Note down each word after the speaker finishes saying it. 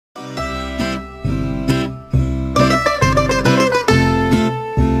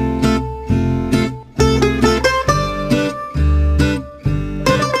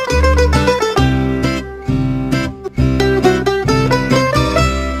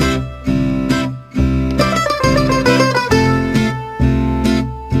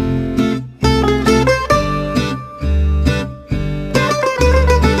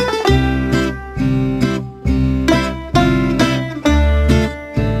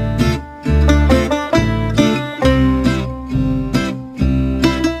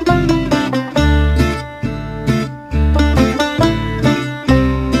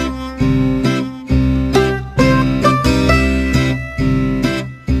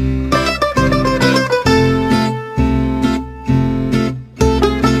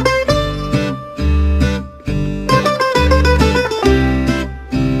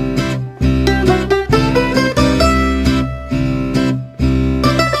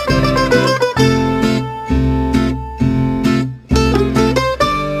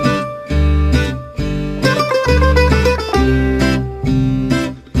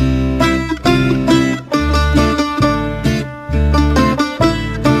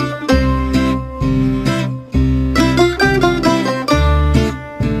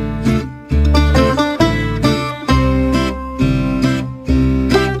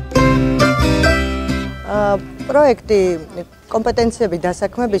პროექტი კომპეტენციების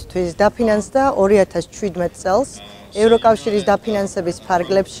დასაქმებისთვის დაფინანსდა 2017 წელს ევროკავშირის დაფინანსების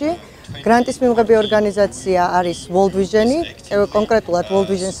ფარგლებში. გრანტის მიღები ორგანიზაცია არის World Vision-ი, კონკრეტულად World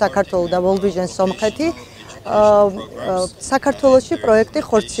Vision საქართველო და World Vision სომხეთი. საქართველოში პროექტი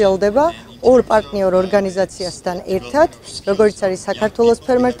ხორციელდება ორ პარტნიორ ორგანიზაციასთან ერთად, როგორც არის საქართველოს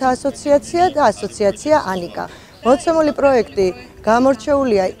ფერმერთა ასოციაცია და ასოციაცია ანიკა. მოცემული პროექტი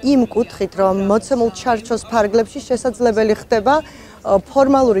გამორჩეულია იმ კუთხით, რომ მოცემულ ჩარჩოს ფარგლებში შესაძლებელი ხდება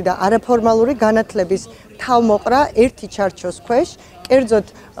ფორმალური და არაფორმალური განათლების თავმოყრა ერთი ჩარჩოს ქვეშ. კერძოდ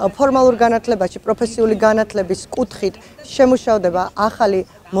ფორმალურ განათლებაში პროფესიული განათლების კუთხით შემუშავდება ახალი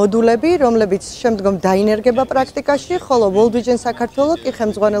მოდულები, რომლებიც შემდგომ დაინერგება პრაქტიკაში, ხოლო World Vision საქართველო კი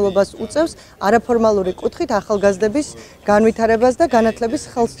ხელმძღვანელობას უწევს არაფორმალური კუთხით ახალგაზრდების განვითარებას და განათლების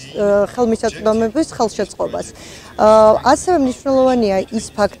ხელმისაწვდომების ხელშეწყობას. ასევე მნიშვნელოვანია ის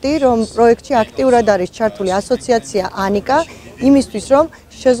ფაქტი, რომ პროექტში აქტიურად არის ჩართული ასოციაცია ანიკა, იმისთვის, რომ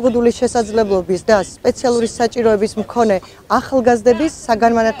შეზღუდული შესაძლებლობის და სპეციალური საჭიროების მქონე ახალგაზრდების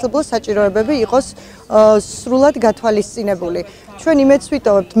საგანმანათლებლო საჭიროებები იყოს სრულად გათვალისწინებული. ჩვენ იმედს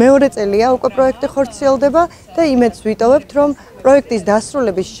ვიტოვებთ, მეორე წელია უკვე პროექტი ხორციელდება და იმედს ვიტოვებთ, რომ პროექტის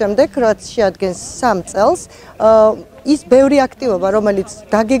დასრულების შემდეგ, რაც შეადგენს 3 წელს, ის ბევრი აქტივობა, რომელიც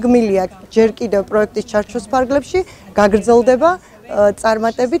დაგეგმილია ჯერ კიდევ პროექტის ჩარჩოს ფარგლებში, გაგრძელდება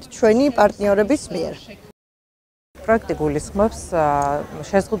წარმატებით ჩვენი პარტნიორების მიერ. პროექტი გულისხმობს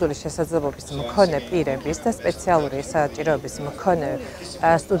შეზღუდული შესაძლებლობის მქონე პირების და სპეციალური საჭიროების მქონე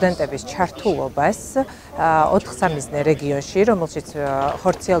სტუდენტების ჩართულობას 4 სამიზნე რეგიონში, რომელშიც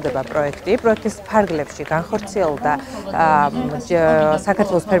ხორციელდება პროექტი. პროექტის ფარგლებში განხორციელდა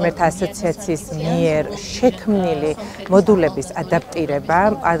საქართველოს ფერმერთა ასოციაციის მიერ შექმნილი მოდულების ადაპტირება.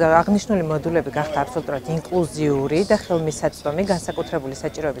 აღნიშნული მოდულები გახდა აბსოლუტურად ინკლუზიური და ხელმისაწვდომი განსაკუთრებული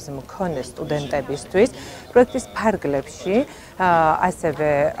საჭიროების მქონე სტუდენტებისთვის. პროექტის ფარგლებში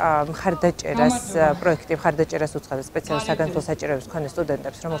ასევე პროექტი მხარდაჭერას უწყობს სპეციალურ საგანმანათლებლო საჭიროების მქონე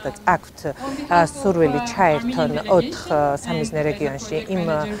სტუდენტებს, რომელთაც აქვთ სურვილი ჩაერთონ 4 სამიზნე რეგიონში იმ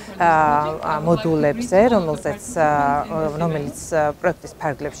მოდულებზე, რომელიც პროექტის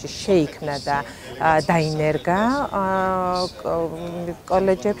ფარგლებში შეიქმნა და დაინერგა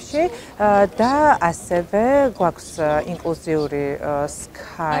კოლეჯებში და ასევე გვაქვს ინკლუზიური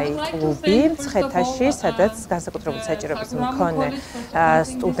Sky კლუბი მცხეთაში, სადაც განსაკუთრებული საჭიროების მქონე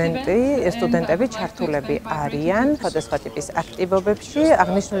სტუდენტები ჩართულები არიან სხვადასხვა ტიპის აქტივობებში.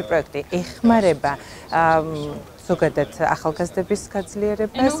 აღნიშნული პროექტი ეხმარება ზოგადად ახალგაზრდების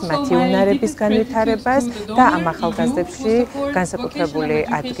გაძლიერებას, მათი უნარების განვითარებას და ამ ახალგაზრდებში განსაკუთრებული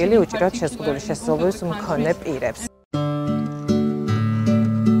ადგილი უჭირავს შეზღუდული შესაძლებლობის მქონე პირებს.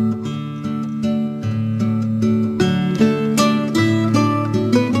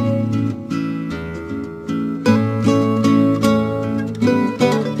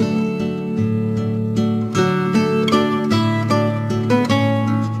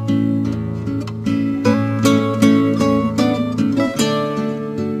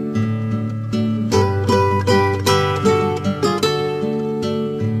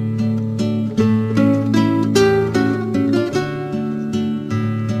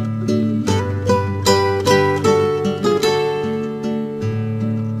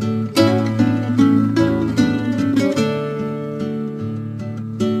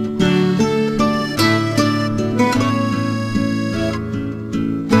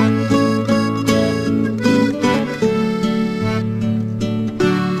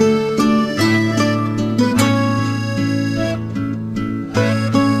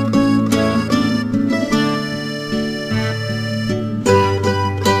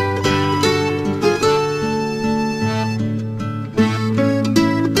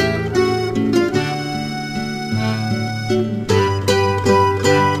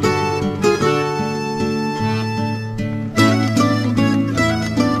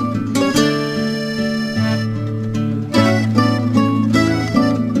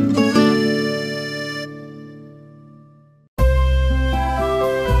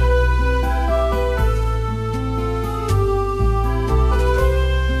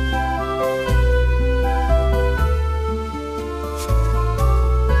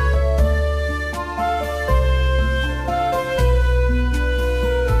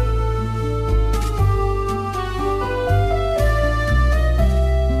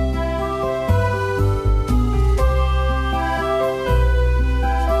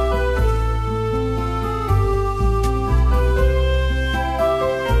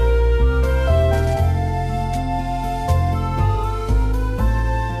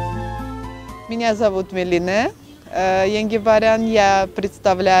 Меня зовут Мелине. Янгибарян, я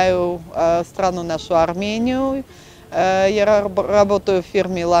представляю страну нашу Армению. Я работаю в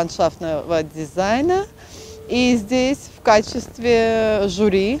фирме ландшафтного дизайна и здесь в качестве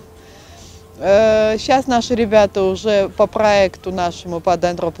жюри. Сейчас наши ребята уже по проекту нашему, по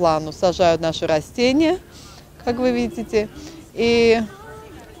дендроплану, сажают наши растения, как вы видите. И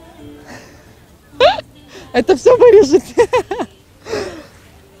это все вырежете.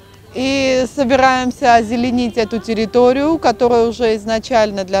 И собираемся озеленить эту территорию, которую уже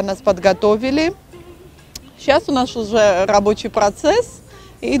изначально для нас подготовили. Сейчас у нас уже рабочий процесс,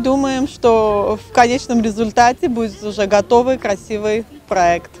 и думаем, что в конечном результате будет уже готовый, красивый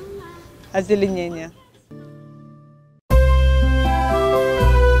проект озеленения.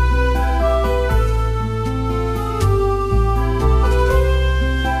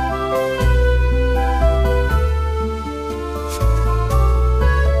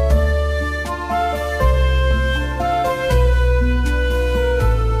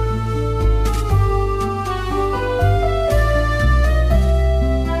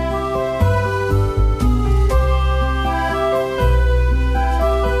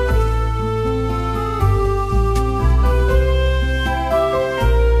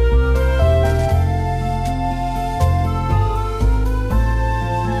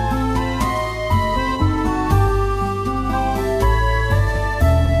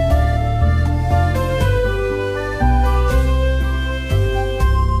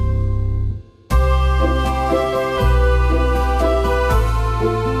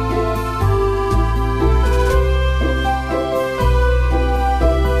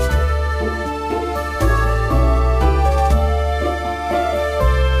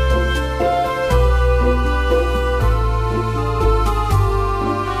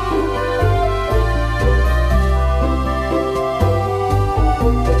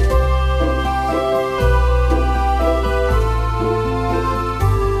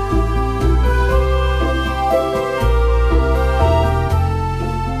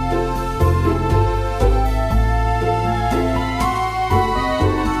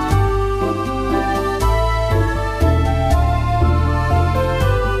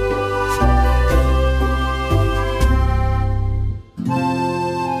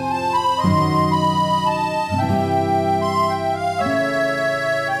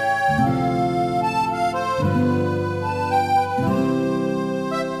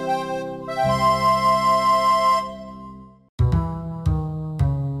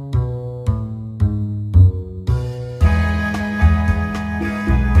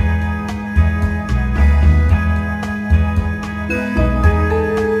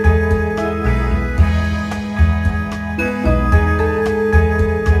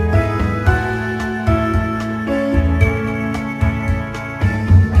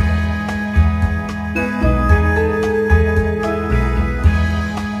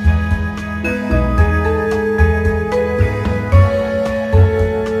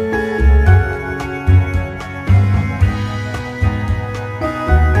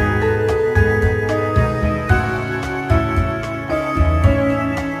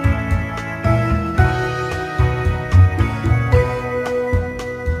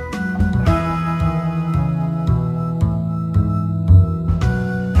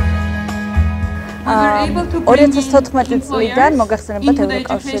 წლიდან მოგახსენებათ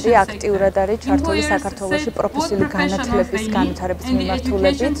ევროკავშირი აქტიურად არის ჩართული საქართველოში პროფესიული განათლების განვითარების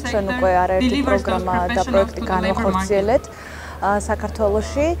მიმართულებით. ჩვენ უკვე არაერთი პროგრამა და პროექტი განვახორციელებთ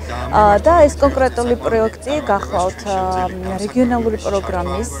საქართველოში და ეს კონკრეტული პროექტი გახლავთ რეგიონალური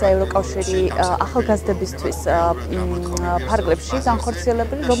პროგრამის ევროკავშირი ახალგაზრდებისთვის ფარგლებში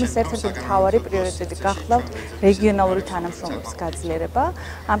განხორციელებული, რომლის ერთ-ერთი მთავარი პრიორიტეტი გახლავთ რეგიონალური თანამშრომლობის გაძლიერება.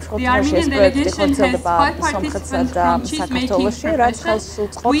 ამ შემთხვევაში ეს პროექტი ხორციელდება სომხეთსა და საქართველოში, რაც ხელს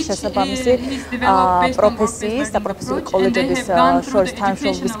უწყობს შესაბამისი პროფესიის და პროფესიული კოლეჯების შორის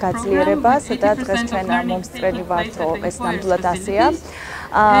თანამშრომლობის გაძლიერებას და დღეს ჩვენ მომსწრენი ვართ, რომ ეს ნამდვილად ასეა.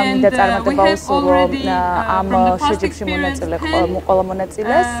 და წარმატება უსურვო ამ შეჯიბრში მონაწილე ყველა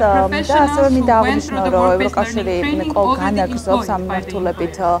მონაწილეს და ასევე მინდა აღნიშნო, რომ ევროკავშირი კვლავ განაგრძობს ამ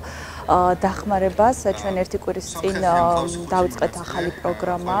მიმართულებით დახმარებას. ჩვენ ერთი კვირის წინ დავიწყეთ ახალი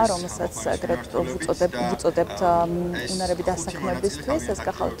პროგრამა, რომელსაც აგრეთვე ვუწოდებთ უნარები დასაქმებისთვის. ეს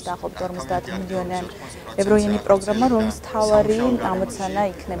გახლავთ დაახლოებით 50 მილიონი ევროიანი პროგრამა, რომლის მთავარი ამოცანა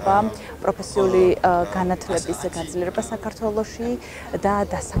იქნება პროფესიული განათლების გაძლიერება საქართველოში და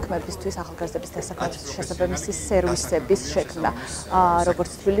დასაქმებისთვის, ახალგაზრდების დასაქმებისთვის შესაბამისი სერვისების შექმნა,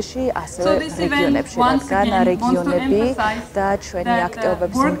 როგორც თბილისში, ასევე რეგიონებში, რადგან რეგიონები და ჩვენი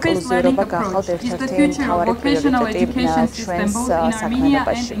აქტივობების ინკლუზია ინკლუზიურობა გახავთ ერთ-ერთი მთავარი პრიორიტეტი ჩვენს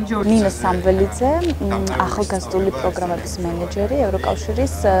საქმიანობაში. ნინო სამველიძე, ახალგაზრდული პროგრამების მენეჯერი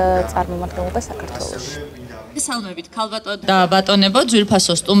ევროკავშირის წარმომადგენლობა საქართველოში. Salmებით ქალბატონო და ბატონებო,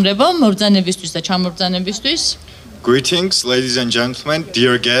 ძვირფასო სტუმრებო, მობრძანებისთვის და ჩამობრძანებისთვის. Greetings, ladies and gentlemen,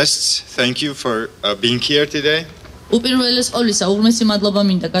 dear guests. Thank you for being here today. უპირველეს ყოვლისა, უღრმესი მადლობა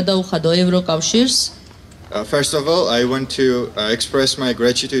მინდა გადაუხადო ევროკავშირს. First of all, I want to express my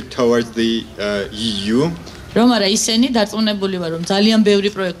gratitude towards the EU. რომ არა ისინი დარწმუნებული ვარ, რომ ძალიან ბევრი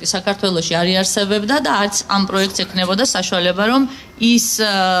პროექტი საქართველოში არ იარსებებდა და არც ამ პროექტს ექნებოდა საშუალება, რომ ის ისე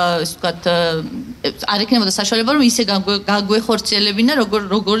ვთქვათ, არ ექნებოდა საშუალება, რომ ისე გაგვეხორციელებინა,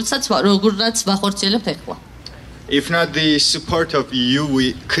 როგორაც ვახორციელებთ ახლა. If not the support of EU,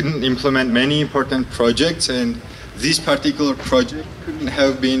 we couldn't implement many important projects, and this particular project couldn't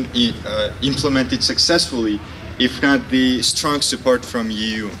have been implemented successfully if not the strong support from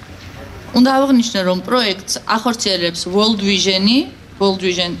EU. უნდა აღნიშნო, რომ პროექტს ახორციელებს World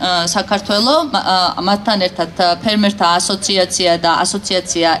Vision საქართველო, მათთან ერთად ფერმერთა ასოციაცია და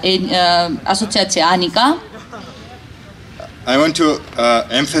ასოციაცია ანიკა. I want to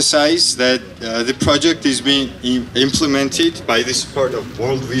emphasize that the project is being implemented by the support of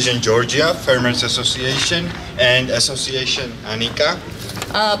World Vision Georgia, Farmers Association and Association Anika.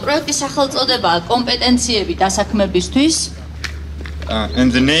 პროექტის სახელწოდებაა კომპეტენციები დასაქმებისთვის.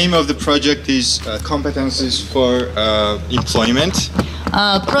 And the name of the project is Competencies for Employment.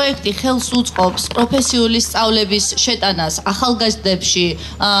 პროექტი ხელს უწყობს პროფესიული სწავლების შეტანას ახალგაზრდებში,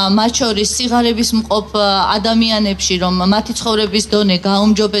 მათ შორის სიღარიბის მყოფ ადამიანებში, რომ მათი ცხოვრების დონე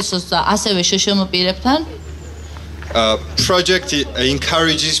გაუმჯობესოს და ასევე შშმ პირებთან. Project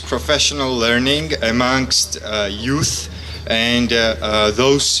encourages professional learning amongst youth and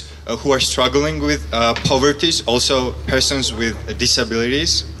those who are struggling with poverty, also persons with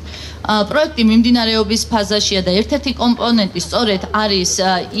disabilities. პროექტი მიმდინარეობის ფაზაშია და ერთ-ერთი კომპონენტი სწორედ არის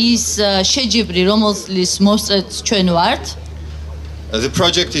ის შეჯიბრი, რომელის მოსწრეც ჩვენ ვართ. The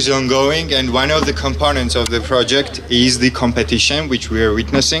project is ongoing and one of the components of the project is the competition which we are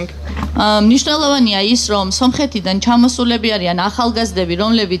witnessing. მნიშვნელოვანია ის, რომ სომხეთიდან ჩამოსულები არიან ახალგაზრდები,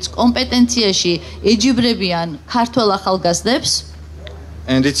 რომლებიც კომპეტენციაში ეჯიბრებიან ქართველ ახალგაზრდებს.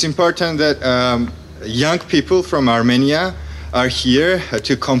 And it's important that young people from Armenia are here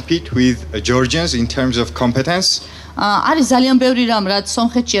to compete with Georgians in terms of competence. არის ძალიან ბევრი რამ, რაც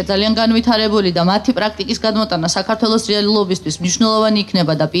სომხეთშია ძალიან განვითარებული და მათი პრაქტიკის გადმოტანა საქართველოს რეალობისთვის მნიშვნელოვანი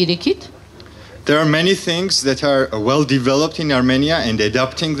იქნება და პირიქით. There are many things that are well developed in Armenia and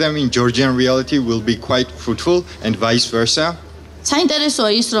adapting them in Georgian reality will be quite fruitful and vice versa.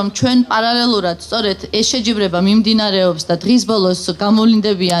 საინტერესოა ის, რომ ჩვენ პარალელურად სწორედ ეს შეჯიბრება მიმდინარეობს და დღის ბოლოს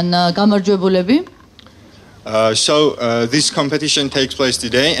გამოვლინდებიან გამარჯვებულები. So this competition takes place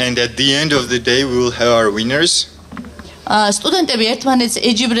today and at the end of the day we will have our winners. სტუდენტები ერთმანეთს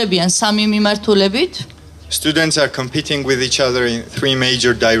ეჯიბრებიან სამი მიმართულებით. Students are competing with each other in three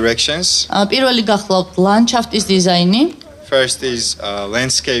major directions. პირველი გახლავთ ლანდშაფტის დიზაინი. First is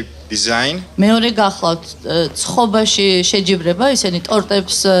landscape design. მეორე გახლავთ ცხობაში შეჯიბრება, ისინი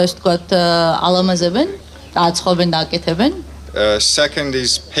ტორტებს, ასე ვთქვათ, ალამაზებენ და აცხობენ და აკეთებენ. Second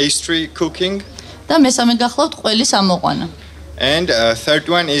is pastry cooking. და მესამე გახლავთ ყველის ამოყვანა. And third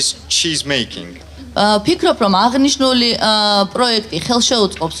one is cheese making. ფიქრობ, რომ აღნიშნული პროექტი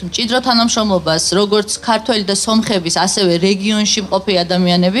ხელშეუწყობს მჭიდრო თანამშრომლობას როგორც ქართველი და სომხების, ასევე რეგიონში მყოფი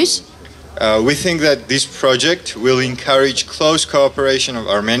ადამიანების. We think that this project will encourage close cooperation of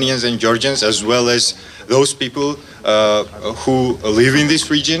Armenians and Georgians as well as those people who live in this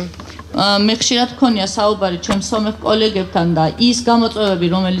region. მე ხშირად მქონია საუბარი ჩემს სომეხ კოლეგებთან და ის გამოწვევები,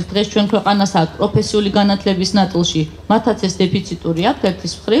 რომელიც დღეს ჩვენ ქვეყანას აქვს პროფესიული განათლების ნაწილში, მათაც ეს დეფიციტური აქვს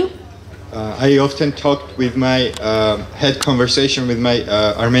ერთის მხრივ. I often talked with my had conversation with my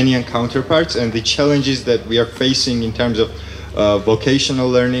Armenian counterparts and the challenges that we are facing in terms of vocational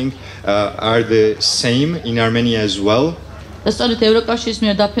learning are the same in Armenia as well. და სწორედ ევროკავშირის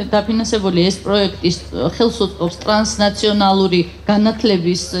მიერ დაფინანსებული ეს პროექტი ხელს უწყობს ტრანსნაციონალური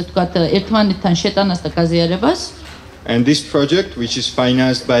განათლების, თქვათ, ერთმანეთთან შეტანას და გაზიარებას. And this project, which is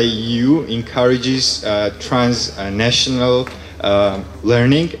financed by EU, encourages transnational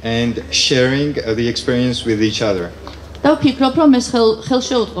learning and sharing the experience with each other. და ვფიქრობ, რომ ეს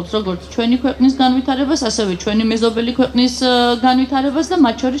ხელშეუწყობს როგორც ჩვენი ქვეყნის განვითარებას, ასევე ჩვენი მეზობელი ქვეყნის განვითარებას და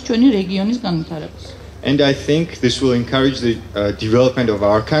მათ შორის ჩვენი რეგიონის განვითარებას. And I think this will encourage the development of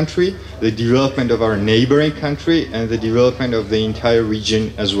our country, the development of our neighboring country, and the development of the entire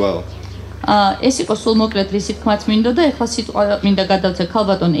region as well. ეს იყო სულ მოკლედ რისი თქმაც მინდოდა, ეხლა სიტყვა მინდა გადავცე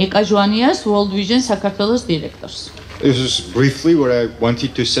ქალბატონ ეკა ჟვანიას, World Vision საქართველოს დირექტორს. This is briefly what I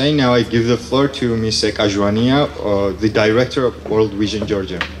wanted to say. Now I give the floor to Ms. Ekajwania, the director of World Vision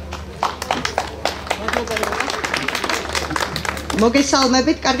Georgia.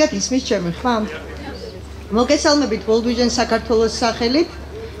 მოგესალმებით, კარგად ისმის ჩემი ხმა? მოგესალმებით World Vision საქართველოს სახელით.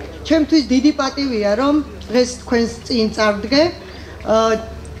 ჩემთვის დიდი პატივია, რომ დღეს თქვენს წინ წარვდგე.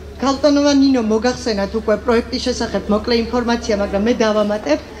 ქალბატონმა ნინო მოგახსენათ უკვე პროექტის შესახებ მოკლე ინფორმაცია, მაგრამ მე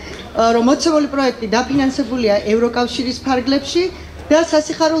დავამატებ, რომ მოცემული პროექტი დაფინანსებულია ევროკავშირის ფარგლებში და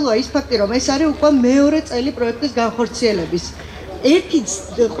სასიხარულოა ის ფაქტი, რომ ეს არის უკვე მეორე წელი პროექტის განხორციელების. ერთი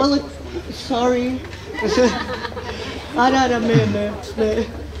ყველა sorry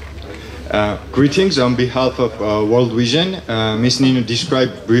Greetings on behalf of World Vision. Ms. Nino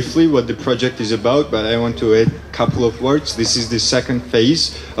described briefly what the project is about, but I want to add a couple of words. This is the second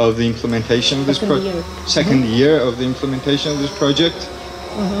phase of the implementation of this project. Second year of the implementation of this project.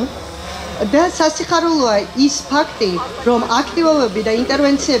 და სასიხარულოა ის ფაქტი, რომ აქტივობები და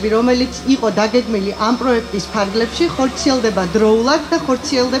ინტერვენციები, რომელიც იყო დაგეგმილი ამ პროექტის ფარგლებში, ხორციელდება დროულად და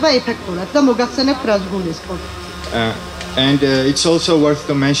ხორციელდება ეფექტურად და მოგახსენებთ რას გულისხმობ. And it's also worth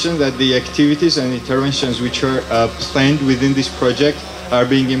to mention that the activities and interventions which are planned within this project are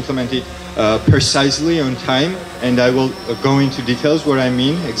being implemented precisely on time, and I will go into details what I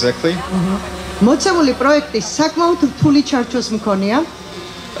mean exactly. მოცემული პროექტი საკმაოდ რთული ჩარჩოს მქონია.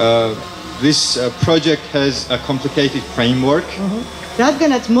 This project has a complicated framework.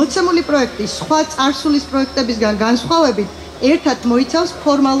 რადგანაც მოცემული პროექტი სხვა წარსულის პროექტებისგან განსხვავებით ერთად მოიცავს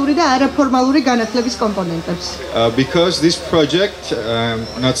ფორმალური და არაფორმალური განათლების კომპონენტებს. Because this project,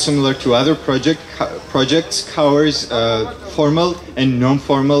 not similar to other projects, covers formal and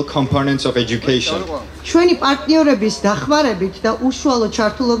non-formal components of education. ჩვენი პარტნიორების დახმარებით და უშუალო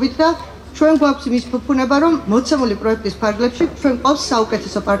ჩართულობით და ჩვენ გვაქვს იმის ფუფუნება, რომ მოცემული პროექტის ფარგლებში ჩვენ გვყავს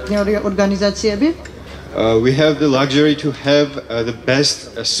საუკეთესო პარტნიორი ორგანიზაციები. We have the luxury to have the best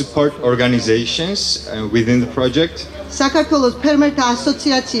support organizations within the project. საქართველოს ფერმერთა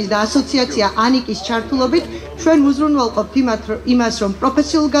ასოციაციის და ასოციაცია ანიკის ჩართულობით ჩვენ უზრუნველყოფთ იმას, რომ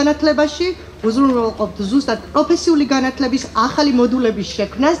პროფესიულ განათლებაში უზრუნველყოფთ ზუსტად პროფესიული განათლების ახალი მოდულების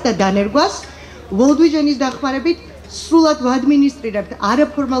შექმნას და დანერგვას. World Vision-ის დახმარებით სრულად ვადმინისტრირებთ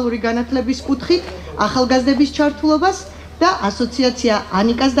არაფორმალური განათლების კუთხით ახალგაზრდების ჩართულობას და ასოციაცია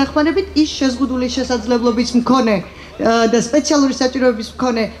ანიკას დახმარებით ის შეზღუდული შესაძლებლობის მქონე და სპეციალური საჭიროების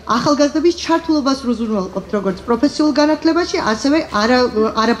მქონე ახალგაზრდების ჩართულობას უზრუნველყოფთ როგორც პროფესიულ განათლებაში, ასევე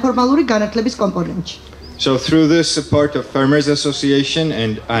არაფორმალური განათლების კომპონენტში. So through the support of Farmers Association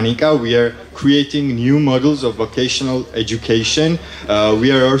and Anika, we are creating new models of vocational education. We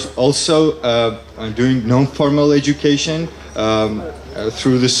are also doing non-formal education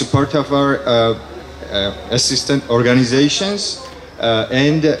through the support of our assistant organizations,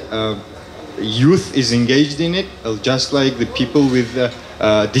 and youth is engaged in it, just like the people with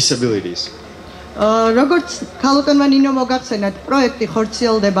disabilities. როგორც ქალბატონმა ნინო მოგახსენათ, პროექტი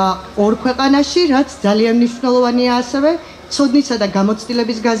ხორციელდება ორ ქვეყანაში, რაც ძალიან მნიშვნელოვანია ასევე ცოდნისა და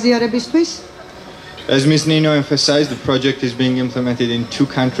გამოცდილების გაზიარებისთვის. As Ms. Nino emphasized, the project is being implemented in two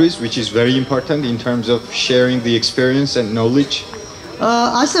countries, which is very important in terms of sharing the experience and knowledge.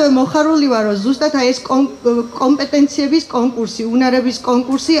 ასევე მოხარული ვარ, რომ ზუსტად ეს კომპეტენციების კონკურსი, უნარების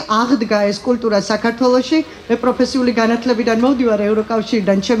კონკურსი აღდგა ეს კულტურა საქართველოში. მე პროფესიული განათლებიდან მოვდივარ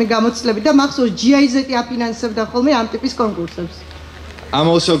ევროკავშირიდან, ჩემი გამოცდილებით და მახსოვს GIZ-ი აფინანსებდა ხოლმე ამ ტიპის კონკურსებს. I'm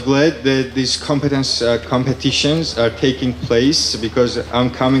also glad that these competitions are taking place because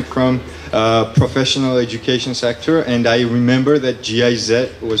I'm coming from professional education sector, and I remember that GIZ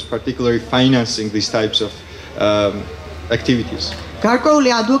was particularly financing these types of activities. გარკვეული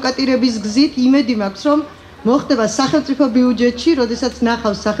ადვოკატირების გზით იმედი მაქვს, რომ მოხდება სახელმწიფო ბიუჯეტში, როდესაც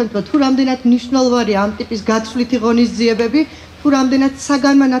ნახავს სახელმწიფო თუ რამდენად მნიშვნელოვანია ამ ტიპის გაცვლითი ღონისძიებები, თუ რამდენად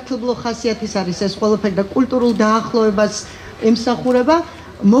საგანმანათლებლო ხასიათის არის ეს ყველაფერი და კულტურულ დაახლოებას ემსახურება,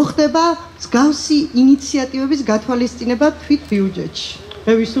 მოხდება მსგავსი ინიციატივების გათვალისწინება თვით ბიუჯეტში.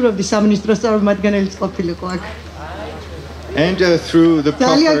 მე ვისურვებდი სამინისტროს წარმომადგენელიც ყოფილიყო აქ. And through the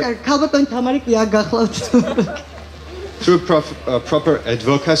ქალბატონი თამარი კი აქ გახლავთ. Through proper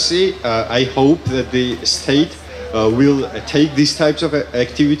advocacy, I hope that the state will take these types of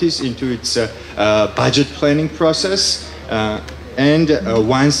activities into its budget planning process, and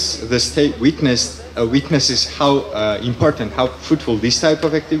once the state witnesses how important, how fruitful these type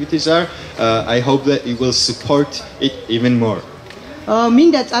of activities are, I hope that it will support it even more.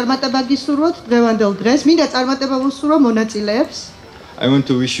 მინდა წარმატება გისურვოთ დღევანდელ დღეს, მინდა წარმატება ვუსურვო მონაწილეებს. I want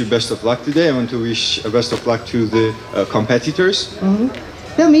to wish you best of luck today. I want to wish best of luck to the competitors.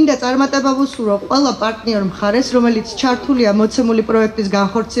 და მინდა წარმატება ვუსურვო ყველა პარტნიორ მხარეს, რომელიც ჩართულია მოცემული პროექტის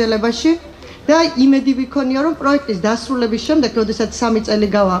განხორციელებაში და იმედი ვიქონია, რომ პროექტის დასრულების შემდეგ, როდესაც 3 წელი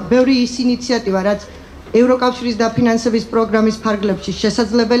გავა, ბევრი ის ინიციატივა, რაც ევროკავშირის დაფინანსების პროგრამის ფარგლებში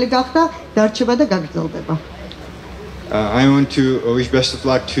შესაძლებელი გახდა, დარჩება და გაგრძელდება. I want to wish best of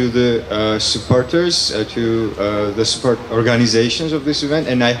luck to the supporters, to the support organizations of this event,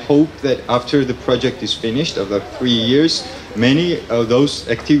 and I hope that after the project is finished, after 3 years, many of those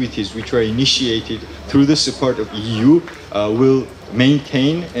activities which were initiated through the support of EU will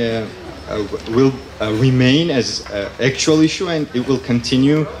maintain, will remain as actual issue, and it will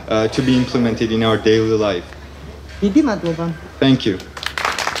continue to be implemented in our daily life. Thank you.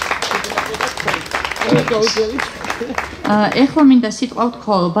 ეხლა მინდა სიტყვა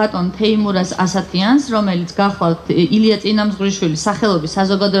ვთქვა ბატონ თეიმურაზ ასათიანს, რომელიც გახლავთ ილია წინამძღვრიშვილის სახელობის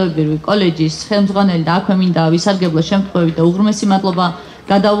საზოგადოებრივი კოლეჯის ხელმძღვანელი და აქვე მინდა ვისარგებლო შემთხვევით და უღრმესი მადლობა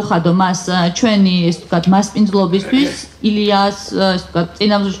გადავუხადო მას ჩვენი ესე ვთქვათ მასპინძლობისთვის. ილიას ესე ვთქვათ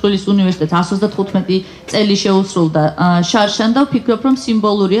წინამძღვრიშვილის უნივერსიტეტს 135 წელი შეუსრულდა შარშან და ვფიქრობ რომ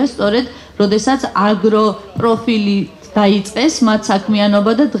სიმბოლურია სწორედ როდესაც აგრო პროფილი დაიწყეს მათ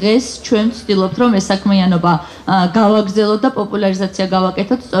საქმიანობა და დღეს ჩვენ ვცდილობთ რომ ეს საქმიანობა გავაგრძელოთ და პოპულარიზაცია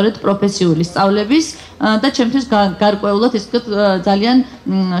გავაკეთოთ სწორედ პროფესიული სწავლების და ჩემთვის გარკვეულად ეს ვთქვათ ძალიან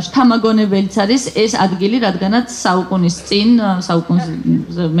შთამაგონებელიც არის ეს ადგილი, რადგანაც საუკუნის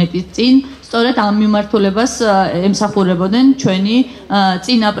მეტი წინ სწორედ ამ მიმართულებას ემსახურებოდნენ ჩვენი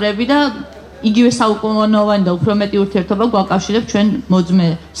წინაპრები და იგივე საუკუნოვანი და უფრო მეტი ურთიერთობა გვაკავშირებს ჩვენ მოძმე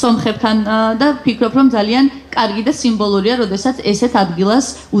სომხებთან და ვფიქრობ რომ ძალიან კარგი და სიმბოლურია, როდესაც ესეთ ადგილას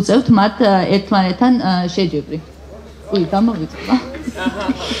უწევთ მათ ერთმანეთთან შეჯიბრი. გამოვიწყდა.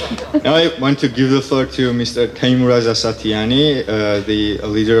 Now I want to give the floor to Mr. Teimuraz Asatiani, the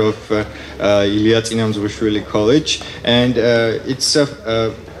leader of Ilia Tsinamzvrishvili College, and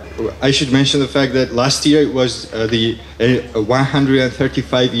I should mention the fact that last year it was the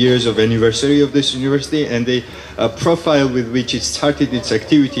 135 years of anniversary of this university, and the profile with which it started its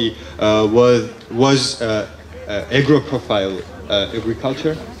activity was agro-profile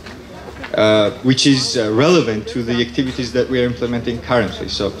agriculture, which is relevant to the activities that we are implementing currently.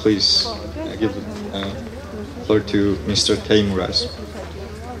 So please give the floor to Mr. Teimuraz.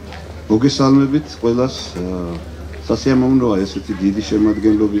 სასიამოვნოა ესეთი დიდი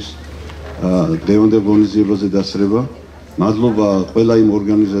შემადგენლობის დღევანდელ ღონისძიებაზე დასწრება. მადლობა ყველა იმ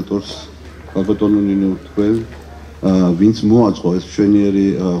ორგანიზატორს, ბატონო ნინო თქვენ, ვინც მოაწყო ეს მშვენიერი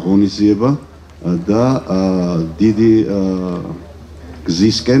ღონისძიება და დიდი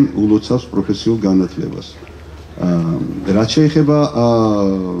გზისკენ ულოცავს პროფესიულ განათლებას. რაც შეეხება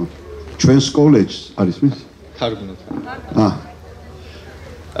ჩვენს კოლეჯს, არის მის?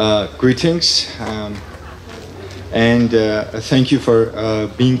 Greetings. And thank you for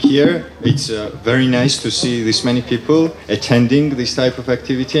being here. It's very nice to see this many people attending this type of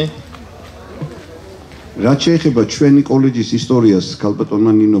activity. რაც შეეხება ჩვენი კოლეჯის ისტორიას,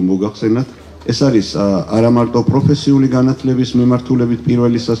 ქალბატონმა ნინო მოგახსენათ, ეს არის არა მარტო პროფესიული განათლების მიმართულებით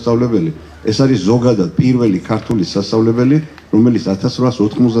პირველი სასწავლებელი, ეს არის ზოგადად პირველი ქართული სასწავლებელი, რომელიც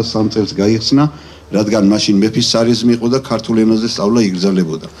 1893 წელს გაიხსნა, რადგან მაშინ მეფის царიზმი იყო და ქართულ ენაზე სწავლა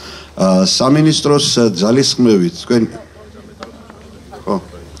იგრძელებოდა. სამინისტროს ძალისხმევით თქვენ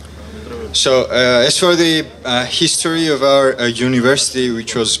So as for the history of our university,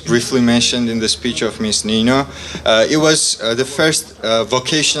 which was briefly mentioned in the speech of Ms. Nino, it was the first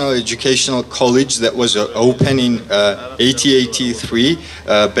vocational educational college that was open in 1883,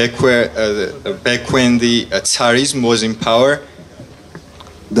 back when the Tsarism was in power.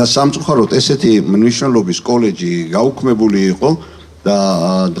 და სამწუხაროდ ესეთი მნიშვნელობის კოლეჯი გაუქმებული იყო და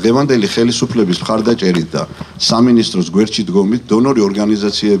დღევანდელი ხელისუფლების მხარდაჭერით და სამინისტროს გვერდში დგომით დონორი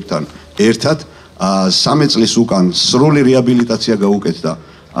ორგანიზაციებთან ერთად 3 წლის უკან სრული რეაბილიტაცია გაუკეთდა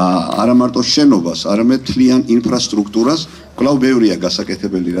არა მარტო შენობას, არამედ მთლიან ინფრასტრუქტურას. კვლავ ბევრია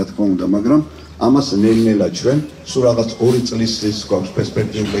გასაკეთებელი, რა თქმა უნდა, მაგრამ ამას ნელ-ნელა ჩვენ სულ რაღაც 2 წლის ის გვაქვს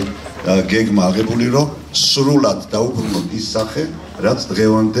პერსპექტიული გეგმა აღებული, რომ სრულად დაუბრუნოთ ის სახე, რაც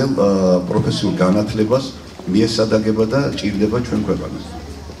დღევანდელ პროფესიულ განათლებას მიესადაგება და ჭირდება ჩვენ ქვეყანას.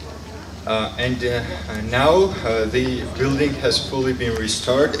 And now the building has fully been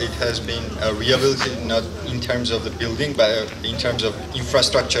restored. It has been rehabilitated, not in terms of the building, but in terms of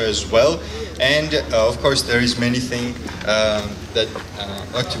infrastructure as well. And of course, there is many things that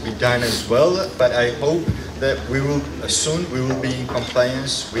ought to be done as well. But I hope that we will be in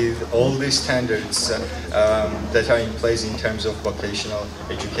compliance with all the standards that are in place in terms of vocational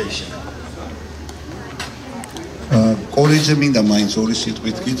education. კოლეჯზე მინდა მაინც ორი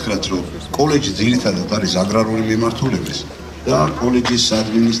სიტყვით გითხრათ, რომ კოლეჯი ძირითადად არის აგრარული მიმართულების და კოლეჯის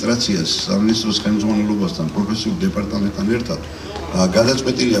ადმინისტრაციას, სამინისტროს ხელმძღვანელობასთან, პროფესიულ დეპარტამენტთან ერთად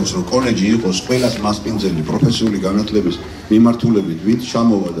გადაწყვეტილი აქვს რომ კოლეჯი იყოს ყველას მასპინძელი პროფესიული განათლების მიმართულებით, ვინც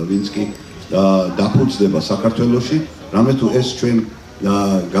ჩამოვა და ვინც კი დაფუძნდება საქართველოში, რამე თუ ეს ჩვენ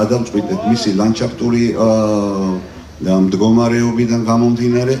გადავწყვიტეთ მისი ლანდშაფტური მდგომარეობიდან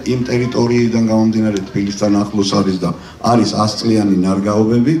გამომდინარე, იმ ტერიტორიიდან გამომდინარე თბილისთან ახლოს არის და არის 100 წლიანი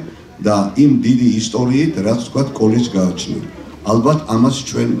ნარგაობები და იმ დიდი ისტორიით, რაც თქვა კოლეჯს გააჩნია. ალბათ ამას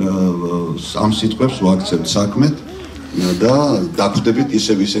ჩვენ ამ სიტყვებს ვაქცევთ საქმეთ და დაგვდებით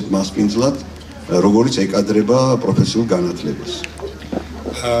ისეთ მასპინძლად, როგორც ეკადრება პროფესიულ განათლებას.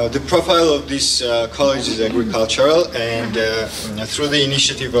 The profile of this college is agricultural, and through the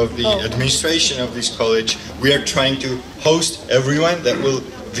initiative of the administration of this college, we are trying to host everyone that will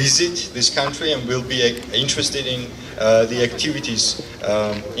visit this country and will be interested in the activities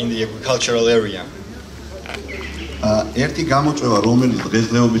in the agricultural area. ერთი გამოწვევა, რომელიც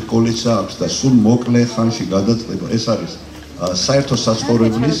დღესდღეობით კოლეჯს აქვს და სულ მოკლე ხანში გადაწყდება, ეს არის საერთო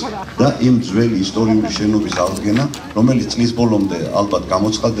საცხოვრებლის და იმ ძველი ისტორიული შენობის აღდგენა, რომელიც წლის ბოლომდე ალბათ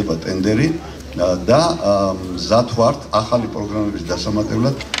გამოცხადდება ტენდერი და მზად ვართ ახალი პროგრამების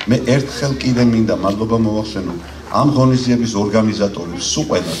დასამატებლად. მე ერთხელ კიდე მინდა მადლობა მოვახსენო ამ ღონისძიების ორგანიზატორებს, სულ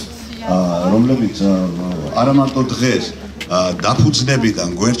ყველას, რომლებიც არა მარტო დღეს დაფუძნებიდან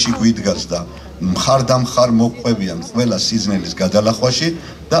გვერდში გვიდგას და მხარდამხარ მოყვებიან ყველა სიზნელის გადალახვაში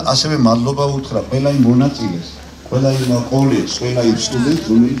და ასევე მადლობა უთხრა ყველა იმ მონაწილეს, ყველა იმ კოლეჯს, ყველა იმ სტუდენტს,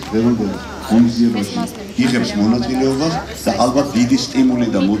 რომელიც დღევანდელ ღონისძიებაში იღებს მონაწილეობას და ალბათ დიდი სტიმული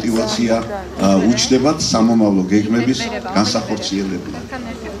და мотивация უჩნდებათ სამომავლო გეგმების განსახორციელებლად.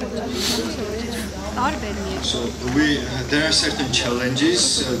 So there are certain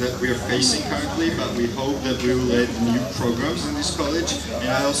challenges that we are facing currently, but we hope that we will add new programs in this college. And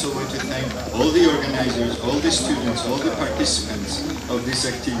I also want to thank all the organizers, all the students, all the participants of this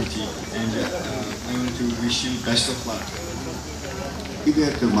activity, and I want to wish you best of luck. კიდევ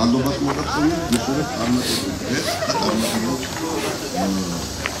ერთხელ მადლობას მოგახსენებ, მისურვებ წარმატებებს და წარმატებებს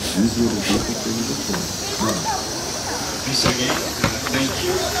Once again, thank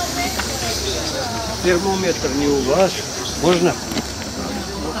you. Термометр не у вас. Можно?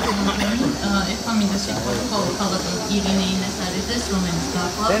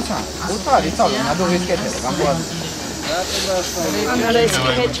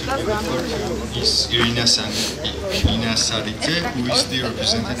 Is Irina Saridze, who is the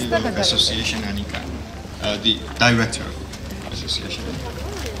representative of Association Anika, the director of Association Anika.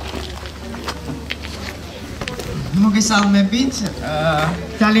 მოგესალმებით.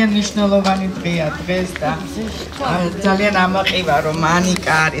 ძალიან მნიშვნელოვანი დღეა დღეს და ძალიან ამაყივა რომ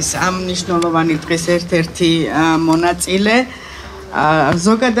ანიკა არის ამ მნიშვნელოვანი დღის ერთ-ერთი მონაწილე.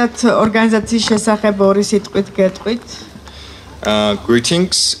 ზოგადად ორგანიზაციის შესახებ ორი სიტყვით გეტყვით.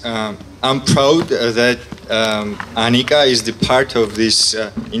 Greetings. I'm proud that Anika is the part of this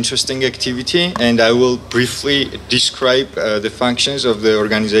interesting activity, and I will briefly describe the functions of the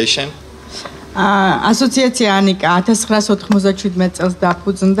organization. ასოციაცია ანიკა 1997 წელს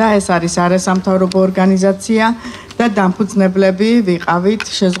დაფუძნდა. ეს არის არასამთავრობო ორგანიზაცია და დამფუძნებლები ვიყავით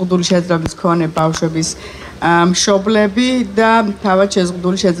შეზღუდული შეძლების მქონე ბავშვების მშობლები და თავად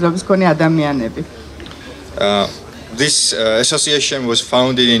შეზღუდული შეძლების მქონე ადამიანები. This association was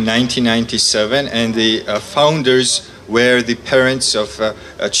founded in 1997, and the founders were the parents of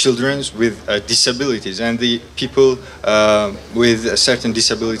children with disabilities and the people with certain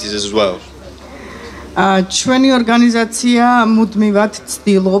disabilities as well. ჩვენი ორგანიზაცია მუდმივად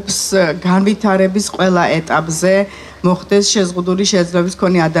ცდილობს განვითარების ყველა ეტაპზე მოხდეს შეზღუდული შეძლების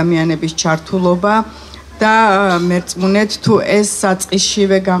მქონე ადამიანების ჩართულობა და მერწმუნეთ თუ ეს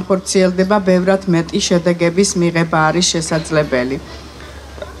საწყისშივე განხორციელდება, ბევრად მეტი შედეგების მიღება არის შესაძლებელი.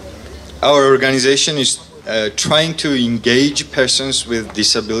 Our organization is trying to engage persons with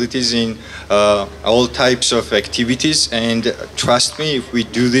disabilities in all types of activities, and trust me, if we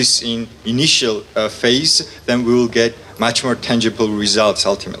do this in initial phase, then we will get much more tangible results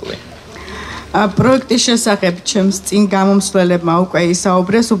ultimately. პროექტის შესახებ ჩემს წინ გამომსვლელებმა უკვე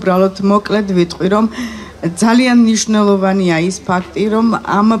ისაუბრეს, უბრალოდ მოკლედ ვიტყვი, რომ ძალიან მნიშვნელოვანია ის ფაქტი, რომ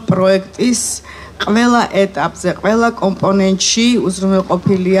ამ პროექტის ყველა ეტაპზე, ყველა კომპონენტში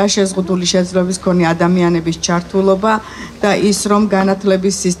უზრუნველყოფილია შეზღუდული შეძლების მქონე ადამიანების ჩართულობა და ის, რომ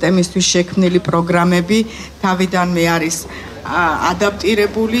განათლების სისტემისთვის შექმნილი პროგრამები თავიდანვე არის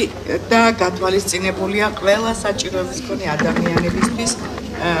ადაპტირებული და გათვალისწინებულია ყველა საჭიროების მქონე ადამიანებისთვის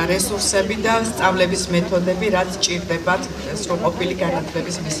რესურსები და სწავლების მეთოდები, რაც ჭირდებათ სრულყოფილი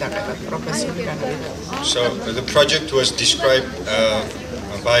განათლების მისაღებად, პროფესიული განათლების. So the project was described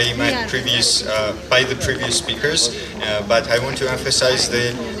by the previous speakers, but I want to emphasize the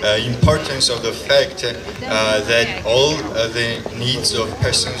importance of the fact that all the needs of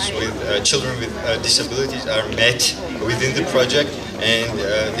persons with children with disabilities are met within the project, and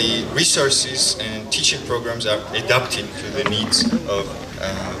the resources and teaching programs are adapted to the needs of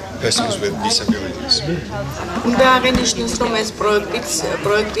persons with disabilities. უნდა აღინიშნოს, რომ ეს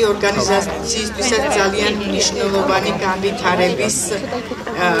პროექტი ორგანიზაციისთვისაც ძალიან მნიშვნელოვანი განვითარების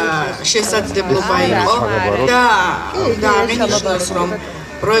შესაძლებლობა იყო და უნდა აღინიშნოს, რომ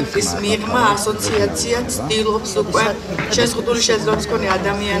პროექტის მიღმა ასოციაცია ცდილობს უკვე შეზღუდული შეძლებს მქონე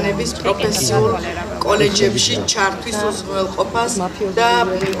ადამიანების პროფესიულ კოლეჯებში ჩართვის უზრუნველყოფას და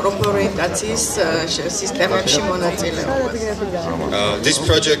პროფორიენტაციის სისტემებში მონაწილეობას. This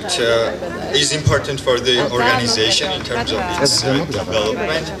project is important for the organization in terms of its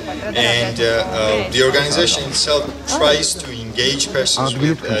development, and the organization itself tries to engage persons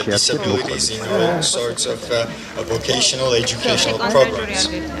with disabilities in all sorts of vocational educational programs.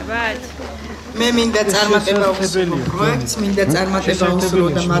 მე მინდა წარმატება უსურვო პროექტს, მინდა წარმატება უსურვო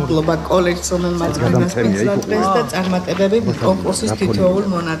და მადლობა კოლეჯს, რომელმაც განასპეცილა დღეს და წარმატებები კონკურსის თითოეულ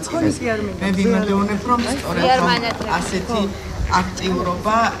მონაწილეს. მე ვიმედოვნებ, რომ სწორედ ასეთი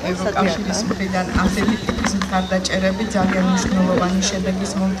აქტიურობა ევროკავშირის მხრიდან ასეთი ტიპის მხარდაჭერები ძალიან მნიშვნელოვანი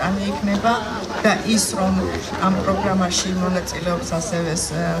შედეგის მომტანი იქნება და ის რომ ამ პროგრამაში მონაწილეობს ასევე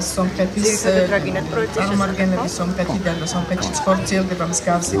სომხეთის წარმომადგენლები სომხეთიდან და სომხეთში ხორციელდება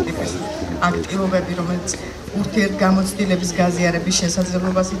მსგავსი ტიპის აქტივობები, რომელიც ურთიერთგამოცდილების გაზიარების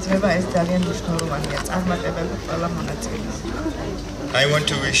შესაძლებლობას იძლევა, ეს ძალიან მნიშვნელოვანია. წარმატებები ყველა μονაწილეს. I want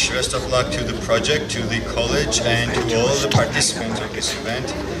to wish best of luck to the project, to the college, and to all the participants of this event.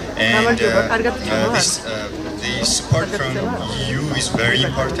 And the support from you is very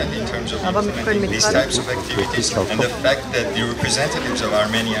important in terms of implementing these types of activities. And the fact that the representatives of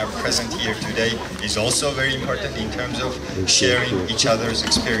Armenia are present here today is also very important in terms of sharing each other's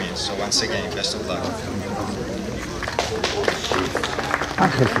experience. So once again, best of luck.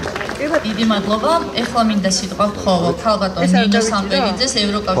 დიდი მადლობა. ეხლა მინდა სიტყვა ვთხოვო ქალბატონ ნინო სამპერიძეს,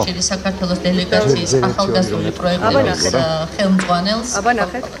 ევროკავშირის საქართველოს დელეგაციის ახალგაზრდული პროექტების ხელმძღვანელს.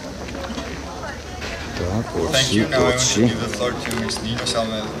 Thank you. Now I want to give the floor to Ms. Nino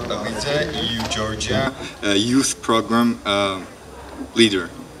Salmelidze, EU Georgia Youth Program Leader.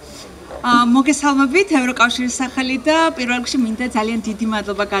 მოგესალმებით ევროკავშირის სახელით და პირველ რიგში მინდა ძალიან დიდი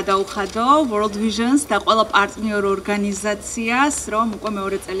მადლობა გადაუხადო World Visions და ყველა პარტნიორ ორგანიზაციას, რომ უკვე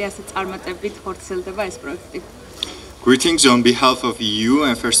მეორე წელი ასე წარმატებით ხორციელდება ეს პროექტი. Greetings on behalf of EU,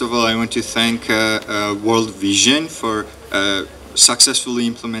 and first of all I want to thank World Vision for successfully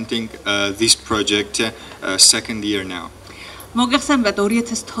implementing this project second year now. მოგეხსენებათ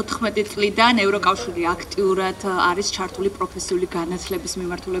 2014 წლიდან ევროკავშირი აქტიურად არის ჩართული პროფესიული განათლების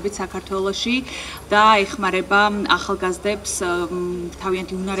მიმართულებით საქართველოში და ეხმარება ახალგაზრდებს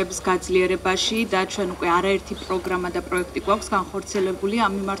თავიანთი უნარების გაძლიერებაში და ჩვენ უკვე არაერთი პროგრამა და პროექტი გვაქვს განხორციელებული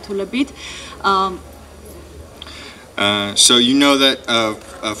ამ მიმართულებით. So you know that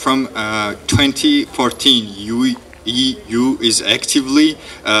from 2014 EU is actively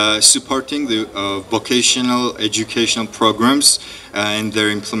supporting the vocational educational programs and their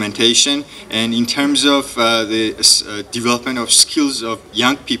implementation, and in terms of the development of skills of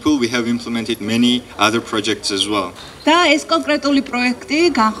young people, we have implemented many other projects as well. და ეს კონკრეტული პროექტი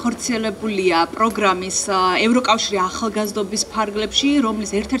განხორციელებულია პროგრამის ევროკავშირი ახალგაზრდობის ფარგლებში,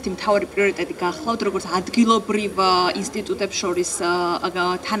 რომლის ერთ-ერთი მთავარი პრიორიტეტი გახლავთ როგორც ადგილობრივ ინსტიტუტებს შორის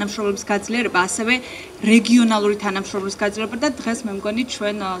თანამშრომლობის გაძლიერება, ასევე რეგიონალური თანამშრომლობის გაძლიერება და დღეს მე მგონი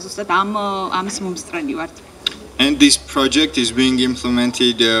ჩვენ ზუსტად ამის მომსწრენი ვართ. And this project is being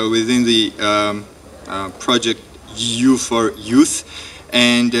implemented within the project EU for Youth,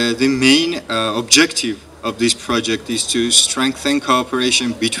 and the main objective of this project is to strengthen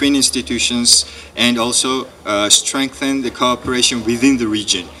cooperation between institutions and also strengthen the cooperation within the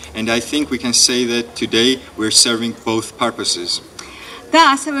region. And I think we can say that today we're serving both purposes.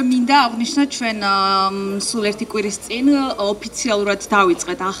 და ასევე მინდა აღნიშნო ჩვენ სულ ერთი კვირის წინ ოფიციალურად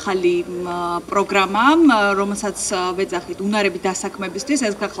დავიწყეთ ახალი პროგრამა, რომელსაც ვეძახით უნარები დასაქმებისთვის.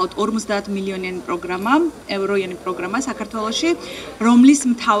 ეს გახლავთ 50 მილიონიანი პროგრამა, ევროიანი პროგრამა საქართველოში, რომლის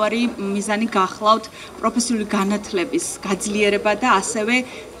მთავარი მიზანი გახლავთ პროფესიული განათლების გაძლიერება და ასევე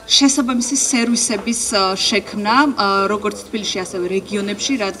შესაბამისი სერვისების შექმნა, როგორც თბილისში, ასევე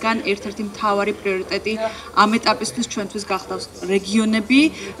რეგიონებში, რადგან ერთ-ერთი მთავარი პრიორიტეტი ამ ეტაპისთვის ჩვენთვის გახლავს რეგიონები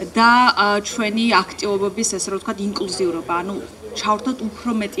და ჩვენი აქტივობების, ესე რომ ვთქვათ, ინკლუზიურობა, ანუ ჩავერთოთ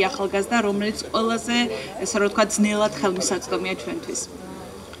უფრო მეტი ახალგაზრდა, რომელიც ყველაზე, ესე რომ ვთქვათ, ძნელად ხელმისაწვდომია ჩვენთვის.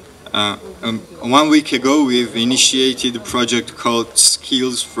 1 week ago, we've initiated a project called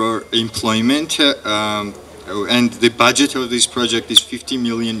Skills for Employment, and the budget of this project is 50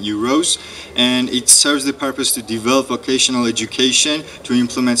 million euros, and it serves the purpose to develop vocational education, to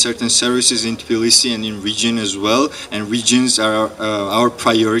implement certain services in Tbilisi and in region as well, and regions are our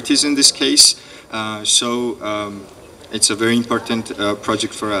priorities in this case, so it's a very important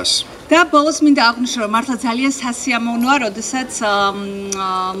project for us. და ბოლოს მინდა აღვნიშნო, რომ მართლა ძალიან სასიამოვნოა, როდესაც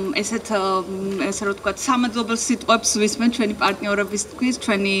ესე რომ ვთქვათ, სამადლობელ სიტყვებს ვისმენ ჩვენი პარტნიორებისთვის,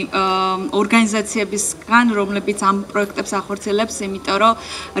 ჩვენი ორგანიზაციებისგან, რომლებიც ამ პროექტებს ახორციელებს, იმიტომ რომ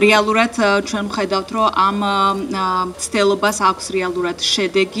რეალურად ჩვენ ვხედავთ, რომ ამ ცდელობას აქვს რეალურად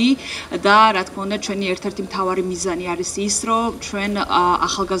შედეგი და რა თქმა უნდა, ჩვენი ერთ-ერთი მთავარი მიზანი არის ის, რომ ჩვენ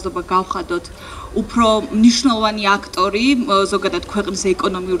ახალგაზრდობა გავხადოთ უფრო მნიშვნელოვანი აქტორი ზოგადად ქვეყნის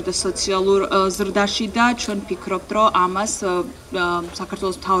ეკონომიურ და სოციალურ ზრდაში და ჩვენ ვფიქრობთ, რომ ამას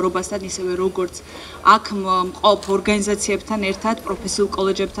საქართველოს მთავრობასთან ისევე როგორც აქ მყოფ ორგანიზაციებთან ერთად, პროფესიულ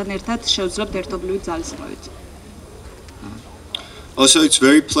კოლეჯებთან ერთად შევძლებთ ერთობლივი ძალისხმევით. Also, it's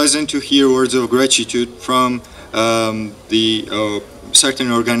very pleasant to hear words of gratitude from the certain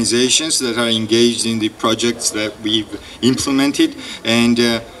organizations that are engaged in the projects that we've implemented, and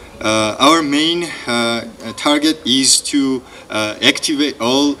our main target is to activate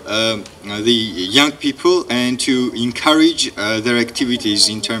all the young people and to encourage their activities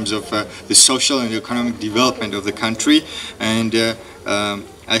in terms of the social and economic development of the country, and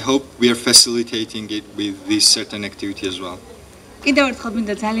I hope we are facilitating it with this certain activity as well. კიდევ ერთხელ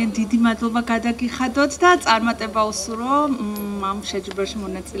მინდა ძალიან დიდი მადლობა გადაგიხადოთ და წარმატება უსურვო ამ შეჯიბრებაში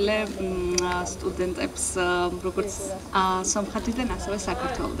მონაწილე სტუდენტებს როგორც სომხეთიდან ასევე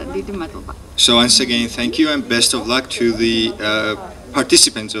საქართველოდან. დიდი მადლობა. So once again, thank you and best of luck to the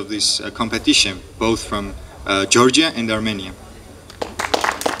participants of this competition, both from Georgia and Armenia.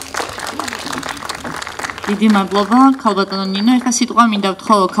 დიდი მადლობა ქალბატონო ნინო. ეხლა სიტყვა მინდა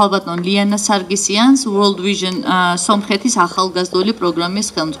ვთხოვო ქალბატონ ლიანა სარგისიანს, World Vision სომხეთის ახალგაზრდული პროგრამის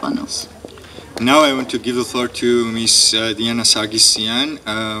ხელმძღვანელს. Now I want to give the floor to Miss Diana Sargsyan,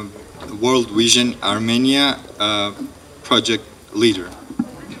 World Vision Armenia project leader.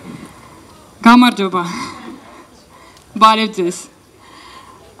 გამარჯობა. բարևձեզ.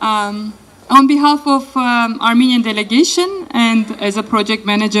 On behalf of Armenian delegation and as a project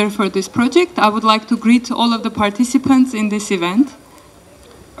manager for this project, I would like to greet all of the participants in this event.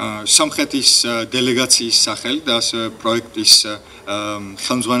 Somkhetis delegacიის სახელით და ასევე პროექტის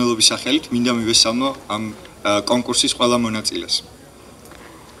ხელმძღვანელობის სახელით მინდა მივესალმო ამ კონკურსის ყველა მონაწილეს.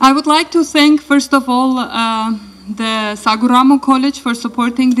 I would like to thank first of all the Saguramo College for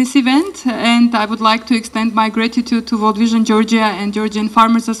supporting this event, and I would like to extend my gratitude to World Vision Georgia and Georgian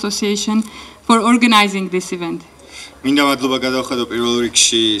Farmers Association for organizing this event. მინდა მადლობა გადავხადო პირველ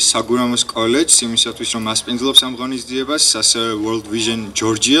რიგში საგურამოს კოლეჯს იმისათვის რომ მასპინძლობს ამ ღონისძიებას, ასევე World Vision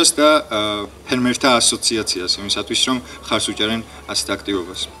Georgias და ფერმერთა ასოციაციას იმისათვის რომ ხარს უჭერენ ასეთ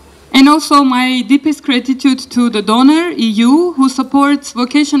აქტივობას. And also my deepest gratitude to the donor, EU, who supports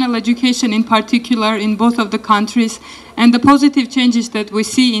vocational education in particular in both of the countries, and the positive changes that we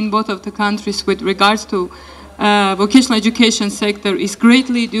see in both of the countries with regards to vocational education sector is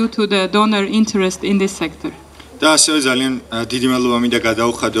greatly due to the donor interest in this sector. და ასევე ძალიან დიდი მადლობა მინდა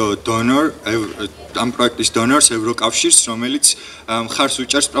გადაუხადო ამ პროექტის დონორს ევროკავშირს, რომელიც მხარს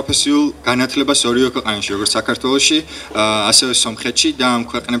უჭერს პროფესიულ განათლებას ორივე ქვეყანაში, როგორც საქართველოში, ასევე სომხეთში და ამ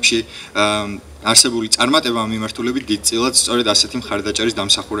ქვეყნებში არსებული წარმატება ამ მიმართულებით დიდწილად სწორედ ასეთი მხარდაჭერის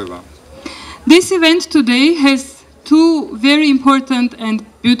დამსახურებაა. This event today has two very important and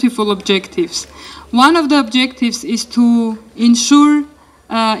beautiful objectives. One of the objectives is to ensure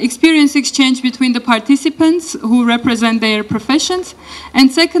experience exchange between the participants who represent their professions, and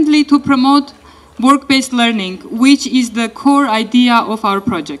secondly to promote work-based learning, which is the core idea of our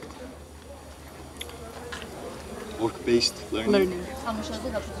project. Work-based learning.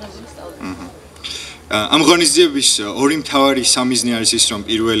 ამ ღონისძიების ორი მთავარი სამიზნე არის ის, რომ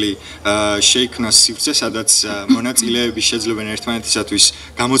პირველი შეიქმნას სივრცე, სადაც მონაწილეები შეძლებენ ერთმანეთისათვის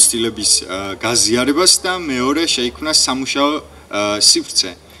გამოცდილების გაზიარებას და მეორე შეიქმნას სამუშაო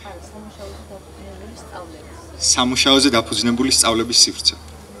სივრცე. სამუშაოზე დაფუძნებული სწავლების სივრცე.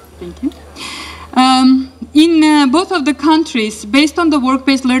 Thank you. In both of the countries, based on the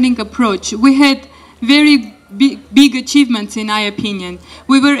work-based learning approach, we had very big achievements in my opinion.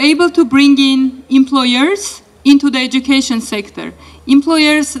 We were able to bring in employers into the education sector.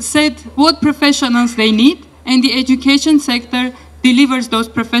 Employers said what professionals they need, and the education sector delivers those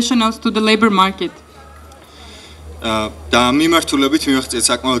professionals to the labor market. და მიმართულებით მივაღწიეთ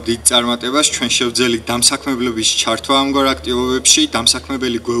საკმაოდ დიდ წარმატებას ჩვენ შევძელით დამსაქმებლობის ჩართვა ამგვარ აქტივობებში,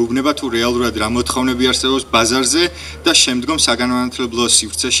 დამსაქმებელი გვეუბნება თუ რეალურად რა მოთხოვნები არსებობს ბაზარზე და შემდგომ საგანმანათლებლო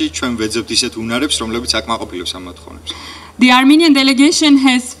სივრცეში ჩვენ ვეძებთ ისეთ უნარებს, რომლებიც აკმაყოფილებს ამ მოთხოვნებს. The Armenian delegation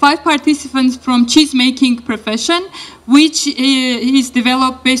has 5 participants from cheese making profession, which is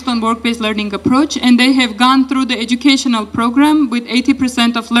developed based on work-based learning approach, and they have gone through the educational program with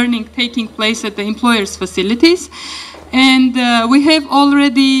 80% of learning taking place at the employer's facilities. And we have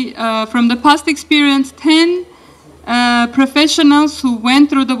already, from the past experience, 10 professionals who went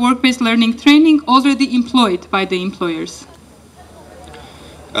through the work-based learning training already employed by the employers.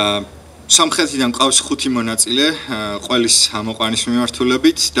 სამხრეთიდან ყავს 5 მონაწილე ყველის ამოყვანის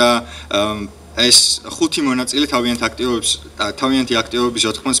მიმართულებით და ეს 5 მონაწილე თავიანთი აქტივობის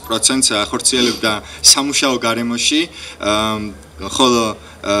 80%-ს ახორციელებდა სამუშაო გარემოში, ხოლო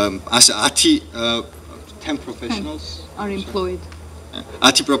 10 professionals are employed.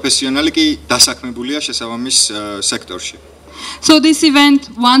 10 პროფესიონალი კი დასაქმებულია შესაბამის სექტორში. So this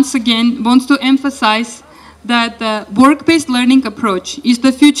event once again wants to emphasize that the work-based learning approach is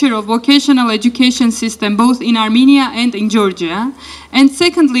the future of vocational education system both in Armenia and in Georgia. And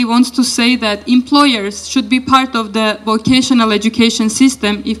secondly, wants to say that employers should be part of the vocational education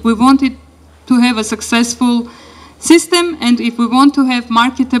system if we want it to have a successful system and if we want to have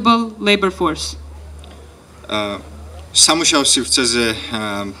marketable labor force. სამუშაო სივრცეზე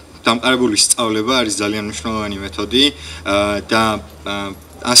დამყარებული სწავლება არის ძალიან მნიშვნელოვანი მეთოდი და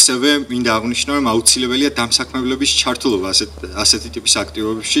ასევე მინდა აღნიშნო, რომ აუცილებელია დამსაქმებლობის ჩართულობა ასეთი ტიპის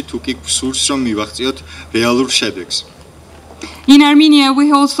აქტივობებში, თუ კი გსურს რომ მივაღწიოთ რეალურ შედეგს. In Armenia,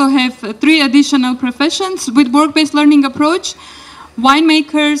 we also have 3 additional professions with work-based learning approach.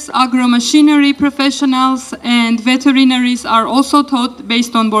 Winemakers, agro-machinery professionals, and veterinaries are also taught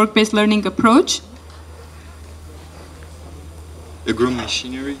based on work-based learning approach.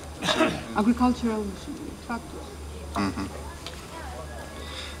 Agro-machinery? Agricultural machinery, tractors.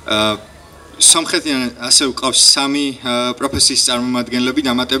 სამხრეთიდან ასევე ყავს 3 პროფესიის წარმომადგენლები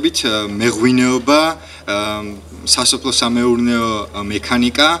დამატებით მეღვინეობა, სასოფლო-სამეურნეო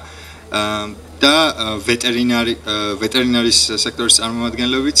მექანიკა და ვეტერინარის სექტორის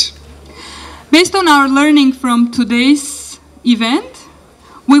წარმომადგენლებიც. Based on our learning from today's event,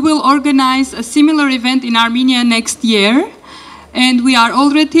 we will organize a similar event in Armenia next year. And we are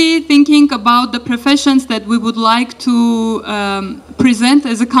already thinking about the professions that we would like to present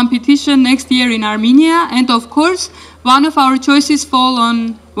as a competition next year in Armenia. And of course, one of our choices fall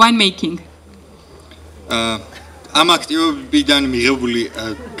on winemaking. ამ აქტივობიდან მიღებული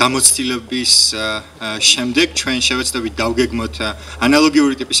გამოცდილების შემდეგ ჩვენ შევეცდებით დავგეგმოთ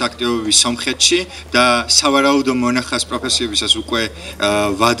ანალოგიური ტიპის აქტივობები სომხეთში და სავარაუდო მონახას პროფესიებისას უკვე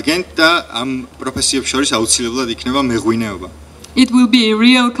ვადგენთ და ამ პროფესიებს შორის აუცილებლად იქნება მეღვინეობა. It will be a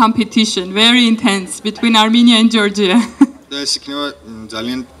real competition, very intense, between Armenia and Georgia. ეს იქნება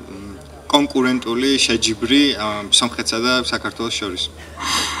ძალიან კონკურენტული შეჯიბრი სომხეთსა და საქართველოს შორის.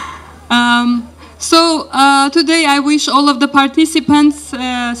 So today I wish all of the participants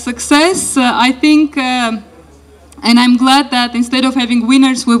success. I think, and I'm glad that instead of having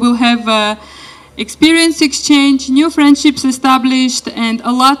winners, we will have experience exchange, new friendships established, and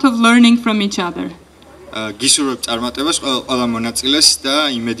a lot of learning from each other. გისურვებთ წარმატებას ყველა მონაწილეს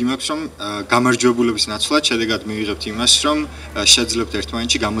და იმედი მაქვს რომ გამარჯვებულების ნაცვლად შედეგად მივიღებთ იმას რომ შეძლებთ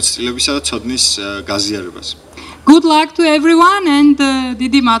ერთმანეთში გამოცდილებისა და ცოდნის გაზიარებას. Good luck to everyone and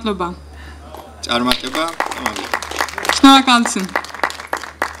დიდი მადლობა. წარმატება. შնորհակալություն.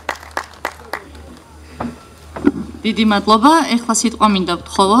 დიდი მადლობა. ეხლა სიტყვა მინდა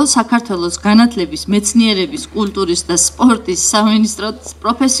ვთხოვო საქართველოს განათლების, მეცნიერების, კულტურის და სპორტის სამინისტროს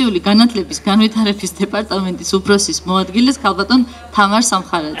პროფესიული განათლების განვითარების დეპარტამენტის უფროსის მოადგილეს ქალბატონ თამარ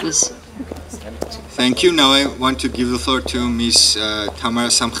სამხარაძეს. Thank you. Now I want to give the floor to Miss Tamara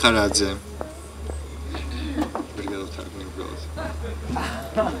Samkharadze.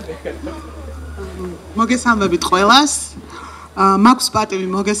 მოგესალმებით ყველას. მაქვს პატივი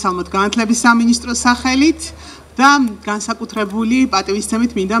მოგესალმოთ განათლების სამინისტროს სახელით. და განსაკუთრებული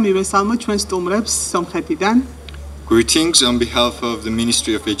პატივისცემით მინდა მივესალმოთ ჩვენ სტუმრებს სომხეთიდან. Greetings on behalf of the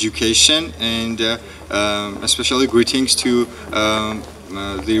Ministry of Education and especially greetings to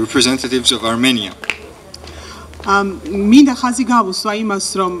the representatives of Armenia. მინდა ხაზი გავუსვა იმას,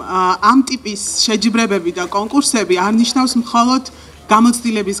 რომ ამ ტიპის შეჯიბრებები და კონკურსები არ ნიშნავს მხოლოდ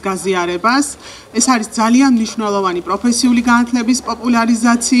გამოცდილების გაზიარებას. ეს არის ძალიან მნიშვნელოვანი პროფესიული განათლების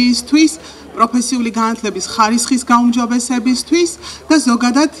პოპულარიზაციისთვის, პროფესიული განათლების ხარისხის გაუმჯობესებისთვის და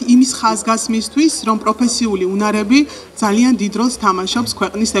ზოგადად იმის ხაზგასმისთვის, რომ პროფესიული უნარები ძალიან დიდ როლს თამაშობს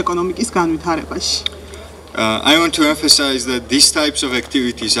ქვეყნის ეკონომიკის განვითარებაში. I want to emphasize that these types of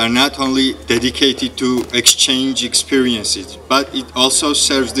activities are not only dedicated to exchange experiences, but it also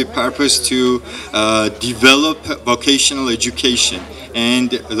serves the purpose to develop vocational education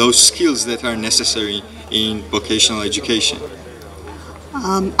and those skills that are necessary in vocational education.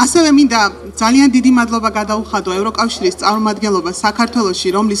 ასევე მინდა ძალიან დიდი მადლობა გადაუხადო ევროკავშირის წარმომადგენლობას საქართველოში,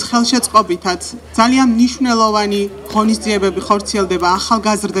 რომლის ხელშეწყობითაც ძალიან მნიშვნელოვანი ღონისძიებები ხორციელდება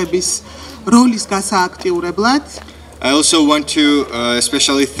ახალგაზრდების როლის გასააქტიურებლად. I also want to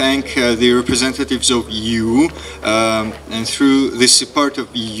especially thank the representatives of EU, and through the support of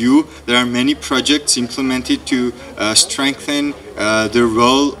EU, there are many projects implemented to strengthen the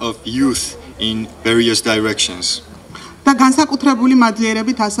role of youth in various directions. და განსაკუთრებული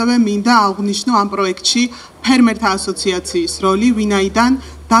მადლიერებით ასევე მინდა აღვნიშნო ამ პროექტში ფერმერთა ასოციაციის როლი, ვინაიდან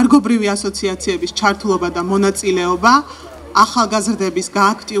დარგობრივი ასოციაციების ჩართულობა და მონაწილეობა ახალგაზრდების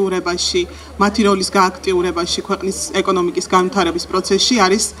გააქტიურებაში, მათი როლის გააქტიურებაში ქვეყნის ეკონომიკის განვითარების პროცესში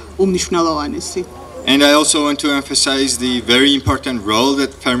არის უმნიშვნელოვანესი. And I also want to emphasize the very important role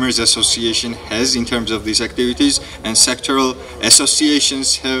that Farmers Association has in terms of these activities, and sectoral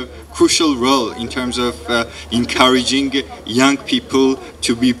associations have crucial role in terms of encouraging young people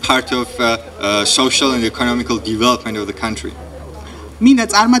to be part of social and economical development of the country. მინდა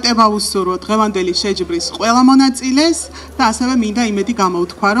წარმატება უსურვო დღევანდელი შეჯიბრის ყველა მონაწილეს და ასევე მინდა იმედი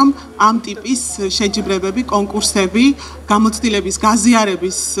გამოუთქვა, რომ ამ ტიპის შეჯიბრებები, კონკურსები, გამოცდილების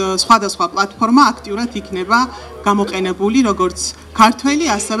გაზიარების სხვადასხვა პლატფორმა აქტიურად იქნება გამოყენებული როგორც ქართველი,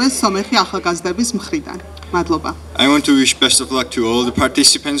 ასევე სომეხი ახალგაზრდების მხრიდან. მადლობა. I want to wish best of luck to all the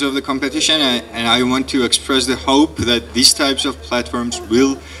participants of the competition, and I want to express the hope that these types of platforms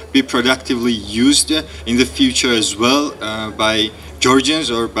will be productively used in the future as well by Georgians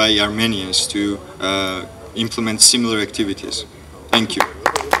or by Armenians to implement similar activities. Thank you.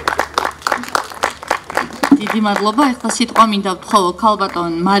 დიდი მადლობა. ახლა სიტყვა მინდა ვთხოვო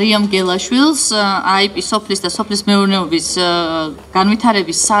ქალბატონ მარიამ გელაშვილს, IP სოფლის და სოფლის მეურნეობის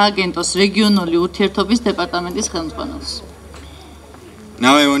განვითარების სააგენტოს რეგიონული ურთიერთობის დეპარტამენტის ხელმძღვანელს.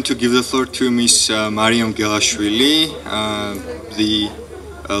 Now I want to give the floor to Ms. Mariam Gelashvili, the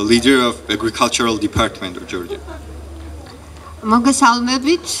leader of Agricultural Department of Georgia.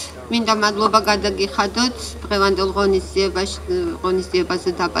 მოგესალმებით, მინდა მადლობა გადაგიხადოთ დღევანდელ ღონისძიებაზე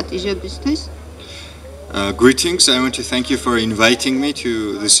დაპატიჟებისთვის. Greetings, I want to thank you for inviting me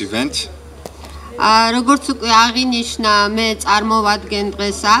to this event. როგორც უკვე აღინიშნა, მე წარმოვადგენ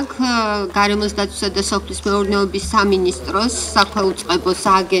დღეს აქ გარემოს დაცვისა და სოფლის მეურნეობის სამინისტროს საქვეუწყებო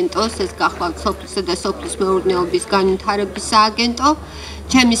სააგენტოს, ეს გახლავთ სოფლისა და სოფლის მეურნეობის განვითარების სააგენტო.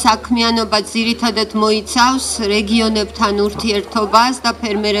 ჩემი საქმიანობა ძირითადად მოიცავს რეგიონებთან ურთიერთობას და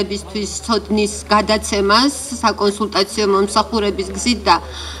ფერმერებისთვის ცოდნის გადაცემას საკონსულტაციო მომსახურების გზით და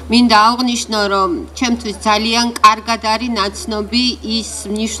მინდა აღვნიშნო, რომ ჩემთვის ძალიან კარგად არის ნაცნობი ის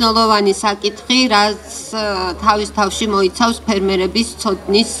მნიშვნელოვანი საკითხი, რაც თავის თავში მოიცავს ფერმერების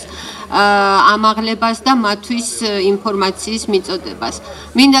ცოდნის ამაღლებას და მათთვის ინფორმაციის მიწოდებას.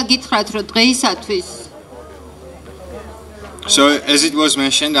 მინდა გითხრათ, რომ დღეისათვის So, as it was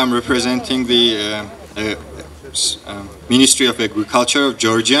mentioned, I'm representing the Ministry of Agriculture of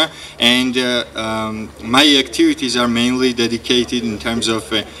Georgia, and my activities are mainly dedicated in terms of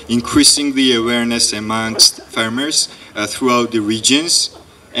increasing the awareness amongst farmers throughout the regions.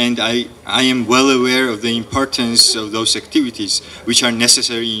 And I am well aware of the importance of those activities which are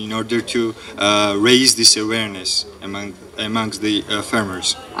necessary in order to raise this awareness amongst the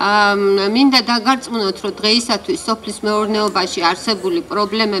farmers. მინდა დაგარწმუნოთ, რომ დღეისათვის სოფლის მეურნეობაში არსებული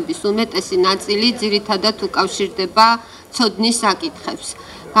პრობლემების უმეტესი ნაწილი ძირითადად უკავშირდება ცოდნის საკითხებს.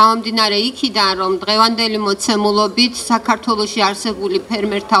 გამომდინარე იქიდან, რომ დღევანდელი მოცემულობით საქართველოში არსებული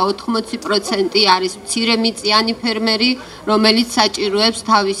ფერმერთა 80% არის მცირემიწიანი ფერმერი, რომელიც საჭიროებს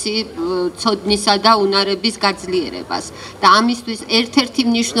თავისი ცოდნისა და უნარების გაძლიერებას. და ამისთვის ერთ-ერთი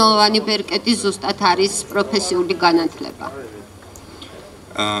მნიშვნელოვანი ბერკეტი ზუსტად არის პროფესიული განათლება.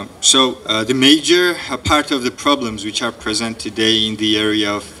 So the major part of the problems which are present today in the area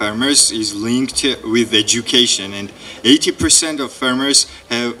of farmers is linked with education, and 80% of farmers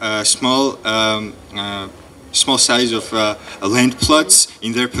have a small size of land plots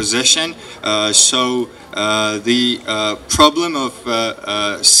in their possession. So the problem of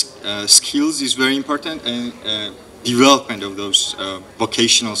skills is very important, and development of those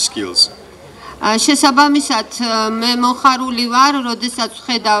vocational skills. შესაბამისად მე მოხარული ვარ, როდესაც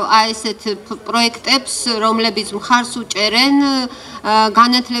ვხედავ აი ესეთ პროექტებს, რომლებიც მხარს უჭერენ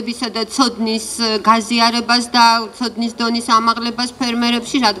განათლებისა და ცოდნის გაზიარებას და ცოდნის დონის ამაღლებას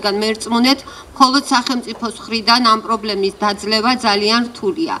ფერმერებში, რადგან მერწმუნეთ, მხოლოდ სახელმწიფოს მხრიდან ამ პრობლემის დაძლევა ძალიან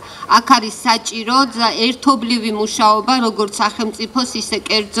რთულია. აქ არის საჭირო ერთობლივი მუშაობა, როგორც სახელმწიფოს, ისე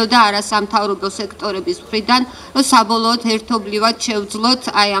კერძო და არასამთავრობო სექტორების მხრიდან, რომ საბოლოოდ ერთობლივად შევძლოთ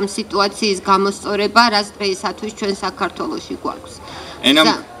აი ამ სიტუაციის გამოსწორება, რაც დღეისათვის ჩვენ საქართველოში გვაქვს.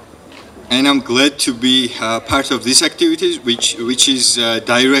 And I'm glad to be part of these activities, which is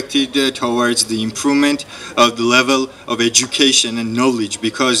directed towards the improvement of the level of education and knowledge,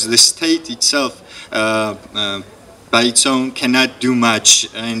 because the state itself, by its own, cannot do much,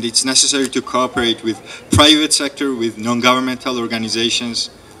 and it's necessary to cooperate with private sector, with non-governmental organizations.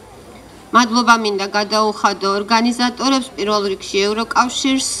 მადლობა მინდა გადაუხადო ორგანიზატორებს, პირველ რიგში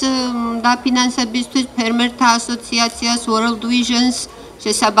ევროკავშირს დაფინანსებისთვის, ფერმერთა ასოციაციას, World Visions,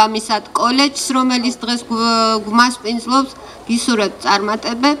 შესაბამისად კოლეჯს, რომელიც დღეს გვმასპინძლობს, გისურვებთ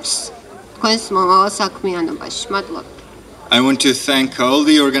წარმატებებს თქვენს მომავალ საქმიანობაში. მადლობა. I want to thank all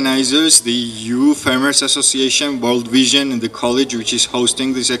the organizers, the EU Farmers Association, World Vision, and the college which is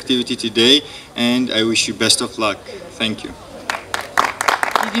hosting this activity today, and I wish you best of luck. Thank you.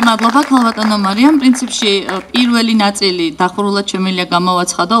 დიდი მადლობა ქალბატონო მარიამ. პრინციპში პირველი ნაწილი დახურულად შემიძლია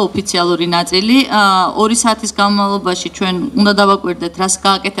გამოვაცხადო, ოფიციალური ნაწილი. 2 საათის განმავლობაში ჩვენ უნდა დავაკვირდეთ, რას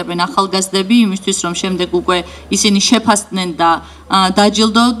გააკეთებენ ახალგაზრდები, იმისთვის რომ შემდეგ უკვე ისინი შეფასდნენ და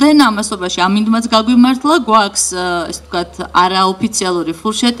დაჯილდოვდნენ. ამასობაში ამინდმაც გაგვიმართლა, გვაქვს ესე ვთქვათ არაოფიციალური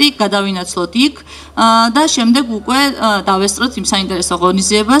ფურშეტი, გადავინაცვლოთ იქ და შემდეგ უკვე დავესწროთ იმ საინტერესო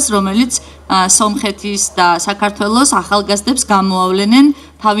ღონისძიებას, რომელიც სომხეთის და საქართველოს ახალგაზრდებს გამოავლენენ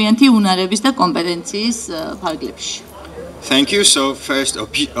თავიანთი უნარების და კომპეტენციის ფარგლებში. Thank you. So first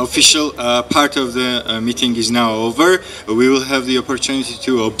official part of the meeting is now over. We will have the opportunity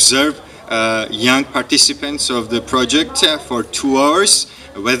to observe young participants of the project for 2 hours.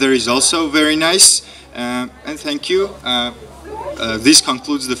 Weather is also very nice. And thank you. This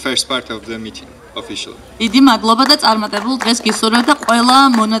concludes the first part of the meeting. Officially. დიდი მადლობა და წარმატებულ დღეს გისურვებთ და ყველა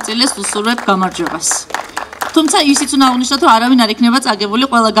მონაწილეს უსურვებთ გამარჯვებას. თუმცა ისიც უნდა აღნიშნოთ, რომ არავინ არ იქნება წაგებული,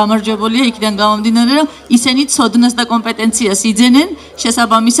 ყველა გამარჯვებულია იქიდან გამომდინარე, რომ ისინი ცოდნას და კომპეტენციას იძენენ,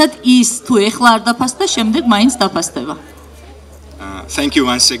 შესაბამისად ის თუ ეხლა არ დაფასდა, შემდეგ მაინც დაფასდება. Thank you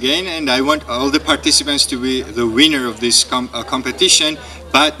once again, and I want all the participants to be the winner of this competition,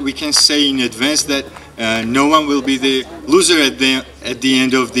 but we can say in advance that no one will be the loser at the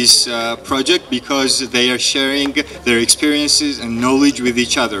end of this project, because they are sharing their experiences and knowledge with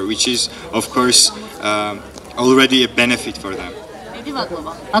each other, which is of course already a benefit for them.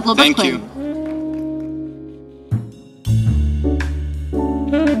 Thank you.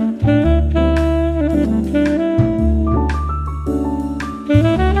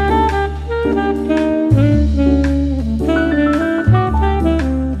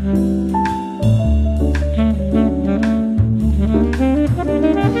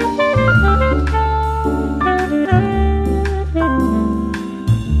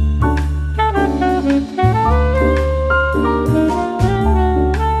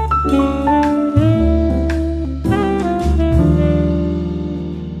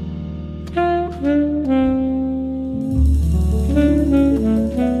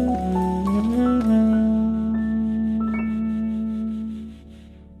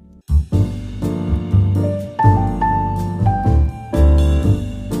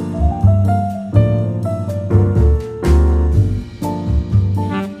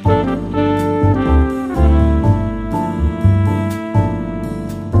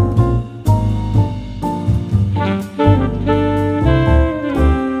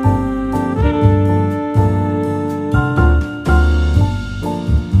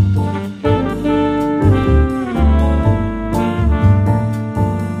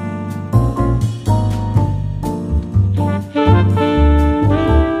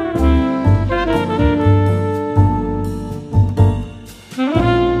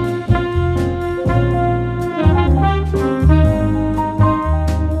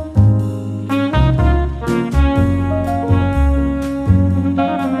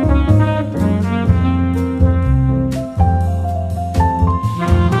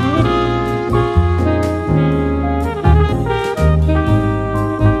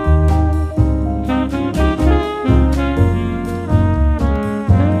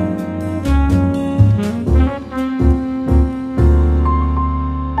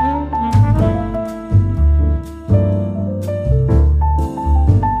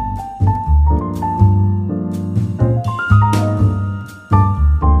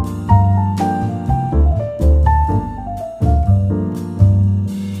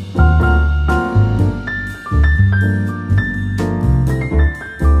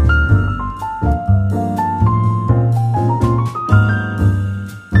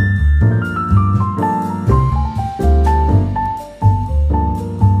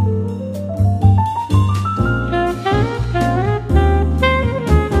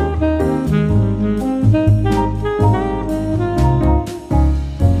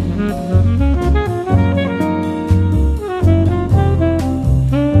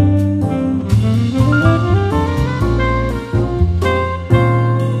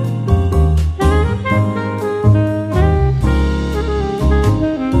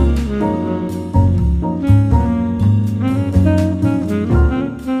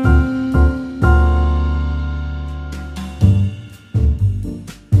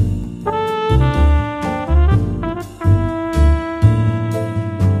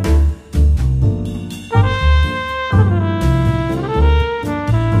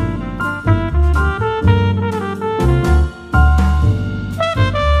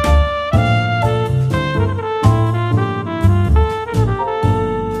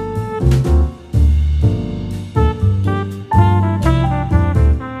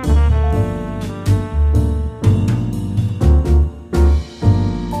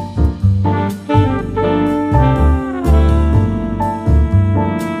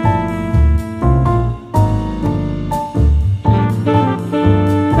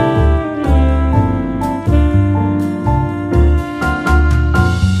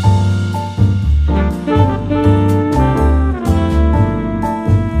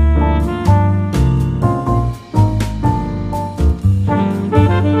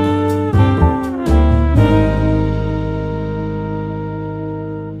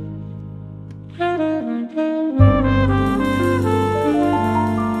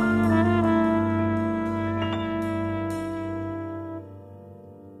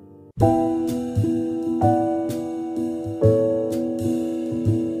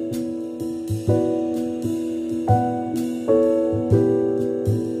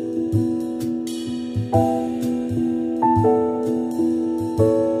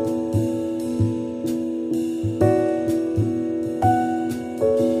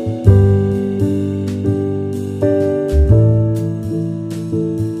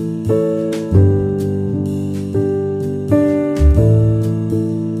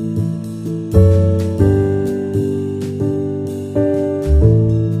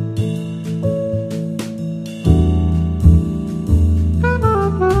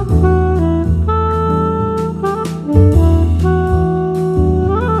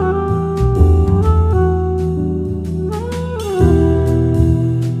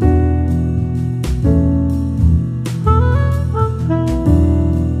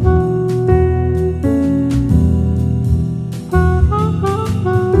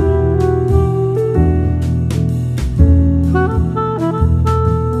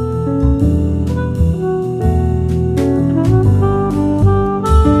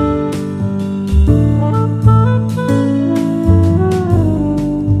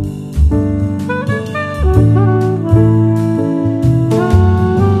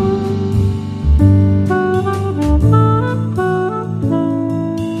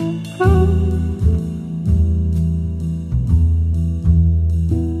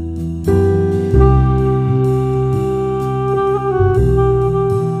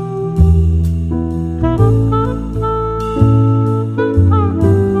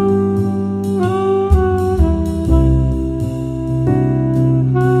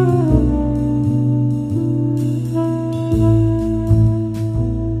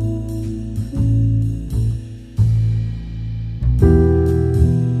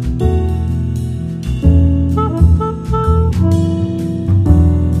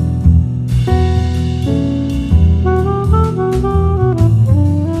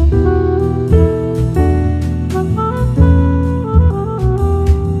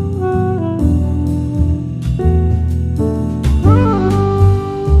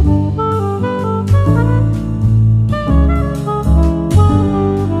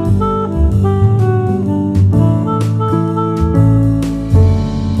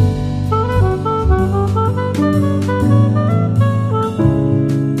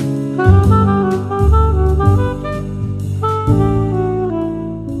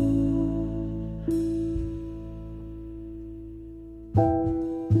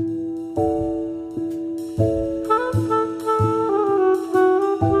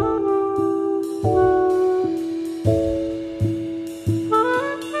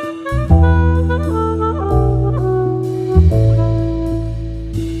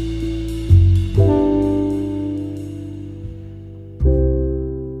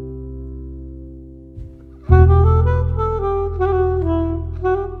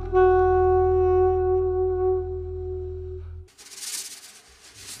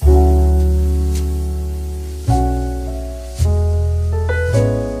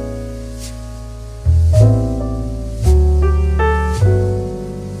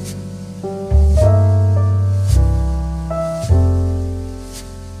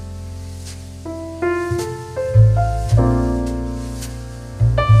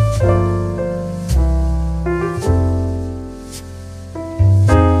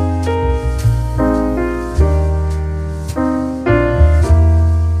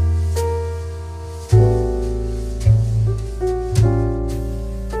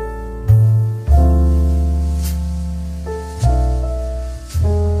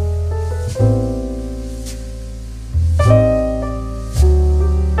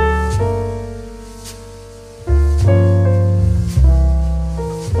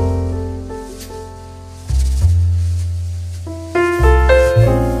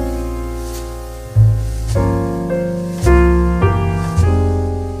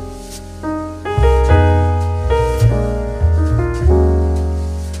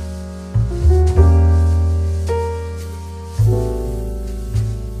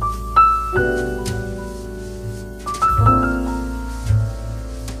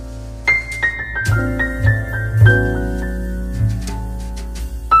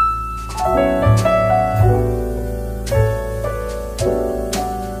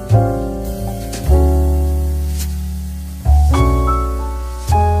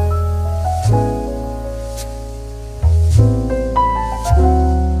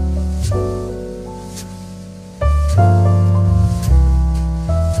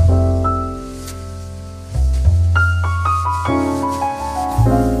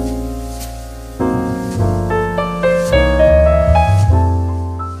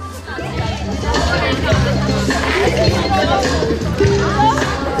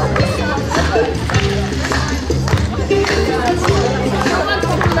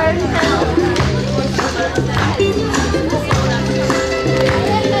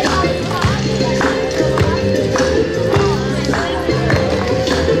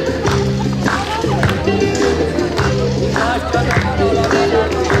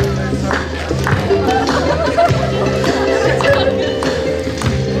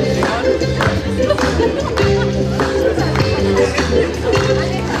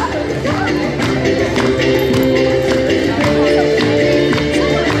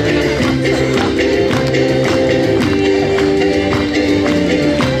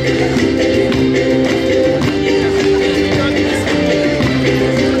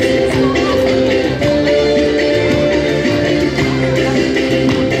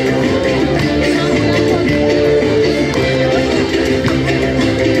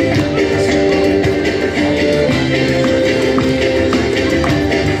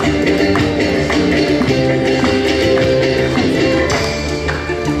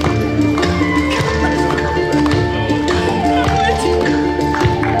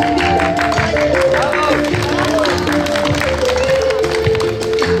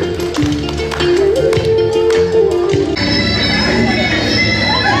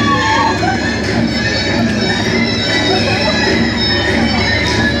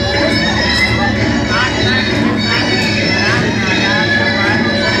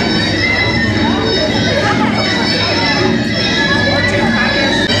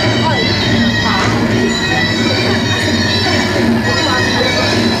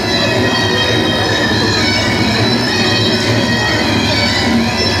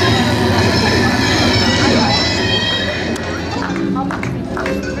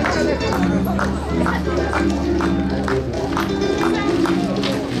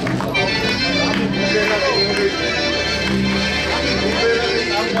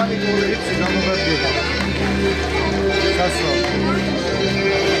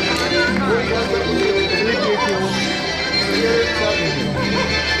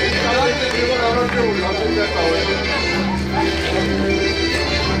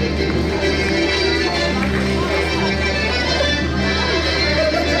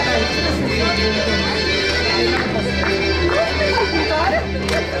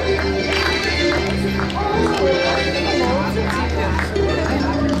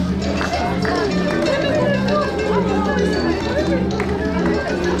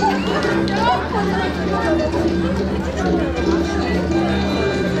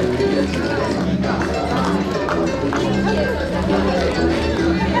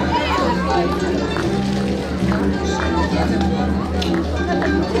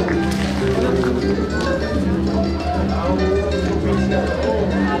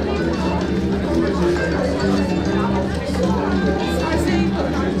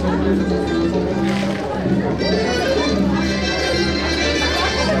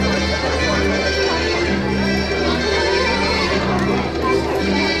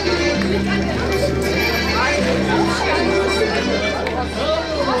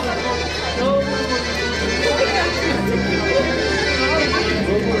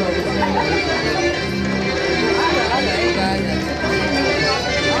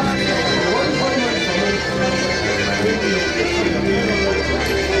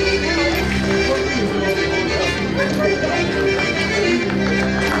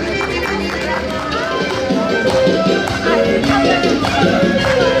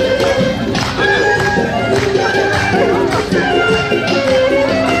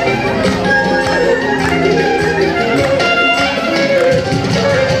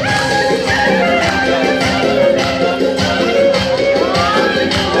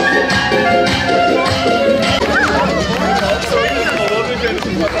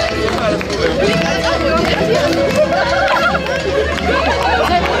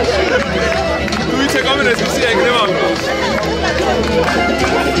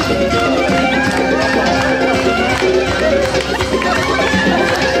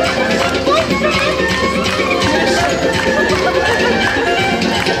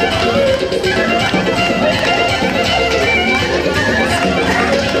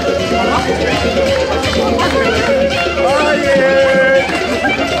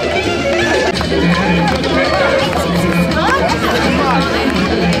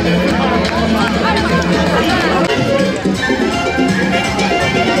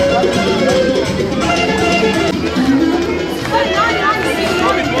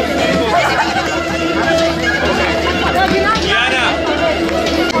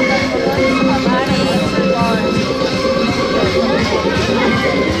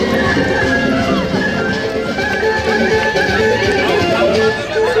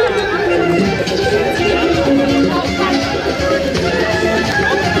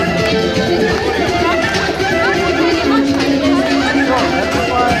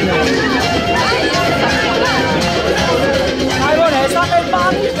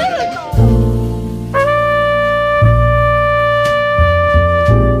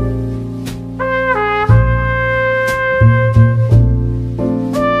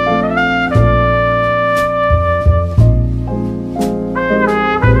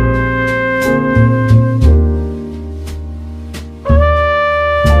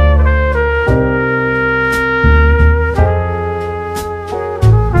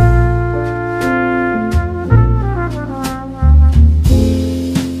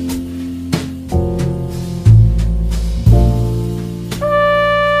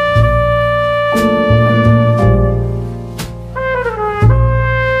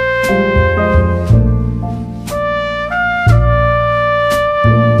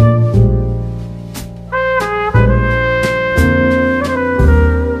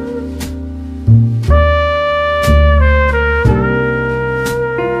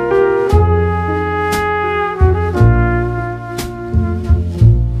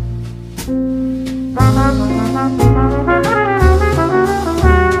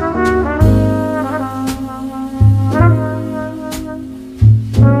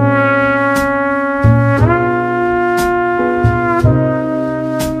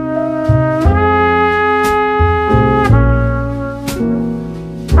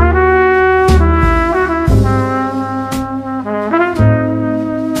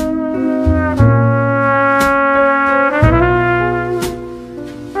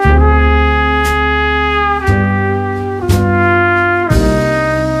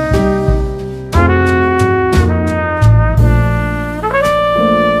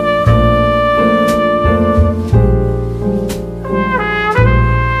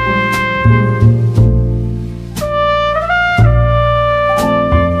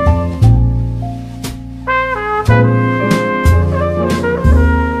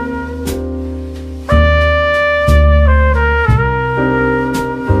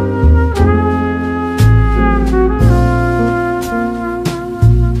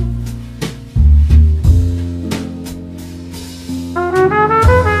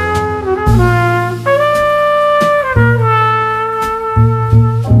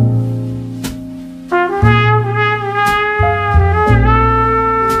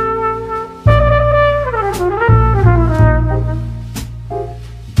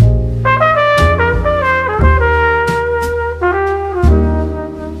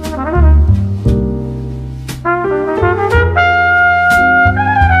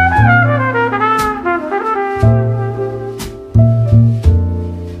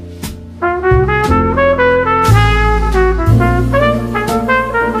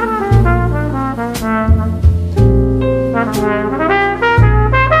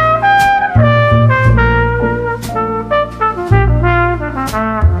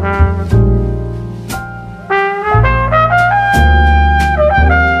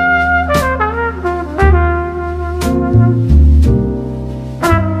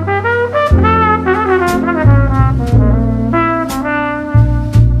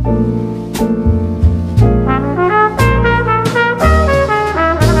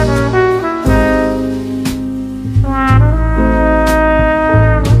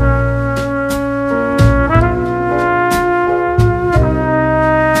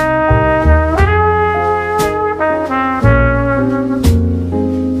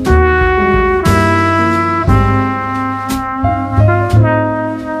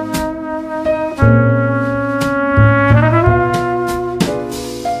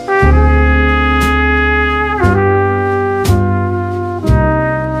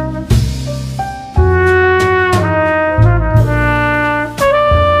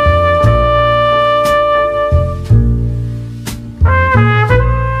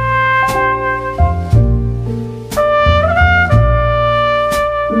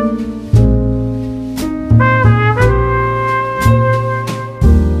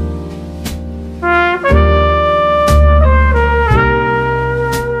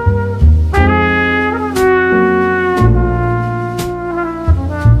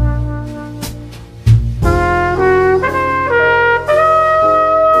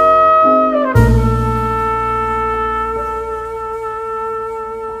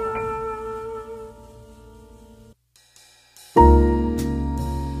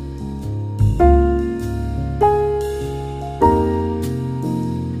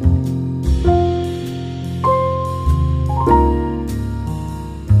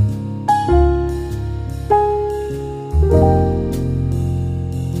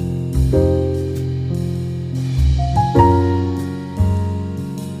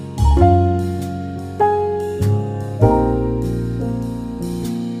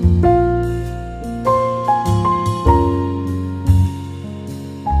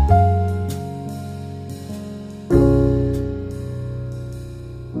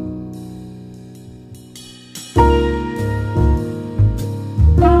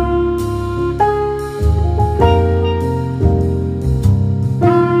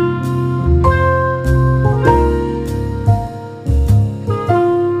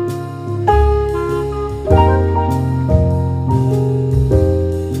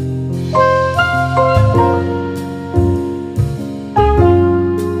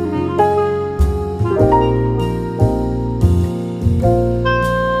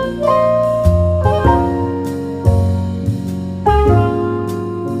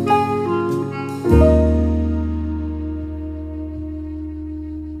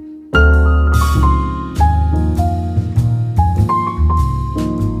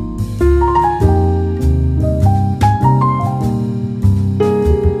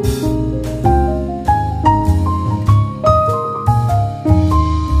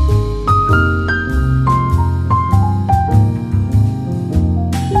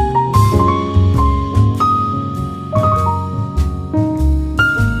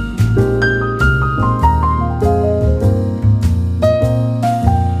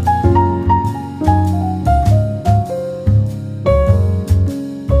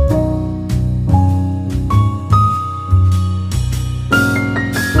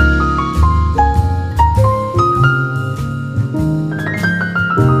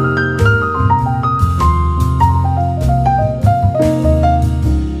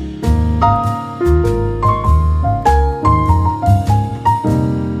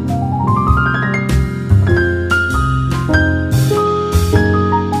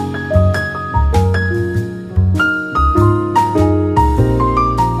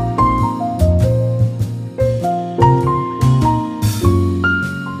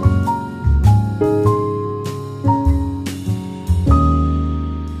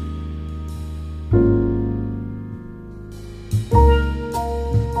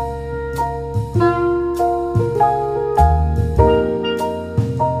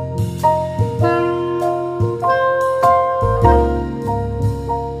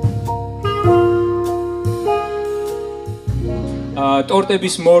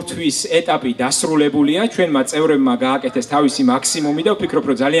 ტორტების მორთვის ეტაპი დასრულებულია, ჩვენმა წევრებმა გააკეთეს თავისი მაქსიმუმი და ვფიქრობ,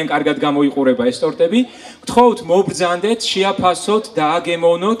 რომ ძალიან კარგად გამოიყურება ეს ტორტები. გთხოვთ, მობრძანდეთ, შეაფასოთ,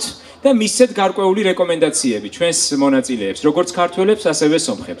 დააგემოვნოთ და მისცეთ გარკვეული რეკომენდაციები ჩვენს მონაწილეებს, როგორც ქართველებს, ასევე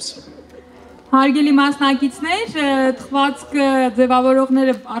სომხებს. Հարգելի մասնակիցներ, թխվածք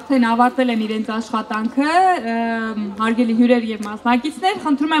ձևավորողները արդեն ավարտել են իրենց աշխատանքը, հարգելի հյուրեր եւ մասնակիցներ,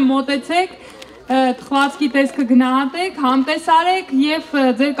 խնդրում եմ մոտեցեք, թխվածքի տեսքը գնահատեք, համտեսարեք եւ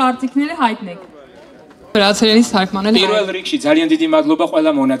ձեր կարծիքները հայտնեք. Ռացերենից թարգմանել პირველ რიგში ძალიან დიდი მადლობა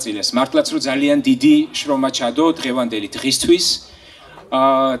ყველა მონაწილეს. მართლაც რომ ძალიან დიდი შრომა ჩადო დღევანდელი დღისთვის.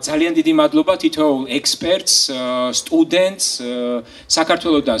 ძალიან დიდი მადლობა თითოეულ ექსპერტს, სტუდენტს,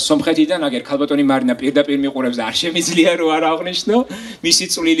 საქართველოსდან, სომხეთიდან, აგერ ქალბატონი მარინა პირდაპირ მიყურებს და არ შემიძლია რომ არ აღნიშნო, მისი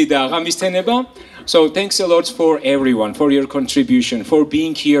წვლილი და აღამისთენება. So thanks a lot for everyone, for your contribution, for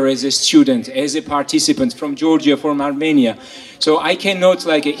being here as a student, as a participant from Georgia, from Armenia. So I cannot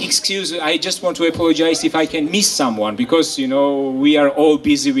excuse, I just want to apologize if I can miss someone because, we are all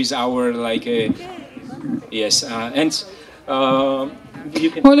busy with our yes, and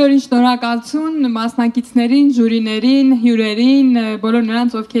Բոլորին շնորհակալություն մասնակիցներին, ժյուրիներին, հյուրերին, բոլոր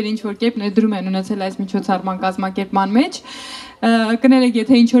նրանց, ովքեր ինչ-որ կերպ ներդրում են ունեցել այս միջոցառման կազմակերպման մեջ։ Կներեք,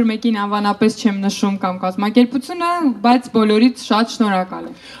 եթե ինչ-որ մեկին անվանապես չեմ նշում կամ կազմակերպությունը, բայց բոլորից շատ շնորհակալ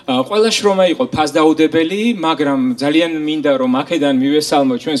եմ։ Ყველა შრომა იყო ფასდაუდებელი, მაგრამ ძალიან მინდა რომ აქედან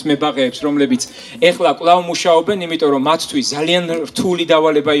მივესალმო ჩვენს მებაღეებს, რომლებიც ეხლა კვლავ მუშაობენ, იმიტომ რომ მათთვის ძალიან რთული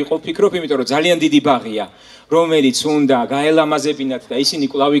დავალება იყო, ვფიქრობ, იმიტომ რომ ძალიან დიდი ბაღია. რომელიც უნდა გაელამაზებინათ და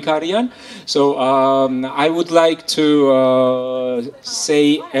ისინი კვლავ იქ არიან. So I would like to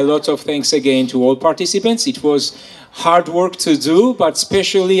say a lot of thanks again to all participants. It was hard work to do, but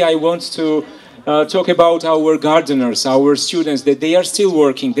especially I want to talk about our gardeners, our students, that they are still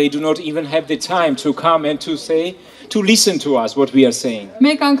working. They do not even have the time to come and to listen to us what we are saying.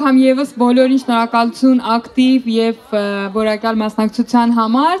 Մեկ անգամ եւս բոլորին շնորհակալություն ակտիվ եւ որակյալ մասնակցության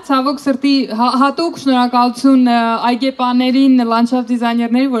համար։ Ցավոք սրտի հատուկ շնորհակալություն այգեպաներին, լանդշաֆտ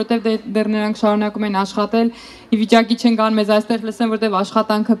դիզայներներին, որովհետեւ դեռ նրանք շարունակում են աշխատել։ Ի վիճակի չեն գան մեզ այստեղ լսեն, որովհետեւ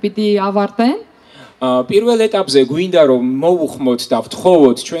աշխատանքը պիտի ավարտեն։ პირველ ეტაპზე გვინდა რომ მოუხმოთ და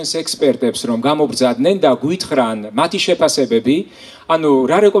ვთხოვოთ ჩვენს ექსპერტებს რომ გამობრძადნენ და გვითხრან მათი შეფასებები, ანუ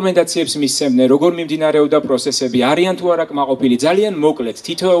რა რეკომენდაციებს მისცემდნენ, როგორ მიმდინარეობდა პროცესები, არიან თუ არა კმაყოფილი, ძალიან მოკლედ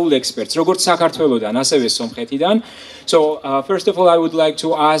თითოეულ ექსპერტს, როგორც საქართველოსდან, ასევე სომხეთიდან. So first of all I would like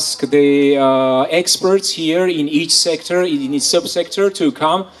to ask the experts here in each sector, in each subsector to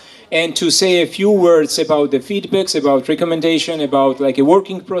come and to say a few words about the feedbacks, about recommendation, about a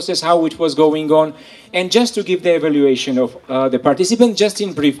working process, how it was going on, and just to give the evaluation of the participants, just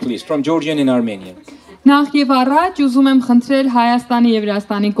in brief, please, from Georgian and Armenian. Նախ եւ առաջ ուզում եմ խնդրել Հայաստանի եւ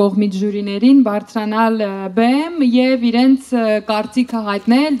Վրաստանի կողմից ժյուրիներին բարձրանալ բեմ եւ իրենց կարծիքը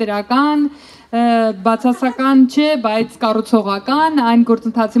հայտնել դրական բացասական չէ, բայց կառուցողական այն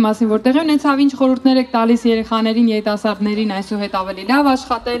գործընթացի մասին, որտեղի ունեցավ ինչ խորհուրդներ եք տալիս երեխաներին, երիտասարդներին այսուհետ ավելի լավ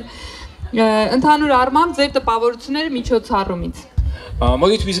աշխատել, ընդհանուր առմամբ ձեր տպավորությունները միջոցառումից։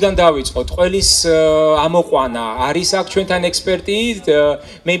 Մոդით վիզգան დავიწყოთ, ყველის ამოყვანა არის აქ ჩვენთან ექსპერტი,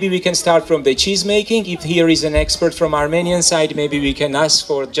 maybe we can start from the cheese making, if here is an expert from Armenian side, maybe we can ask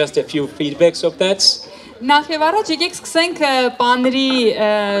for just a few feedbacks of that. Նախ եւ առաջ եկեք սկսենք պաների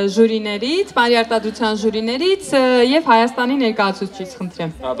ժյուրիներից, պանրի արտադրության ժյուրիներից եւ Հայաստանի ներկայացուցիչից խնդրեմ։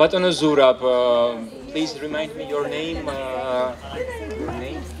 Բատոնո Զուրաբ, please remind me your name.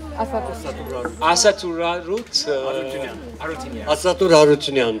 Ասատուրարուտ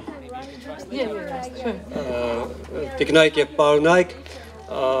Ասատուրարությունյան։ Տիկնայք եւ պարոնայք,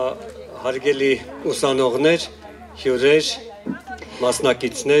 հարգելի ուսանողներ, հյուրեր,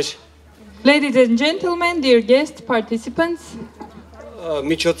 մասնակիցներ, Ladies and gentlemen, dear guest participants,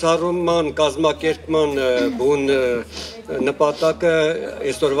 միջոցառման կազմակերպման բուն նպատակը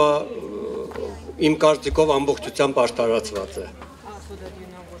այսօրվա իմ կարծիքով ամբողջությամբ արդարացված է։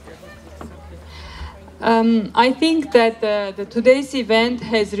 I think that today's event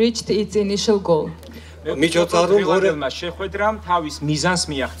has reached its initial goal. Միջոցառում, որը შეხვედრამ თავის მიზანს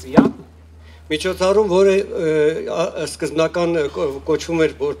მიაღწია։ Միջոցառում, որը սկզբնական կոչվում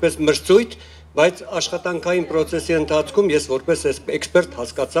էր որպես մրցույթ, բայց աշխատանքային process-ի ընթացքում ես որպես էքսպերտ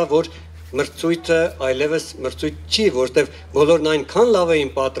հասկացա, որ մրցույթը այլևս մրցույթ չի, որտեղ բոլորն այնքան լավ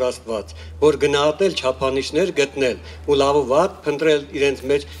էին պատրաստված, որ գնահատել չափանիշներ գտնել ու լավ ու վատ փնտրել իրենց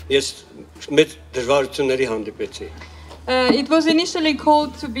մեջ ես մեծ դժվարությունների հանդիպեցի։ It was initially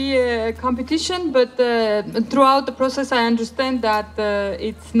called to be a competition, but throughout the process I understand that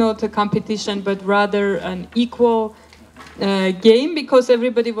it's not a competition, but rather an equal game because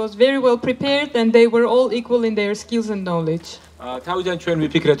everybody was very well prepared and they were all equal in their skills and knowledge. თავიდან ჩვენ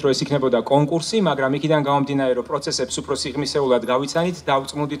ვიფიქრეთ, რომ ეს იქნებოდა კონკურსი, მაგრამ იქიდან გამომდინარე, რომ პროცესებს უფრო სიღრმისეულად გავიცანით,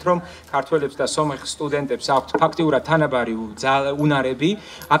 დავწმუნდით, რომ ქართველებს და სომეხ სტუდენტებს აქვთ ფაქტიურად თანაბარი უნარები,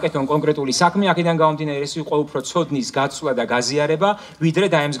 აკეთონ კონკრეტული საქმე, აქედან გამომდინარე, ეს იყო უფრო ცოდნის გაცვლა და გაზიარება, ვიდრე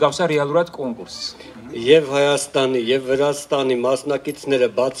დაემსგავსა რეალურად კონკურსს. Եվ Հայաստանի եւ Վրաստանի մասնակիցները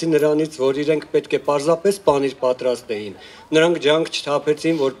բացի նրանից, որ իրենք պետք է պարզապես բանիր պատրաստ էին, նրանք ջանք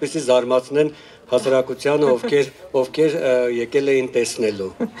չթափեցին, որպեսզի զարմացնեն հասարակությանը, ովքեր եկել էին տեսնելու.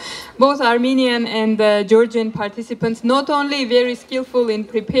 Both Armenian and Georgian participants not only very skillful in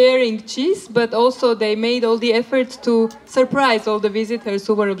preparing cheese, but also they made all the efforts to surprise all the visitors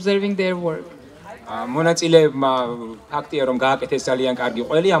who were observing their work. მონაწილეებმა ფაქტია რომ გააკეთეს ძალიან კარგი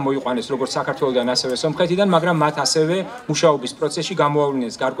ყველი, ამოიყვანეს როგორც საქართველოსდან ასევე სომხეთიდან, მაგრამ მათ ასევე მუშაობის პროცესში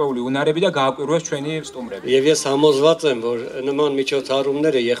გამოავლინეს გარკვეული უნარები და გააკვირვეს ჩვენი სტუმრები. Եվ ես համոզված եմ, որ նման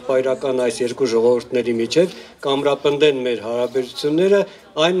միջոցառումները եղբայրական այս երկու ժողովուրդների միջև կամրապնդեն մեր հարաբերությունները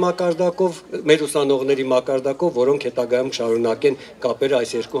այն մակարդակով, մեր ուսանողների մակարդակով, որոնք հետագայում շարունակեն կապերը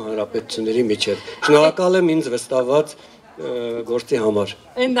այս երկու հանրապետությունների միջև. Շնորհակալ եմ ինձ վստահված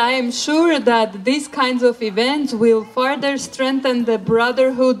And I am sure that these kinds of events will further strengthen the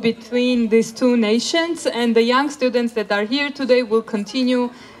brotherhood between these two nations, and the young students that are here today will continue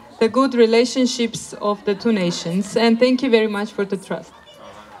the good relationships of the two nations. And thank you very much for the trust.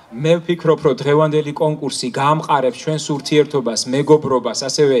 მე ვფიქრობ, რომ დღევანდელი კონკურსი გაამყარებს ჩვენს ურთიერთობას, მეგობრობას,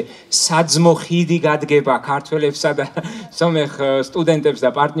 ასევე საძმო ხიდი გადგება ქართველებსა და სომეხ სტუდენტებს და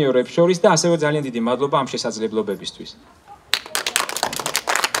პარტნიორებს შორის და ასევე ძალიან დიდი მადლობა ამ შესაძლებლობებისთვის.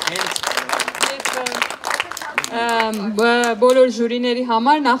 Բոլոր ժյուրիների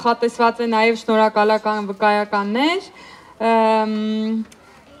համար նախատեսված է նաև շնորհակալական վկայականներ։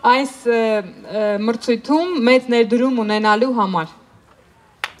 Այս մրցույթում մեծ ներդրում ունենալու համար։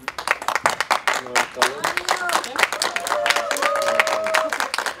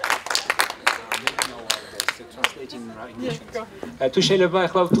 თუ შეიძლება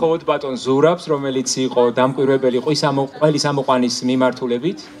ახლა ვთხოვოთ ბატონ ზურაბს, რომელიც იყო დამკვირვებელი ყველის ამოყვანის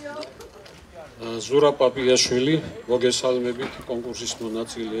მიმართულებით. ზურაბ პაპიაშვილი, მოგესალმებით კონკურსის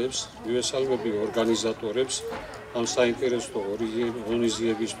მონაწილეებს, მივესალმები ორგანიზატორებს ამ საინტერესო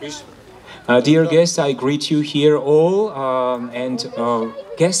ღონისძიებისთვის. Dear guests, I greet you here all and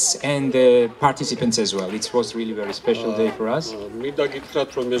guests and participants as well. It was really very special day for us. მინდა გითხრათ,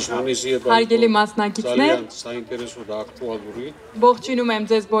 რომ ეს ღონისძიება Հարգելի մասնակիցներ, ძალიან საინტერესო და აქტუალური. Ողջունում եմ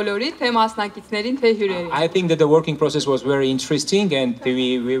ձեզ բոլորիդ, թե մասնակիցներին, թե հյուրերին։ I think that the working process was very interesting and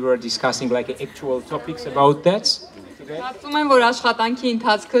we were discussing like actual topics about that. Կարծում եմ, որ աշխատանքի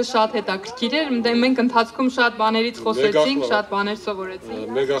ընթացքը շատ հետաքրքիր էր, մենք ընթացքում շատ բաներից խոսեցինք, շատ բաներ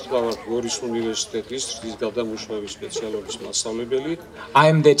սովորեցինք։ მე გახლავართ გორის უნივერსიტეტის რის გადამუშავების სპეციალობის მასწავლებელი. I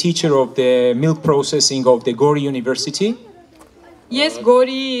am the teacher of the milk processing of the Gori University. Ես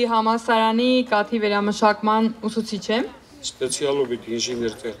Գորի համալսարանի կաթի վերամշակման ուսուցիչ եմ։ Սպეციალობით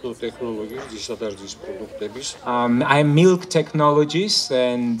ինժინեր տեխնոլոգიის դիսադարձის պրոդուկտების. I am milk technologist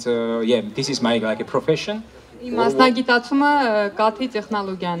and yeah, this is my like a profession. Իմ մասնագիտացումը կաթի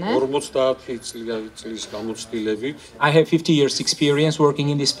տեխնոլոգիան է։ 50 წლის გამოცდილებით. I have 50 years experience working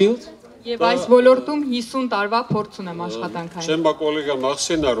in this field. Եվ այս ոլորտում 50 տարվա փորձ ունեմ աշխատանքային։ Ჩემმა კოლეგამ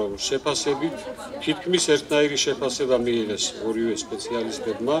ახსენა, რომ შეფასებით თითქმის ერთნაირი შეფასება მიიღეს ორივე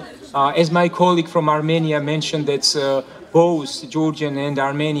სპეციალისტებმა. As my colleague from Armenia mentioned that both Georgian and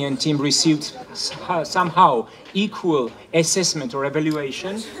Armenian team received somehow equal assessment or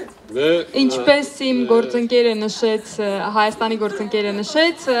evaluation. Ինչպես իմ գործընկերը նշեց, Հայաստանի գործընկերը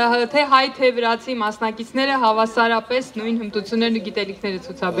նշեց, թե հայ թե վրացի մասնակիցները հավասարապես նույն հմտություններն ու գիտելիքները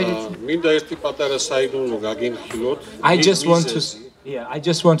ցուցաբերեցին։ Მინდა ერთი პატარა საიდუმლო გაგინხილოთ. I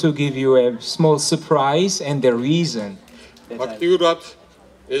just want to give you a small surprise and the reason. Ֆაქტიურად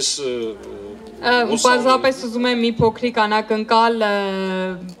ეს Պարզապես ուզում եմ մի փոքրիկ անակնկալ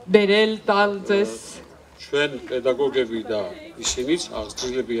բերել տալ ձեզ ჩვენ პედაგოგები და ისინიც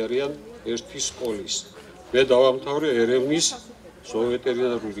აღზრდილები არიან ერთი სკოლის. მე დავამთავრე ერევნის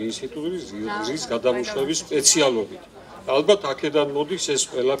ზოოვეტერინარული ინსტიტუტის რის გადამუშავების სპეციალობით. ალბათ აქედან მოდის ეს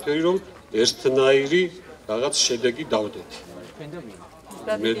ყველაფერი, რომ ერთნაირი რაღაც შედეგი დავდეთ.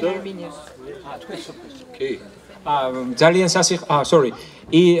 მე და sorry.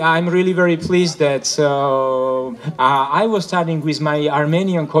 I'm really very pleased that I was studying with my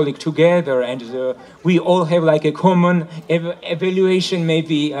Armenian colleague together and we all have like a common evaluation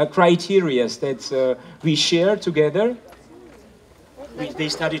maybe criteria that we share together. They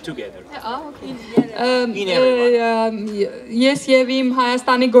studied together. Ես եւ իմ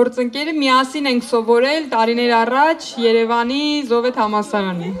Հայաստանի գործընկերը միասին ենք սովորել տարիներ առաջ Երևանի Զովետ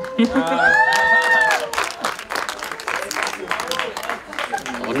համալսարանի։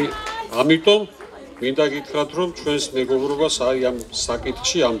 Ამიტომ მინდა გითხრათ, რომ ჩვენს მეგობრობას აი ამ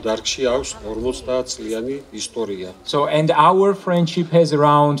საკითხში, ამ დარგში აქვს 50 წლიანი ისტორია. So and our friendship has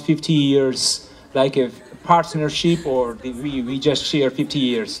around 50 years, like a partnership, or we just share 50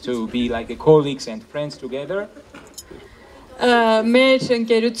 years to be like a colleagues and friends together. Մեր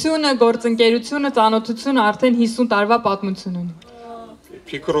ընկերությունը, գործընկերությունը, ծանոթությունը արդեն 50 տարվա պատմություն ունի։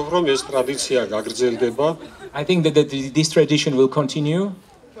 Ֆიქრობ, რომ ეს ტრადიცია გაგრძელდება. I think that this tradition will continue.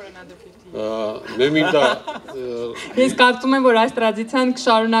 მე მინდა Ես կարծում եմ, որ այս ტრադիցիան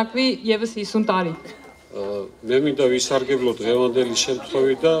կշարունակվի եւս 50 տարի։ მე მინდა ვისარგებლო დღევანდელი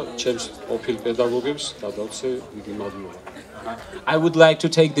შემთხვევით და ჩემს ყოფილ პედაგოგებს გადავცე დიდი მადლობა. I would like to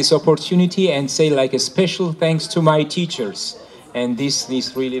take this opportunity and say like a special thanks to my teachers, and this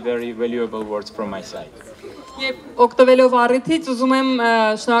is really very valuable words from my side. Եվ օգտվելով առիթից ուզում եմ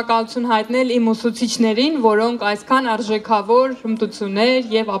շնորհակալություն հայտնել իմ ուսուցիչներին, որոնք այսքան արժեքավոր հմտություններ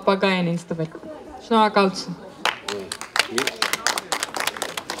եւ ապագա են ինձ տվել։ Շնորհակալություն։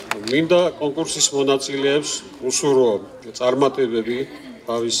 მინდა კონკურსის მონაწილეებს უსურვო წარმატებები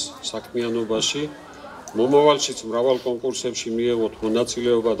თავის საქმიანობაში. მომავალშიც მრავალ კონკურსებში მიეღოთ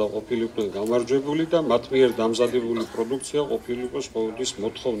მონაწილეობა და ყოფილიყვნენ გამარჯვებული და მათ მიერ დამზადებული პროდუქცია ყოფილიყოს ყოველთვის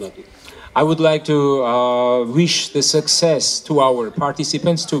მოთხოვნადი. I would like to wish the success to our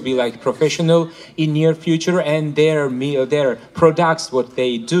participants to be like professional in near future, and their products, what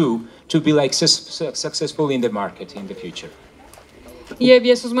they do, to be like successful in the market in the future. Եվ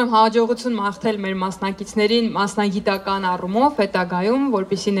ես ուզում եմ հաջողություն մաղթել մեր մասնակիցներին մասնագիտական առումով հետագայում,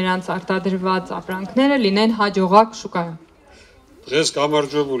 որպեսզի նրանց արտադրված ապրանքները լինեն հաջողակ շուկայում։ დღეს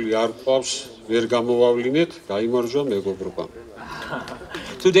გამარჯვებული არ ყავს, ვერ გამოვავლინეთ, გაიმარჯვა მეგობრობა.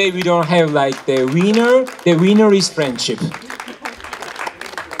 Today we don't have like the winner is friendship.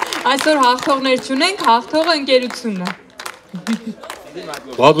 Այսօր հաղթողներ չունենք, հաղթողը ընկերությունն է։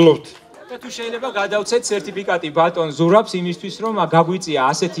 Մადლობთ. Თუ შეიძლება გადავცეთ სერტიფიკატი ბატონ ზურაბს იმისთვის, რომ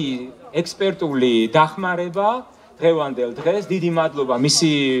გაგვიწია ასეთი ექსპერტული დახმარება დღევანდელ დღეს. დიდი მადლობა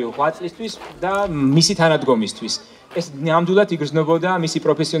მისი ღვაწლისთვის და მისი თანადგომისთვის. ეს ნამდვილად იგრძნობოდა მისი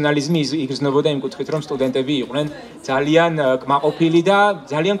პროფესიონალიზმი, იგრძნობოდა იმ კუთხით, რომ სტუდენტები იყვნენ ძალიან კმაყოფილი და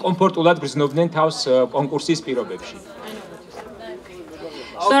ძალიან კომფორტულად გრძნობდნენ თავს კონკურსის პირობებში.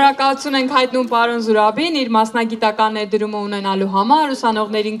 Շնորհակալություն ենք հայտնում պարոն Զուրաբին իր մասնագիտական ներդրումը ունենալու համար,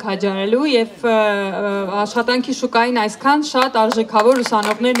 ուսանողներին քաջարելու եւ աշխատանքի շուկային այսքան շատ արժեքավոր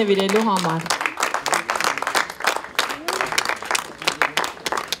ուսանողներ նվիրելու համար։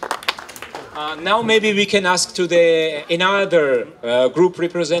 Now maybe we can ask to another group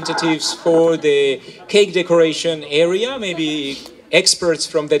representatives for the cake decoration area, maybe experts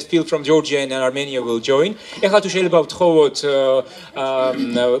from that field from Georgia and Armenia will join. ეხლა თუ შეიძლება ვთხოვოთ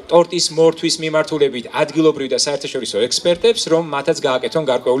ტორტის მორთვის მიმართულებით ადგილობრივ და საერთაშორისო ექსპერტებს, რომ მათაც გააკეთონ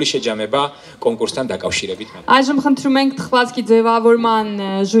გარკვეული შეჯამება კონკურსთან დაკავშირებით. Այժմ խնդրում ենք թխվածքի ձևավորման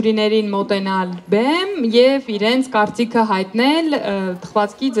ժյուրիներին մոտենալ բեմ եւ իրենց կարծիքը հայտնել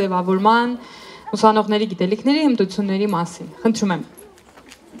թխվածքի ձևավորման ուսանողների գիտելիքների հմտությունների մասին։ Խնդրում եմ։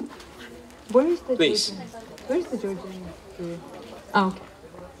 Please. Where is the Georgian? Oh, okay.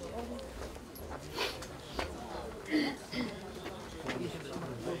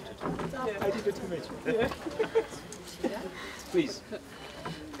 Please.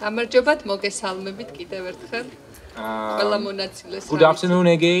 გამარჯობათ, მოგესალმებით კიდევ ერთხელ. ყველა მონაწილეს. Good afternoon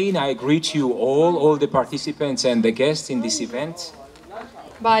again. I greet you all the participants and the guests in this event.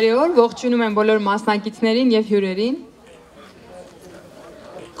 Բարի օր, ողջունում եմ բոլոր մասնակիցներին եւ հյուրերին.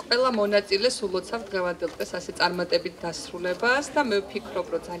 ყველა მონაწილეს ულოცავ დღევანდელ დღეს ასე წარმატებით დასრულებას და მე ვფიქრობ,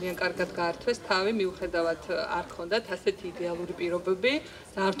 რომ ძალიან კარგად გაართვეს თავი, მიუხედავად არ ქონდათ ასეთი იდეალური პირობები,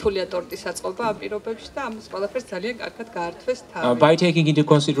 რთულია ტორტის აწყობა ამ პირობებში და ამას ყველაფერს ძალიან კარგად გაართვეს თავი. By taking into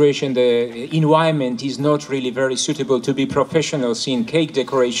consideration the environment is not really very suitable to be professionals in cake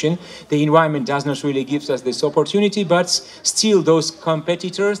decoration. The environment does not really give us this opportunity, but still those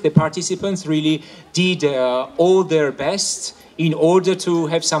competitors, the participants really did all their best in order to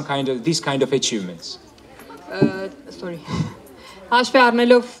have this kind of achievements. Sorry. Հաշվի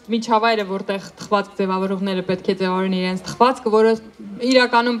առնելով միջավայրը, որտեղ թխվածք ձևավորողները պետք է ձևավորեն իրենց թխվածքը, որը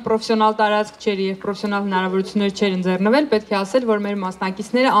իրականում պրոֆեսիոնալ տարածք չէր եւ պրոֆեսիոնալ հնարավորություններ չէր ընձեռնվել, պետք է ասել, որ մեր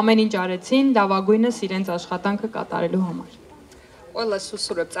մասնակիցները ամեն ինչ արեցին լավագույնս իրենց աշխատանքը կատարելու համար։ ყველას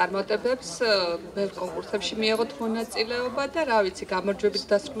უსურვებ წარმატებებს, ბევრ კონკურსებში მიიღოთ მონაწილეობა და რა ვიცი, გამარჯვებით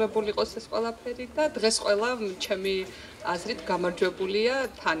დასრულებული იყოს ეს ყველაფერი და დღეს ყველა ჩემი აზრით გამარჯვებულია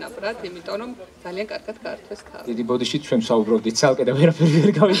თანაბრად, იმიტომ რომ ძალიან კარგად გაართვეს თავი. დიდი ბოდიში ჩვენ საუბრობდით ცალკე და ვერაფერი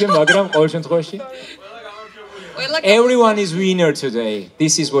ვერ გავიგე, მაგრამ ყოველ შემთხვევაში Everyone is winner today.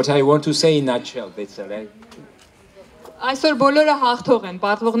 This is what I want to say in a nutshell. Այսօր բոլորը հաղթող են,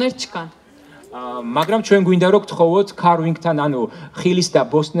 պատվողներ չկան. მაგრამ ჩვენ გვინდა რომ გთხოვოთ carving-თან, ანუ ხილის და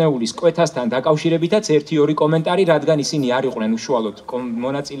ბოსტნეულის კვეთასთან დაკავშირებითაც 1-2 კომენტარი, რადგან ისინი არ იყვნენ უშუალოდ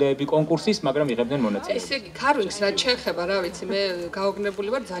მონაწილეები კონკურსის, მაგრამ იღებდნენ მონაწილეობას. ესე იგი, carving-ს რაც შეეხება, რა ვიცი, მე გაოგნებული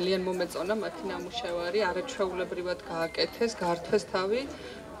ვარ, ძალიან მომეწონა მათი ნამუშევარი, არაჩვეულებრივად გააკეთეს, გაართვეს თავი.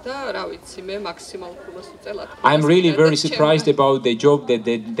 I'm really very surprised about the job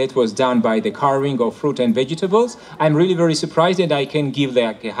that was done by the carving of fruit and vegetables. I'm really very surprised that I can give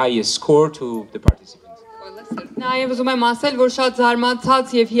the highest score to the participants. Նաև ուզում եմ ասել, որ շատ զարմացած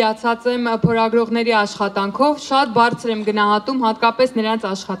եւ հիացած եմ փորագրողների աշխատանքով, շատ բարձր եմ գնահատում հատկապես նրանց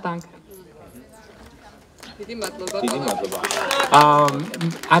աշխատանքը.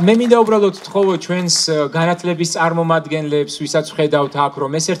 მე მინდა უბრალოდ ვთხოვო ჩვენს განათლების წარმომადგენლებს, ვისაც ვხედავთ აქ,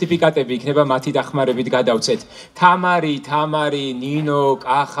 რომ ეს სერტიფიკატები იქნება მათი დახმარებით გადავცეთ. თამარი, ნინო,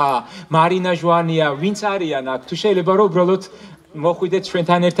 კახა, მარინა ჟვანია, ვინც არიან აქ, თუ შეიძლება რომ უბრალოდ მოხვიდეთ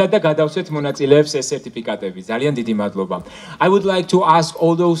ჩვენთან ერთად და გადავცეთ მონაწილეებს ეს სერტიფიკატები. ძალიან დიდი მადლობა. I would like to ask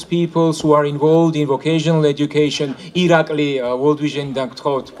all those people who are involved in vocational education, Iraklī, World Vision-დან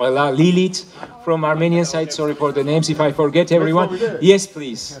გთხოვთ ყველა, Lilith from Armenian side, sorry for the names if I forget everyone. Yes,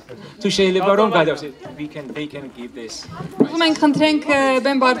 please. თუ შეიძლება რომ გადავცეთ. They can give this. Ուզում ենք խնդրենք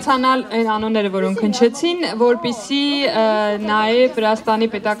բեմ բարձանալ այն անունները, որոնք հնչեցին, որպեսզի նաև Վրաստանի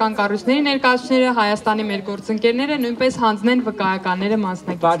պետական կառույցների ներկայացուցիչները, Հայաստանի մեր գործընկերները նույնպես հանձնեն վկայականները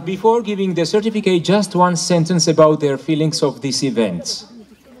մասնակից. But before giving the certificate, just one sentence about their feelings of these events.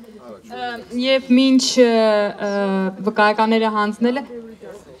 Եվ մինչ վկայականները հանձնելը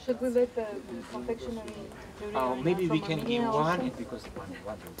Should we let the confectionery maybe we can give one because one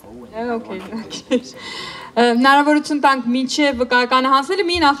will go. Okay. Հնարավորություն տանք մինչև վկայականը հանձնելը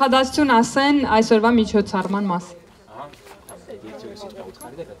մի նախադասություն ասեն այսօրվա միջոցառման մասին.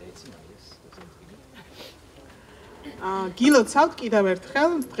 გილოცავთ კიდევ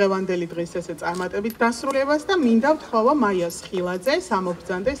ერთხელ დღევანდელი დღის ესე წარმატებით დასრულებას და მინდა ვთხოვო მაიას ხილაძეს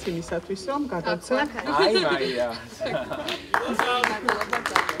ამობრძანდეს იმისათვის რომ გადავცეთ. აი მაია.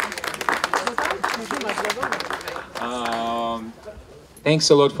 Thanks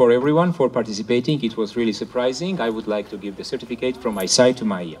a lot for everyone for participating. It was really surprising. I would like to give the certificate from my side to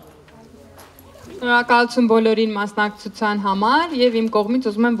Maya. Շնորհակալություն բոլորին մասնակցության համար եւ իմ կողմից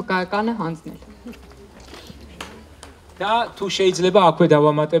ուզում եմ վկայականը հանձնել. და თუ შეიძლება აქვე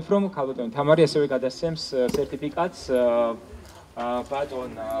დავამატებ რომ ქალბატონ თამარი ასევე გადასცემს სერტიფიკატს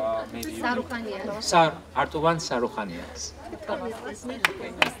ბატონ სარუხანიანს არტოვან სარუხანიანს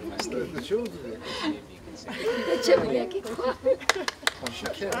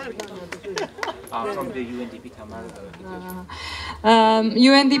from the UNDP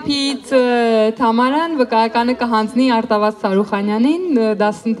UNDP-ից Թամարան վկայականը կհանձնի Արտավազ Սարուխանյանին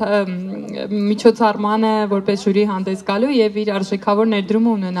միջոցառմանը որպես ժյուրի հանդես գալու եւ իր արժեքավոր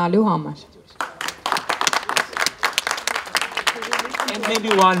ներդրումը ունենալու համար. And maybe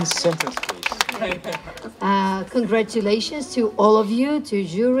one sentence please. Congratulations to all of you, to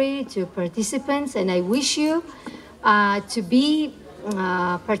jury, to participants, and I wish you to be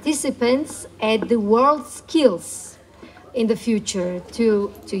participants at the World Skills in the future,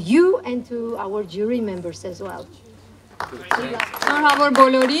 to you and to our jury members as well. Շնորհավոր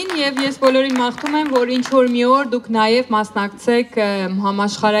բոլորին եւ ես բոլորին մաղթում եմ, որ ինչ որ մի օր դուք նաեւ մասնակցեք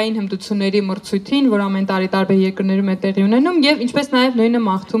համաշխարհային հմտությունների մրցույթին, որ ամեն տարի տարբեր երկրներում է տեղի ունենում եւ ինչպես նաեւ նույնը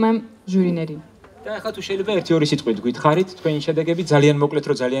մաղթում եմ ժյուրիներին. და ახლა თუ შეიძლება 1-2 სიტყვით გითხარით თქვენი შედეგები ძალიან მოკლედ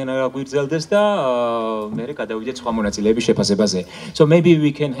რომ ძალიან აგვიძელდეს და მე გადავიდეთ სხვა მონაწილეების შეფასებაზე. So maybe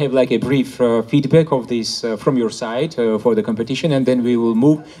we can have like a brief feedback of this from your side for the competition and then we will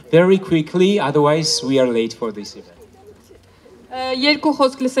move very quickly otherwise we are late for this event. Երկու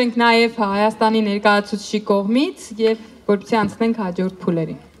խոսք լսենք նաև Հայաստանի ներկայացուցչի կողմից եւ որպեսզի անցնենք հաջորդ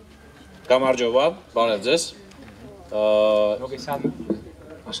փուլերին. Կամարջովա, բարև ձեզ.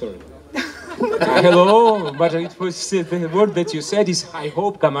 Sorry. Hello, but it was the word that you said is I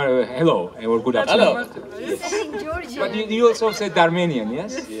hope hello or good afternoon. Hello. But you also said Armenian,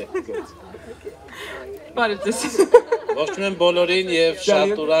 yes? Yeah, good. Բարև ձեզ. Ողջունում եմ բոլորին եւ շատ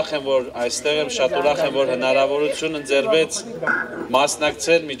ուրախ եմ որ այստեղ եմ, շատ ուրախ եմ որ հնարավորություն ընձեռվեց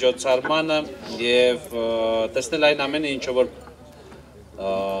մասնակցել միջոցառմանը եւ տեսնել այն ամենը ինչը որ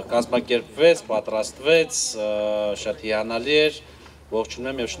կազմակերպվեց, պատրաստվեց, շատ հիանալի էր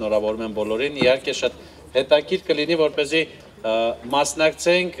ողջունում եմ եւ շնորհավորում եմ բոլորին։ Իհարկե շատ հետաքրքիր կլինի, որպեսզի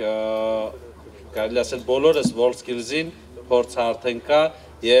մասնակցենք, կարելի ասել բոլորս WorldSkills-ին փորձ արդեն կա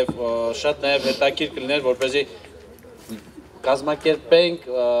եւ շատ նաեւ հետաքրքիր կլիներ, որպեսզի կազմակերպենք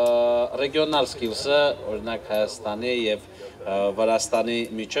regional skills-ը, օրինակ Հայաստանի եւ Վրաստանի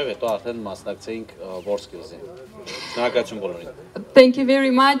միջև, հետո արդեն մասնակցենք WorldSkills-ին։ Շնորհակալություն բոլորին։ Thank you very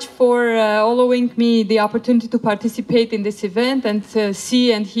much for allowing me the opportunity to participate in this event and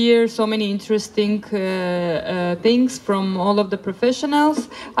see and hear so many interesting things from all of the professionals.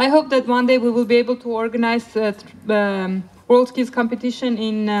 I hope that one day we will be able to organize WorldSkills competition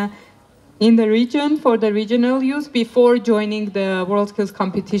in the region for the regional youth before joining the WorldSkills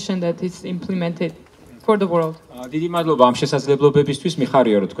competition that is implemented for the world. დიდი მადლობა ამ შესაძლებლობებისთვის,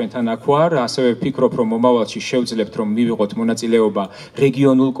 მიხარია რომ თქვენთან აქ ვარ, ასევე ვფიქრობ რომ მომავალში შევძლებთ რომ მივიღოთ მონაწილეობა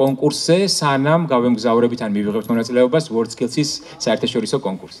რეგიონულ კონკურსზე, სანამ გავემგზავრებით ან მივიღებთ მონაწილეობას WorldSkills-ის საერთაშორისო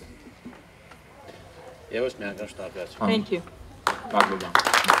კონკურსზე. Thank you.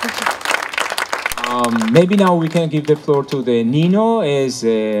 Maybe now we can give the floor to the Nino as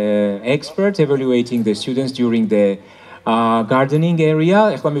expert evaluating the students during the gardening area.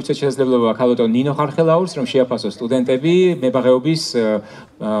 ეხლა მივცეთ შესაძლებლობა ქალბატონ ნინო ხარხელაურს რომ შეაფასოს სტუდენტები მებაღეობის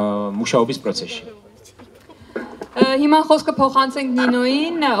მუშაობის პროცესში. Հիմա խոսքը փոխանցենք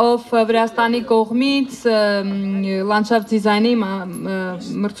Նինոին, ով Վրաստանի կողմից լանդշաֆտ դիզայնի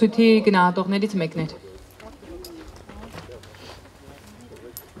մրցույթի գնահատողներից մեկն էր.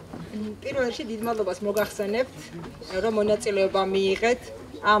 Პირველ რიგში დიდ მადლობას მოგახსენებთ, რომ მონაწილეობა მიიღეთ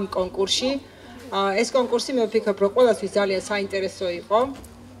ამ კონკურსში. ეს კონკურსი მე ვფიქრობ, რომ ყველასთვის ძალიან საინტერესო იყო.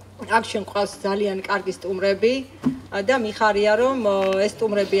 აქ ჩვენ ყავს ძალიან კარგი სტუმრები და მიხარია, რომ ეს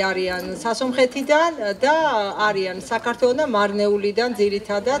სტუმრები არიან სასომხეთიდან და არიან საქართველოსთან მარნეულიდან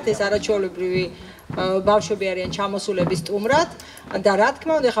ძირითადად ეს არაჩვეულებრივი ბავშვები არიან ჩამოსულები სტუმრად და რა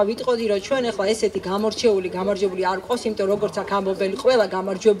თქმა უნდა, ხა ვიტყოდი, რომ ჩვენ ახლა ესეთი გამარჯვებული არ ყავს, იმიტომ რომ როგორც აქ ამბობენ, ყველა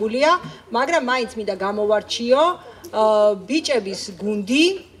გამარჯვებულია, მაგრამ მაინც მინდა გამოვარჩიო ბიჭების გუნდი.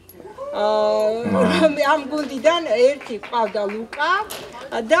 ამ გუნდიდან ერთი ყავდა ლუკა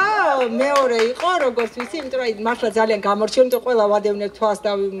და მეორე იყო როგორც ვიცი, იმიტომ რომ მართლა ძალიან გამორჩეული, იმიტომ ყველა ვადევნებ თვალს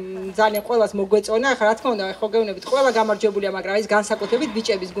და ძალიან ყველას მოგვეწონა. ახლა რა თქმა უნდა, ხო გეუბნებით, ყველა გამარჯვებულია, მაგრამ ის განსაკუთრებით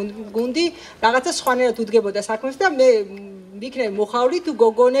ბიჭების გუნდი რაღაცა სხვანაირად უდგებოდა საქმეს და მე ვიქნები მოხალდი თუ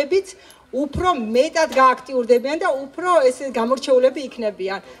გოგონებიც უფრო მეტად გააქტიურდებიან და უფრო ეს გამორჩეულები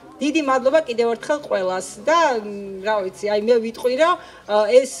იქნებიან. დიდი მადლობა კიდევ ერთხელ ყველას და რა ვიცი, აი მე ვიტყვი რომ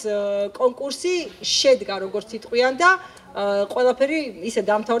ეს კონკურსი შედგა როგორც იტყვიან და ყველაფერი ისე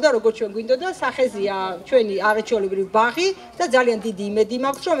დამთავრდა როგორც ჩვენ გვინდოდა, სახეზია ჩვენი არაჩვეულებრივი ბაღი და ძალიან დიდი იმედი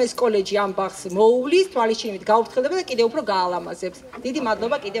მაქვს რომ ეს კოლეჯი ამ ბაღს მოუვლის, თვალისჩინებით გაუფრთხილდება და კიდევ უფრო გაალამაზებს. დიდი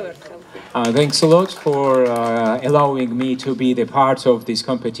მადლობა კიდევ ერთხელ. Thanks a lot for allowing me to be the part of this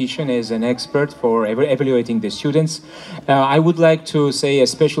competition as an expert for evaluating the students. I would like to say a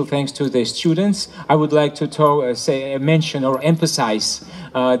special thanks to the students. I would like to mention or emphasize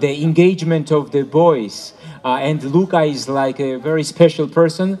the engagement of the boys. And Luca is like a very special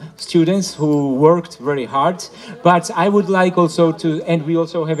person, students who worked very hard. But I would like also to, and we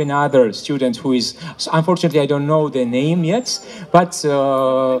also have another student who is, unfortunately I don't know the name yet, but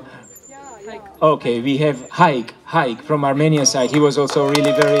okay, we have Haik from Armenian side. He was also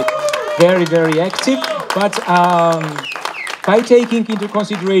really very active. But by taking into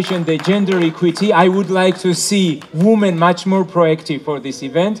consideration the gender equity, I would like to see women much more proactive for this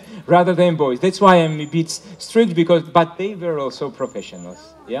event rather than boys. That's why I'm a bit strict, but they were also professionals.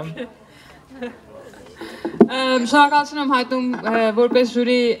 Yeah. Շնորհակալություն եմ հայտնում որպես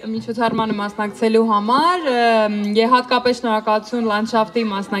ժյուրի միջոցառմանը մասնակցելու համար եւ հատկապես շնորհակալություն լանդշաֆտի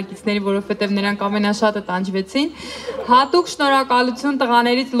մասնակիցներին, որովհետեւ նրանք ամենաշատը տանջվեցին։ Հատուկ շնորհակալություն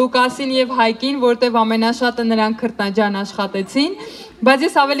տղաներից Լուկասին եւ Հայկին, որտեւ ամենաշատը նրանք քրտնաջան աշխատեցին։ Բայց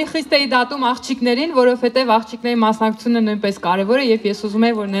ես ավելի խիստ էի դատում աղջիկներին, որովհետեւ աղջիկների մասնակցությունը նույնպես կարեւոր է եւ ես ուզում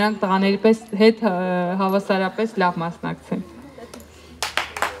եմ, որ նրանք տղաների հետ հավասարապես լավ մասնակցեն։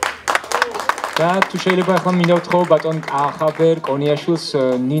 და თუ შეიძლება ახლა მინდა ვთხოვო ბატონ ახაბერ კონიაშვილს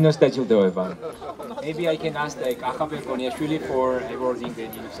ნინოს დაჯილდოება. Maybe I can ask like ახაბერ კონიაშვილი for awarding the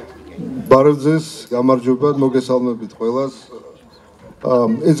Nino certificate. ბაროძეს გამარჯობა, მოგესალმებით ყველას.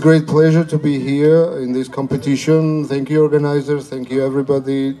 It's a great pleasure to be here in this competition. Thank you organizers, thank you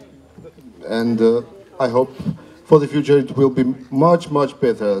everybody. And I hope for the future it will be much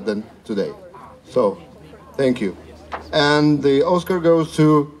better than today. So, thank you. And the Oscar goes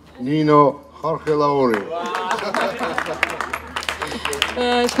to Nino Harkhelauri.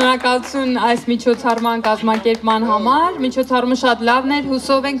 Շնորհակալություն այս միջոցառման կազմակերպման համար։ Միջոցառումը շատ լավն էր,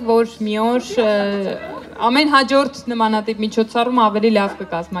 հուսով ենք, որ մի օր ամեն հաջորդ նմանատիպ միջոցառում ավելի լավ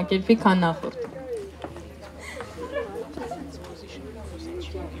կկազմակերպվի, քան նախորդը։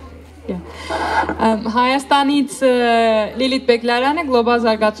 Հայաստանից Լիլիթ Բեկլարյանը գլոբալ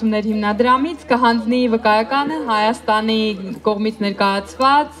զարգացումներ հիմնադրամից կհանձնի վկայականը Հայաստանի կողմից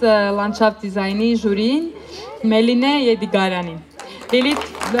ներկայացված լանդշաֆտ դիզայնի ժյուրին Մելինե Եդիգարյանին։ Lilith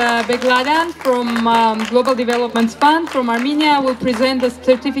Beglaryan from Global Development Fund from Armenia will present the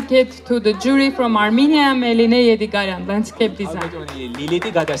certificate to the jury from Armenia, Meline Yedigaryan, landscape design.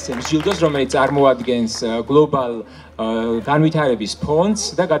 Lilith გადასცემს ჯილდოს, რომელიც წარმოადგენს Global განვითარების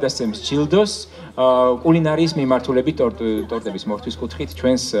ფონდს და გადასცემს ჯილდოს კულინარიის მიმართულებით ტორტების მორთვის კუთხით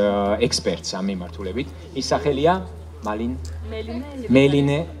ჩვენს ექსპერტს ამ მიმართულებით. ის სახელია Meline.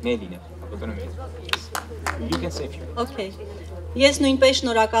 You can say a few. Okay. Ես նույնպես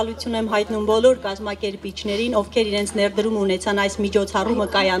շնորհակալություն եմ հայտնում բոլոր կազմակերպիչներին, ովքեր իրենց ներդրում ունեցան այս միջոցառումը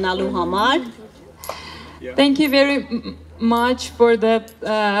կայանալու համար։ Thank you very much for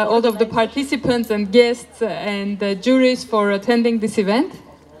all of the participants and guests and the juries for attending this event.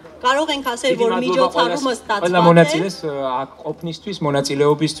 Կարող ենք ասել, որ միջոցառումը ստացված է։ Ყველა მონაწილეს ყოფნისთვის,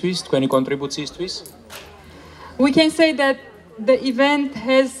 მონაწილეობისთვის, თქვენი კონტრიბუციისთვის. We can say that the event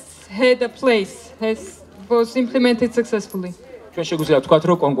has had a place, was implemented successfully. ჩვენ შეგვიძლია ვთქვათ,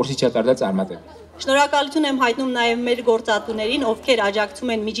 რომ კონკურსი ჩატარდა წარმატებით. Շնորհակալություն եմ հայտնում նաև մեր գործատուներին, ովքեր աջակցում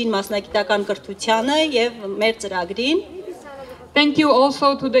են միջին մասնագիտական կրթությանը եւ մեր ծրագրին։ Thank you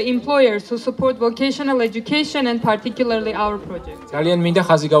also to the employers who support vocational education and particularly our project. ძალიან მინდა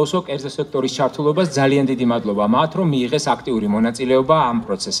ხაზი გაუსვა კერძო სექტორის ჩართულობას, ძალიან დიდი მადლობა მათ, რომ მიიღეს აქტიური მონაწილეობა ამ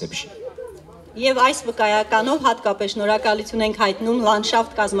პროცესებში. Եվ այս վկայականով հատկապես շնորհակալություն ենք հայտնում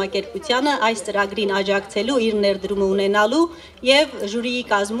լանդշաֆտ կազմակերպությանը այս ծրագրին աջակցելու իր ներդրումը ունենալու եւ ժյուրիի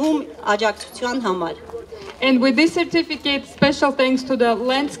կազմում աջակցության համար. And with this certificate, special thanks to the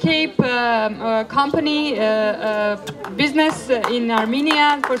landscape company business in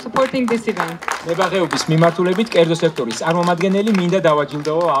Armenia for supporting this event. მებაღეობის მიმართულებით კერძო სექტორის წარმომადგენელი მინდა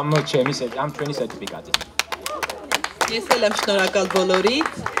დავაჯილდოო ამ ჩვენი სერტიფიკატით. Ես էլ եմ շնորհակալ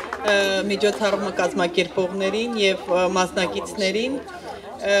բոլորիդ միջոցառումը կազմակերպողներին եւ մասնակիցներին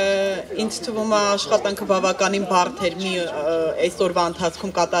ինձ թվում է աշխատանքը բավականին բարդ էր մի այսօրվա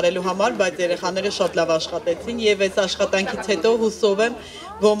ընթացքում կատարելու համար, բայց երեխաները շատ լավ աշխատեցին եւ այս աշխատանքից հետո հուսով եմ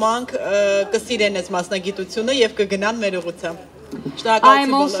ոմանք կսիրեն այս մասնագիտությունը եւ կգնան մեր ուղղությամբ։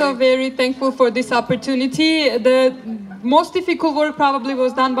 I'm also very thankful for this opportunity. The most difficult work probably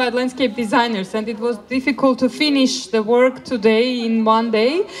was done by landscape designers, and it was difficult to finish the work today in one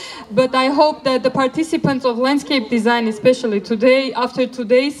day. But I hope that the participants of landscape design, especially today, after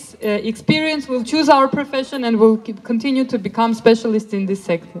today's experience, will choose our profession and will continue to become specialists in this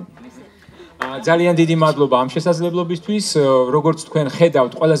sector. ძალიან დიდი მადლობა ამ შესაძლებლობისთვის, როგორც თქვენ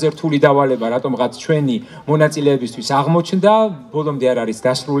ხედავთ, ყველაზე რთული დავალება რატომღაც ჩვენი მონაწილეებისთვის აღმოჩნდა, ბოლომდე არ არის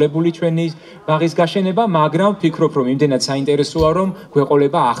დასრულებული ჩვენი ბაღის გაშენება, მაგრამ ვფიქრობ, რომ იმდენად საინტერესოა, რომ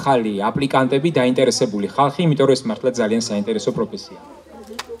გვეყოლება ახალი აპლიკანტები, დაინტერესებული ხალხი, იმიტომ რომ ეს მართლა ძალიან საინტერესო პროფესია.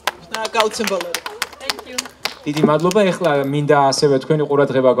 შნარհակալություն բոլորին. დიდი მადლობა. ეხლა მინდა ასევე თქვენი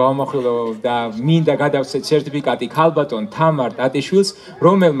ყურადღება გავამახვილო და მინდა გადავცეთ სერტიფიკატი ქალბატონ თამარ დატიშვილს,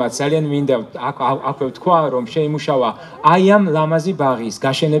 რომელმაც ძალიან მინდა აქვე ვთქვა, რომ შეიმუშავა აი ამ ლამაზი ბაღის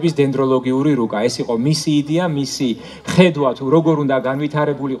გაშენების დენდროლოგიური რუკა. ეს იყო მისი იდეა, მისი ხედვა თუ როგორ უნდა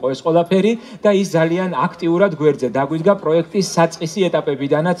განვითარებულიყო ეს ყველაფერი და ის ძალიან აქტიურად გვერდზე დაგვიდგა პროექტის საწყისი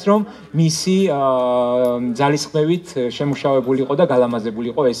ეტაპებიდანაც, რომ მისი ძალისხმევით შემუშავებულიყო და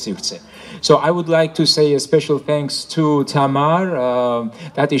გალამაზებულიყო ეს სივრცე. So I would like to say a special thanks to Tamar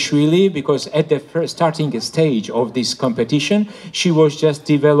Tatishvili, because at the first starting stage of this competition, she was just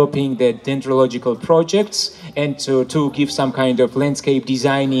developing the dendrological projects and to give some kind of landscape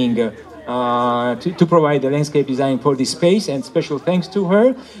designing, to provide the landscape design for this space, and special thanks to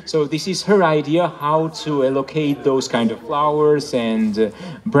her. So this is her idea how to allocate those kind of flowers and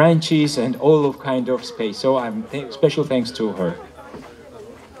branches and all of kind of space. So special thanks to her.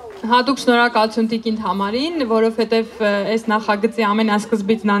 Հատուկ շնորհակալություն Տիկին Թամարին, որովհետև այս նախագծի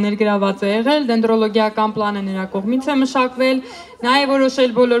ամենասկզբից նա ներգրաված է եղել, դենդրոլոգիական պլանը նրա կողմից է մշակվել, նաև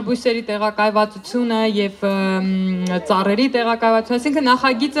որոշել բոլոր բույսերի տեղակայվածությունը եւ ծառերի տեղակայվածությունը, այսինքն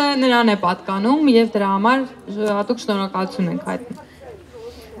նախագիծը նրան է պատկանում եւ դրա համար հատուկ շնորհակալություն ենք հայտնում։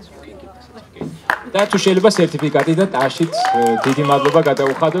 და თუ შეიძლება სერტიფიკატი და ტაშიც დიდი მადლობა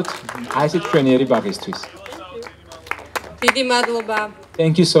გადაუხადოთ აი ესეთ ჩვენიერი ბაღისთვის. დიდი მადლობა.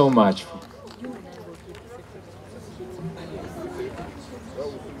 Thank you so much.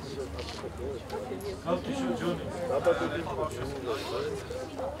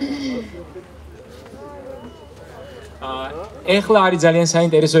 ეხლა არის ძალიან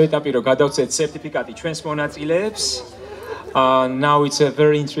საინტერესო ეტაპი, რომ გადავცეთ სერტიფიკატი ჩვენს მონაწილეებს. Now it's a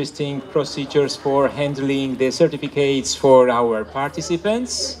very interesting procedures for handling the certificates for our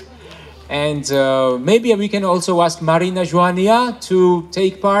participants. And maybe we can also ask Marina Joania to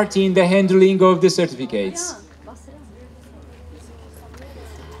take part in the handling of the certificates.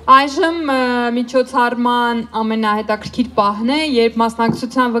 Այժմ միջոցառման ամենահետաքրքիր պահն է, երբ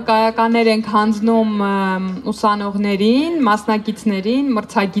մասնակցության վկայականներ ենք հանձնում ուսանողներին, մասնակիցներին,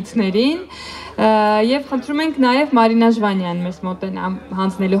 մրցակիցներին եւ խնդրում ենք նաեւ Մարինա Ժվանյան մեզ մոտենա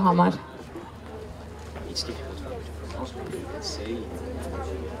հանձնելու համար։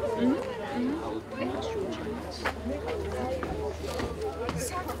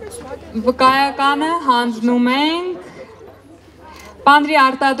 Վկայականը հանձնում ենք Պանդրի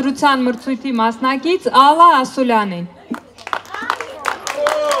արտադրության մրցույթի մասնակից Ալա Ասուլյանին։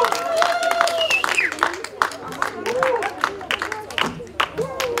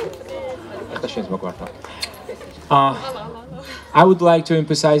 I would like to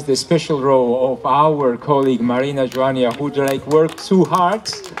emphasize the special role of our colleague Marina Joania, who worked too hard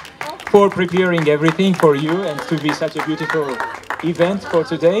for preparing everything for you and to be such a beautiful event for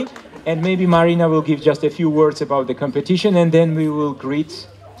today. And maybe Marina will give just a few words about the competition and then we will greet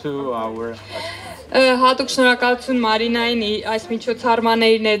to our... Հատուկ շնորհակալություն Մարինային այս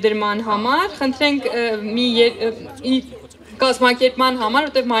միջոցառմանների ներդրման համար, խնդրենք մի կազմակերպման համար,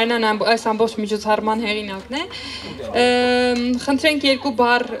 որտեղ Մարինան այս ամբողջ միջոցառման հեղինակն է, խնդրենք երկու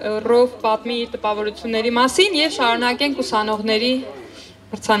բառով պատմի իր տպավորությունների մասին եւ շարունակենք ուսանողների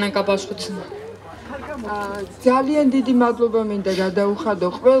մրցանակաբաշխությունը։ Ძალიან დიდი მადლობა მინდა გადაუხადო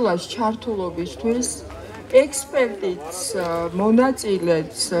ყველას ჩართულობისთვის, ექსპერტიც,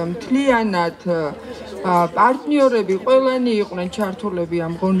 მონაწილეც, მთლიანად პარტნიორები ყველანი იყვნენ ჩართულები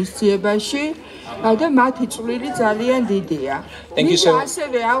ამ ღონისძიებაში და მათი წვლილი ძალიან დიდია.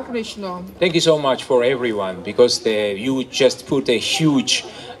 ასევე აღნიშნო. Thank you so much for everyone because you just put a huge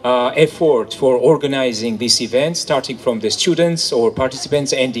effort for organizing this event, starting from the students or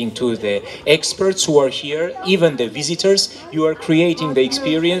participants, ending to the experts who are here, even the visitors. You are creating the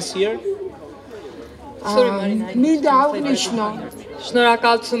experience here. Მინდა აღნიშნო.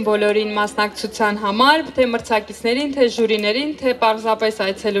 Շնորհակալություն բոլորին մասնակցության համար, թե մրցակիցներին, թե ժյուրիներին, թե պարզապես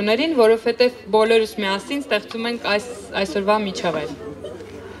այցելուներին, որովհետև բոլորս միասին ստեղծում ենք այսօրվա միջավայր։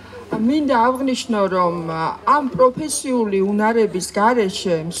 Მინდა აღნიშნო, რომ ამ პროფესიული უნარების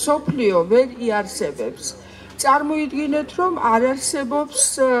გარეშე მსოფლიო ვერ იარსებებს. წარმოიდგინეთ, რომ არ არსებობს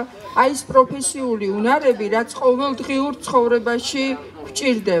აი ეს პროფესიული უნარები, რაც ყოველდღიურ ცხოვრებაში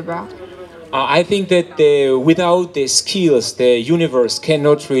გვჭირდება. I think that without the skills, the universe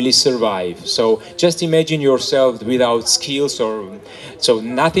cannot really survive. So just imagine yourself without skills, so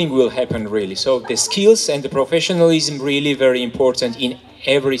nothing will happen really. So the skills and the professionalism really very important in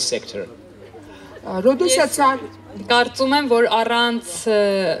every sector. Կարծում եմ, որ առանց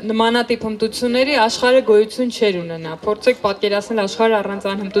նմանատիպ հմտությունների աշխարհը գոյություն չէր ունենա։ Փորձեք պատկերացնել աշխարհը առանց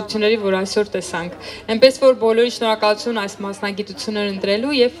այն հմտությունների, որ այսօր տեսանք։ Այնպես որ բոլորի շնորհակալություն այս մասնագիտությունները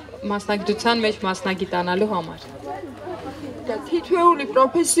ընտրելու եւ մասնագիտության մեջ մասնագիտանալու համար։ Თითოეული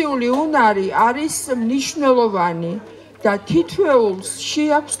პროფესიული უნარი არის მნიშვნელოვანი და თითოეულს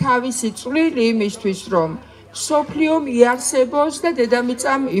შეაქვს თავისი წვლილი იმისთვის, რომ სოფლიომ იარსებოს და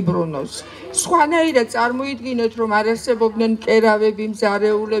დედამიწამ იბრუნოს. სხვანაირად წარმოიდგინეთ, რომ არ არსებობდნენ მკერავები,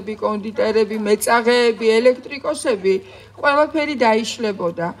 მზარეულები, კონდიტერები, მეწაღეები, ელექტრიკოსები, ყველაფერი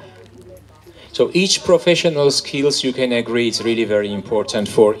დაიშლებოდა. So each professional skills, you can agree, it's really very important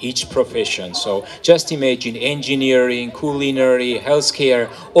for each profession. So just imagine engineering, culinary, healthcare,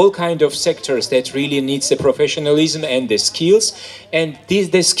 all kind of sectors that really needs the professionalism and the skills. And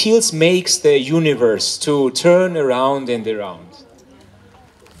the skills makes the universe to turn around and around.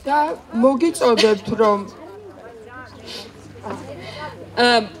 და მოგიწოდებთ, რომ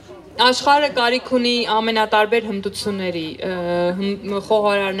աշխարհը կարիք ունի ամենատարբեր հմտությունների,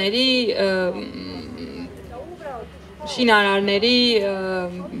 խոհարարների, շինարարների,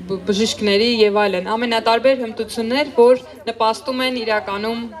 բժիշկների եւ այլն, ամենատարբեր հմտություններ, որ նպաստում են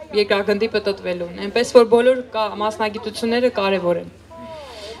իրականում երկրագնդի պտտվելուն, այնպես որ բոլոր մասնագիտությունները կարեւոր են։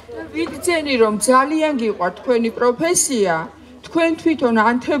 Վիգծენი, რომ ძალიან գիყვար თქვენი პროფესია, თქვენ თვითონ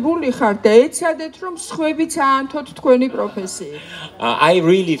ანთებული ხართ და ეცადეთ რომ სხვებიც აანთოთ თქვენი პროფესიით. I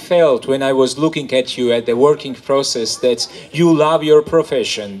really felt when I was looking at you at the working process that you love your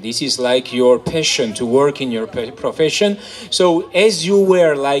profession. This is like your passion to work in your profession. So as you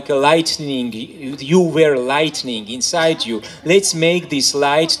were like a lightning, you were lightning inside you. Let's make this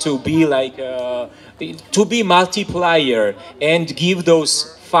light to be like to be multiplier and give those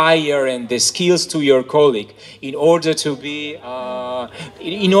fire and the skills to your colleague in order to be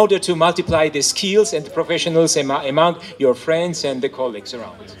in order to multiply the skills and the professionals among your friends and the colleagues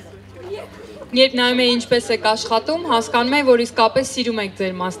around. Երբ նայում եք ինչպես եք աշխատում, հասկանում եք, որ իսկապես սիրում եք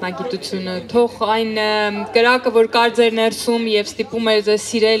ձեր մասնագիտությունը, թող այն կրակը, որ կար ձեր ներսում եւ ստիպում է ձեզ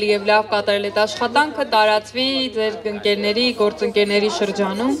սիրել եւ լավ կատարել այդ աշխատանքը, տարածվի ձեր ընկերների, գործընկերների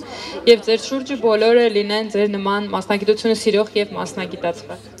շրջանում եւ ձեր շուրջը բոլորը լինեն ձեր նման մասնագիտությունը սիրող եւ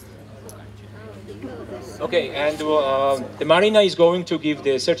մասնագիտացված։ Okay, and the Marina is going to give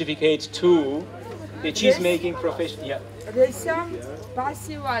the certificate to the cheese making profession. Yeah.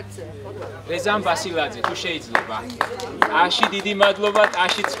 Rezam Basiladze, tu შეიძლება. Ashi didi madlobat,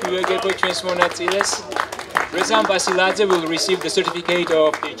 ashits miwegebo ჩვენს მონაწილეს. Rezam Basiladze will receive the certificate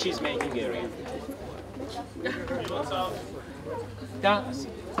of the cheese making area. Da.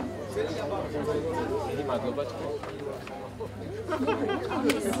 Didi madlobat.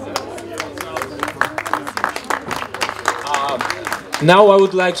 Now I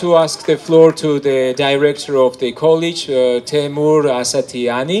would like to ask the floor to the director of the college, Temur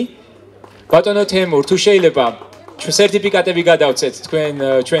Asatiani. Batono Temur, tu შეიძლება სერტიფიკატები გადავცეთ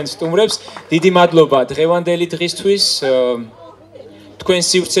ჩვენ სტუმრებს. დიდი მადლობა დღევანდელი დღისთვის. თქვენ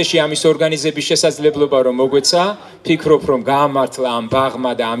სივრცეში ამის ორგანიზების შესაძლებლობა რომ მოგვეცა, ფიქრობ რომ გაამართლა ამ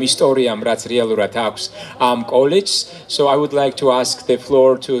ბაღმა და ამ ისტორიამ, რაც რეალურად აქვს ამ კოლეჯს. So I would like to ask the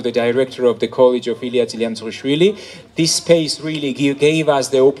floor to the director of the College of elashvili. This space really gave us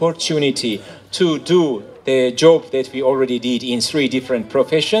the opportunity to do the job that we already did in 3 different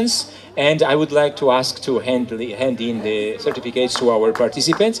professions, and I would like to ask to hand in the certificates to our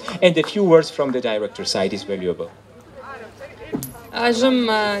participants, and a few words from the director side is valuable. Այժմ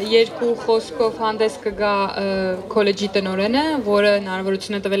երկու խոսքով հանդես կգա քոլեջի տնօրենը, որը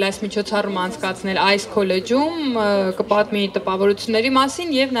հնարավորություն է տվել այս միջոցառումը անցկացնել այս քոլեջում, կպատմի տպավորությունների մասին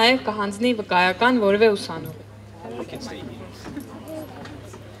եւ նաեւ կհանձնի վկայական որևէ ուսանող։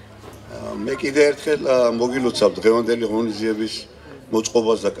 მე კიდევ ერთხელ მოგილოცავ დღევანდელი ღონისძიების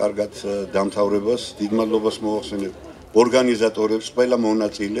მოწყობას და კარგად დამთავრებას. დიდ მადლობას მოვახსენებ ორგანიზატორებს, ყველა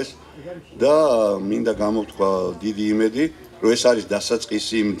მონაწილეს და მინდა გამოვთქვა დიდი იმედი, რომ ეს არის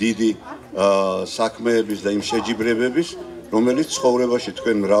დასაწყისი იმ დიდი საქმეების და იმ შეჯიბრებების, რომელიც ცხოვრებაში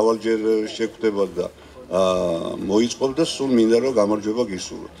თქვენ მრავალჯერ შეგვხვდებათ და მოიწყობ და სულ მინდა რომ გამარჯვება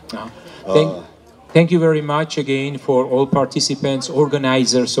გისურვოთ. Thank you very much again for all participants,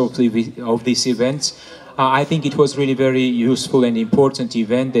 organizers of this event. I think it was really very useful and important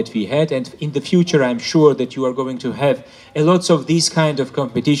event that we had, and in the future I'm sure that you are going to have a lots of this kind of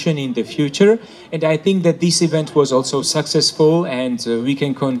competition in the future, and I think that this event was also successful, and we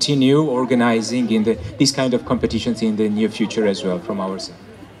can continue organizing this kind of competitions in the near future as well from our side.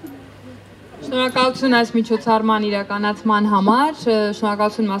 Շնորհակալություն այս միջոցառման իրականացման համար,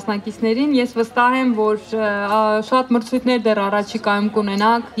 շնորհակալություն մասնակիցներին։ Ես վստահ եմ, որ շատ մրցույթներ դեռ առաջիկայում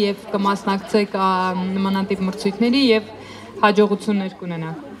կունենաք եւ կմասնակցեք նմանատիպ մրցույթների եւ հաջողություններ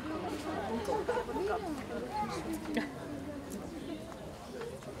կունենաք։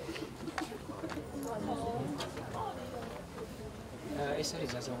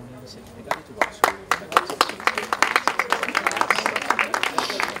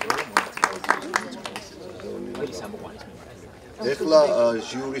 ეხლა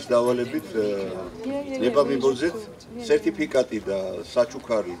ჟიურის დავალებით ნება მიბოძეთ სერტიფიკატი და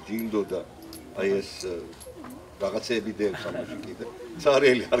საჩუქარი ჯილდო და აი ეს რაღაცეები დევს ამაში კიდე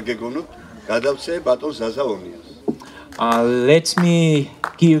царელი არ გეგონოთ გადავცე ბატონ ზაზაონიას. Let me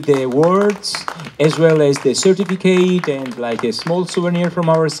give the awards as well as the certificate and like a small souvenir from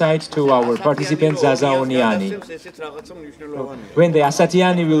our side to our participant Zaza Oniani. When the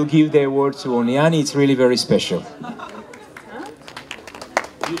Asatiani will give the award to Oniani, it's really very special.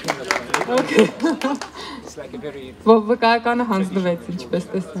 Okay. It's like a very... Վկայականը հանձնվեց, ինչպես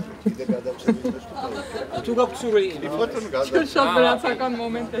տեսնեք։ Դու գաք սուրի։ Շատ վրացական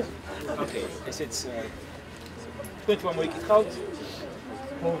մոմենտ է։ Okay, this is Თქვენ თუ მოიკითხავთ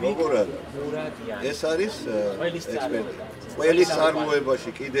ეს არის ყველის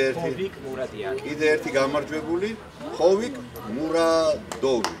წარმოებაში კიდე ერთი გამარჯვებული ხოვიკ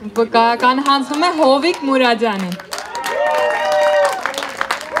მურადოვი. Վկայական հանձնում է Հովիկ Մուրադյանի։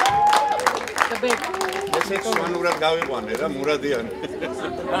 Ესეც სვანურად გავიყვანე რა მურადიანი.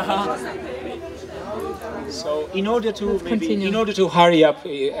 So in order to hurry up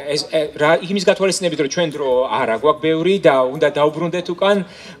იმის გათვალისწინებით რომ ჩვენ დრო არ აგვაქვს ბევრი და უნდა დაუბრუნდეთ უკან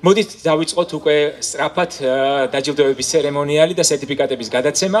მოდით დავიწყოთ უკვე სწრაფად დაჯილდოების ცერემონიალი და სერტიფიკატების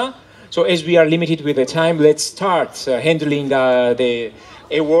გადაცემა. So as we are limited with the time, let's start handling the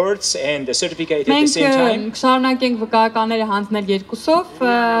awards and the certificate at the same time. Մենք շարունակենք վկայականները հանձնել երկուսով,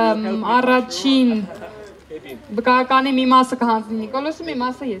 առաջին վկայականի մի մասը կհանձնի Նիկոլոսը, մի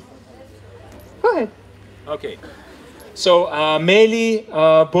մասը ես։ Go ahead. Okay. So Meli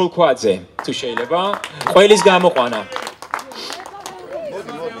Bolkwadze to შეიძლება ყველის გამოყვანა.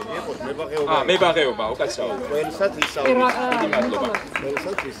 მებაღეობა, უკაცრავად. ყველსაც ისწავლის.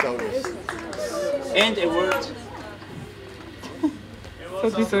 ყველსაც ისწავლის. And a word. So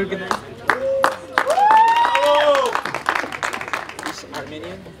disorganized. Is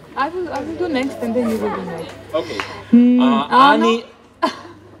Armenian? I will do next and then you will do next. Okay.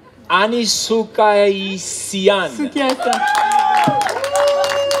 Ani Sukaisian. Sukiasa.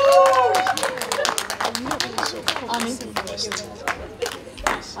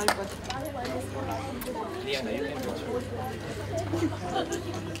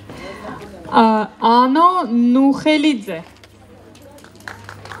 Ano Nukhelidze.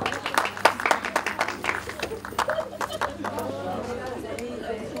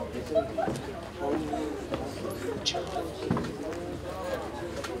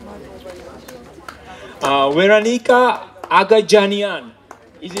 Veronica Agajanian.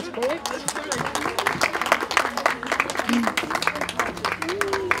 Is it correct?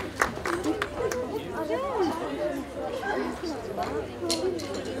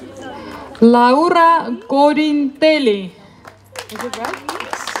 Laura Corintelli. Is it right?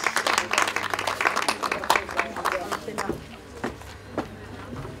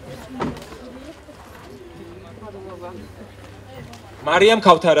 Mariam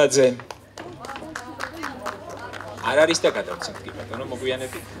Kautaradze. არ არის და გადავცემთ კი ბატონო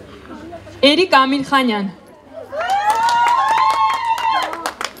მოგვიანებით. ერიკ ამირხანյան.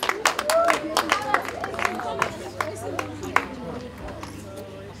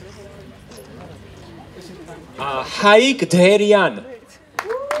 Haik Dherian.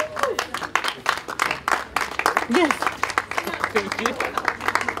 Yes.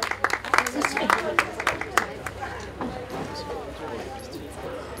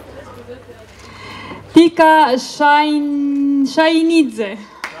 Tika Shainidze.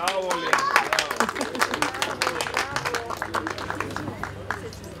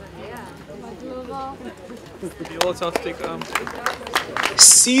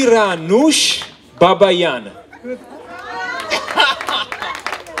 Siranush Babayan.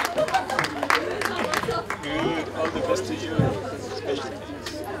 All the best to you.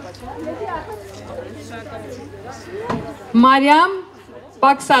 Mariam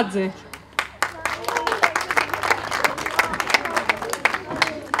Paksadze.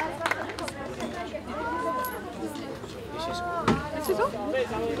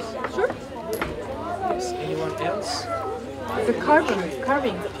 Sure. Yes. Anyone else? The carving.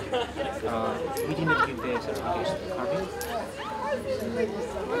 We didn't give the certification for carving.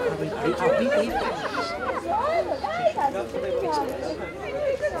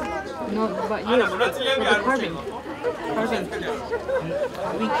 No, but yes, for the carving.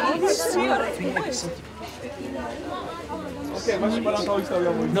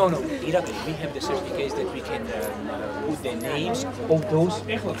 No, Iraqi, we have the certificates that we can put the names of those.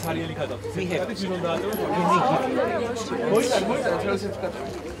 We have.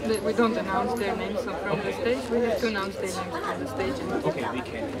 We don't announce their names from the stage. We have to announce their names from the stage. Okay, we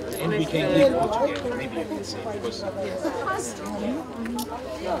can. And we can leave all together. Maybe you can say because.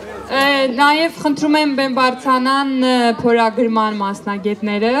 Նաև խնդրում եմ բարձանան փորագրման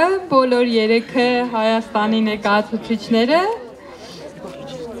մասնագետները, բոլոր 3-ը Հայաստանի ներկայացուցիչները։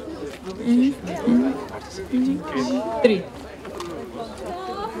 3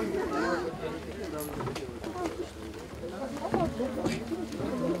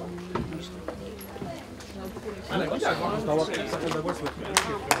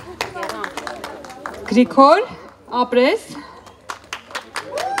 Գրիգոր ապրես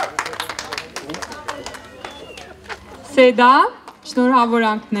Սեդա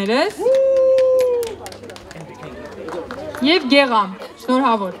շնորհավորանքներս Եվ Գեղամ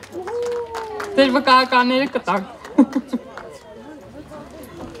շնորհավոր Ձեր վկայականները կտակ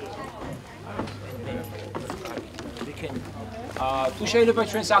Tu შეიძლება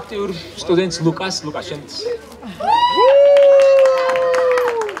ჩვენს აქტიურ სტუდენტს ლუკას შენც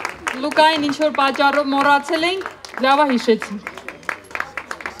Լուկային ինչ որ պատճառով մոռացել ենք, լավա հիշեցինք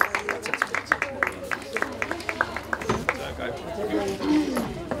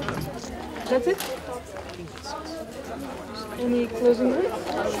That's it? Any closing words?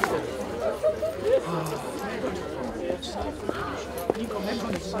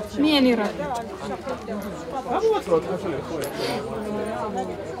 Me and Iraq.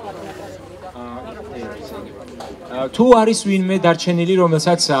 თუ არის ვინმე დარჩენილი,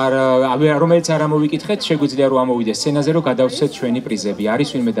 რომელიც არ ამოვიკითხეთ, შეგვიძლია რომ ამოვიდეს სცენაზე, რომ გადავცეთ ჩვენი პრიზები. არის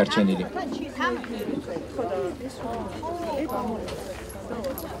ვინმე დარჩენილი?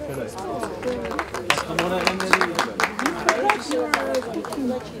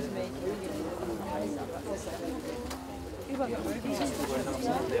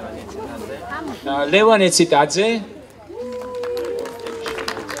 ლევან ეციტაძე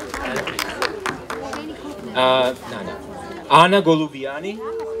ანა გოლუბიანი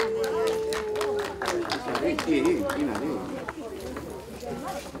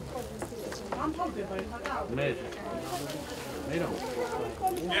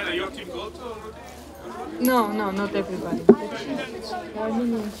No, not everybody.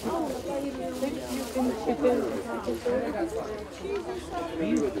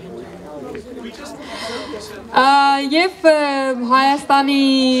 Եվ Հայաստանի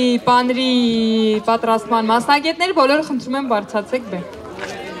պանրի պատրաստման մասնագետները բոլորը խնդրում եմ բարձրացեք բեմ։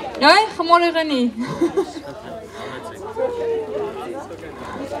 Այ, խմոր եղանի։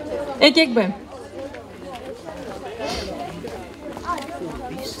 Եկեք բեմ։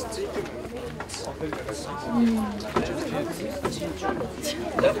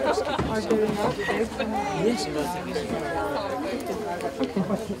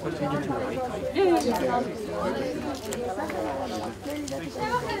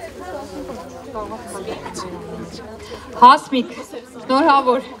 Հասմիկ,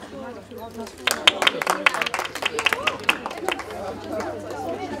 շնորհավոր։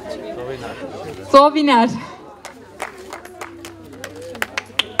 Սովինար։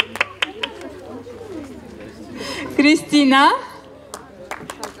 Կրիստինա։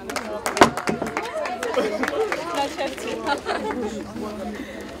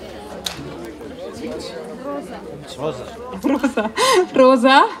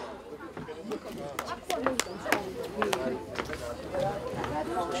 Ռոզա։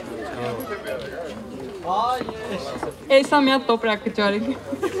 Էսա մի հատ տոպրակ կճարեք։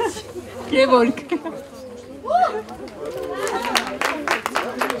 Գևորգ։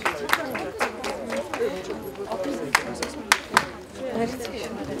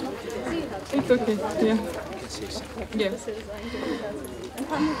 It's okay, yeah.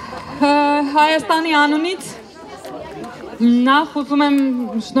 Հայաստանի անունից նախ ուզում եմ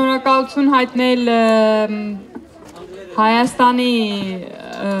շնորհակալություն հայտնել Հայաստանի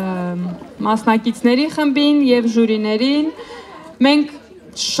մասնակիցների խմբին եւ ժյուրիներին։ Մենք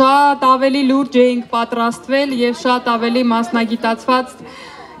շատ ավելի լուրջ էինք պատրաստվել եւ շատ ավելի մասնագիտացված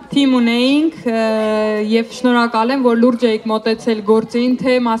թիմ ունեինք եւ շնորհակալ եմ, որ լուրջ եք մոտեցել գործին,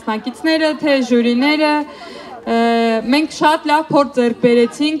 թե մասնակիցները, թե ժյուրիները։ Մենք շատ լավ փորձ ձեռք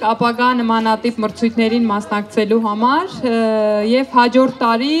բերեցինք ապագա նմանատիպ մրցույթներին մասնակցելու համար եւ հաջորդ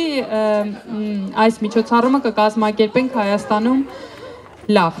տարի այս միջոցառումը կկազմակերպենք Հայաստանում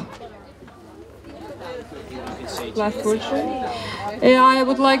լավ։ I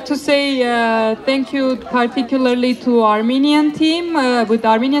would like to say thank you particularly to Armenian team, with the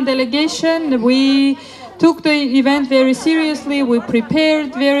Armenian delegation. We took the event very seriously, we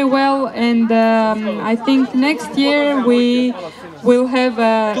prepared very well, and I think next year we will have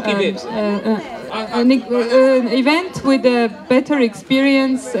an event with a better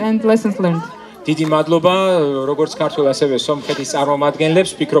experience and lessons learned. დიდი მადლობა როგორც ქართულ ასევე სომხეთის წარმომადგენლებს,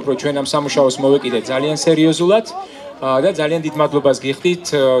 ვფიქრობ რომ ჩვენ ამ სამუშაოს მოვეკიდეთ ძალიან სერიოზულად და ძალიან დიდ მადლობას გიხდით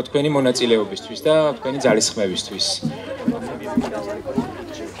თქვენი მონაწილეობისთვის და თქვენი ძალისხმევისთვის.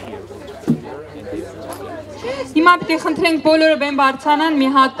 Հիմա պիտի խնդրենք բոլորը բեմ բարձրանան, մի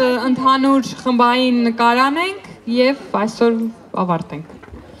հատ ընդհանուր խմբային նկարանենք եւ այսօր ավարտենք.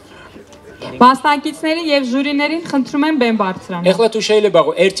 Մասնակիցներին եւ ժյուրիներին խնդրում եմ բեմ բարձրանալ. Ეხლა თუ შეიძლება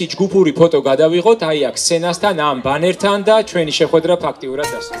ერთი ჯგუფური ფოტო გადავიღოთ აი აქ სცენასთან ამ ბანერთან და ჩვენი შეხვედრა ფაქტიურად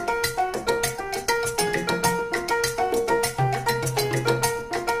დასრულდება.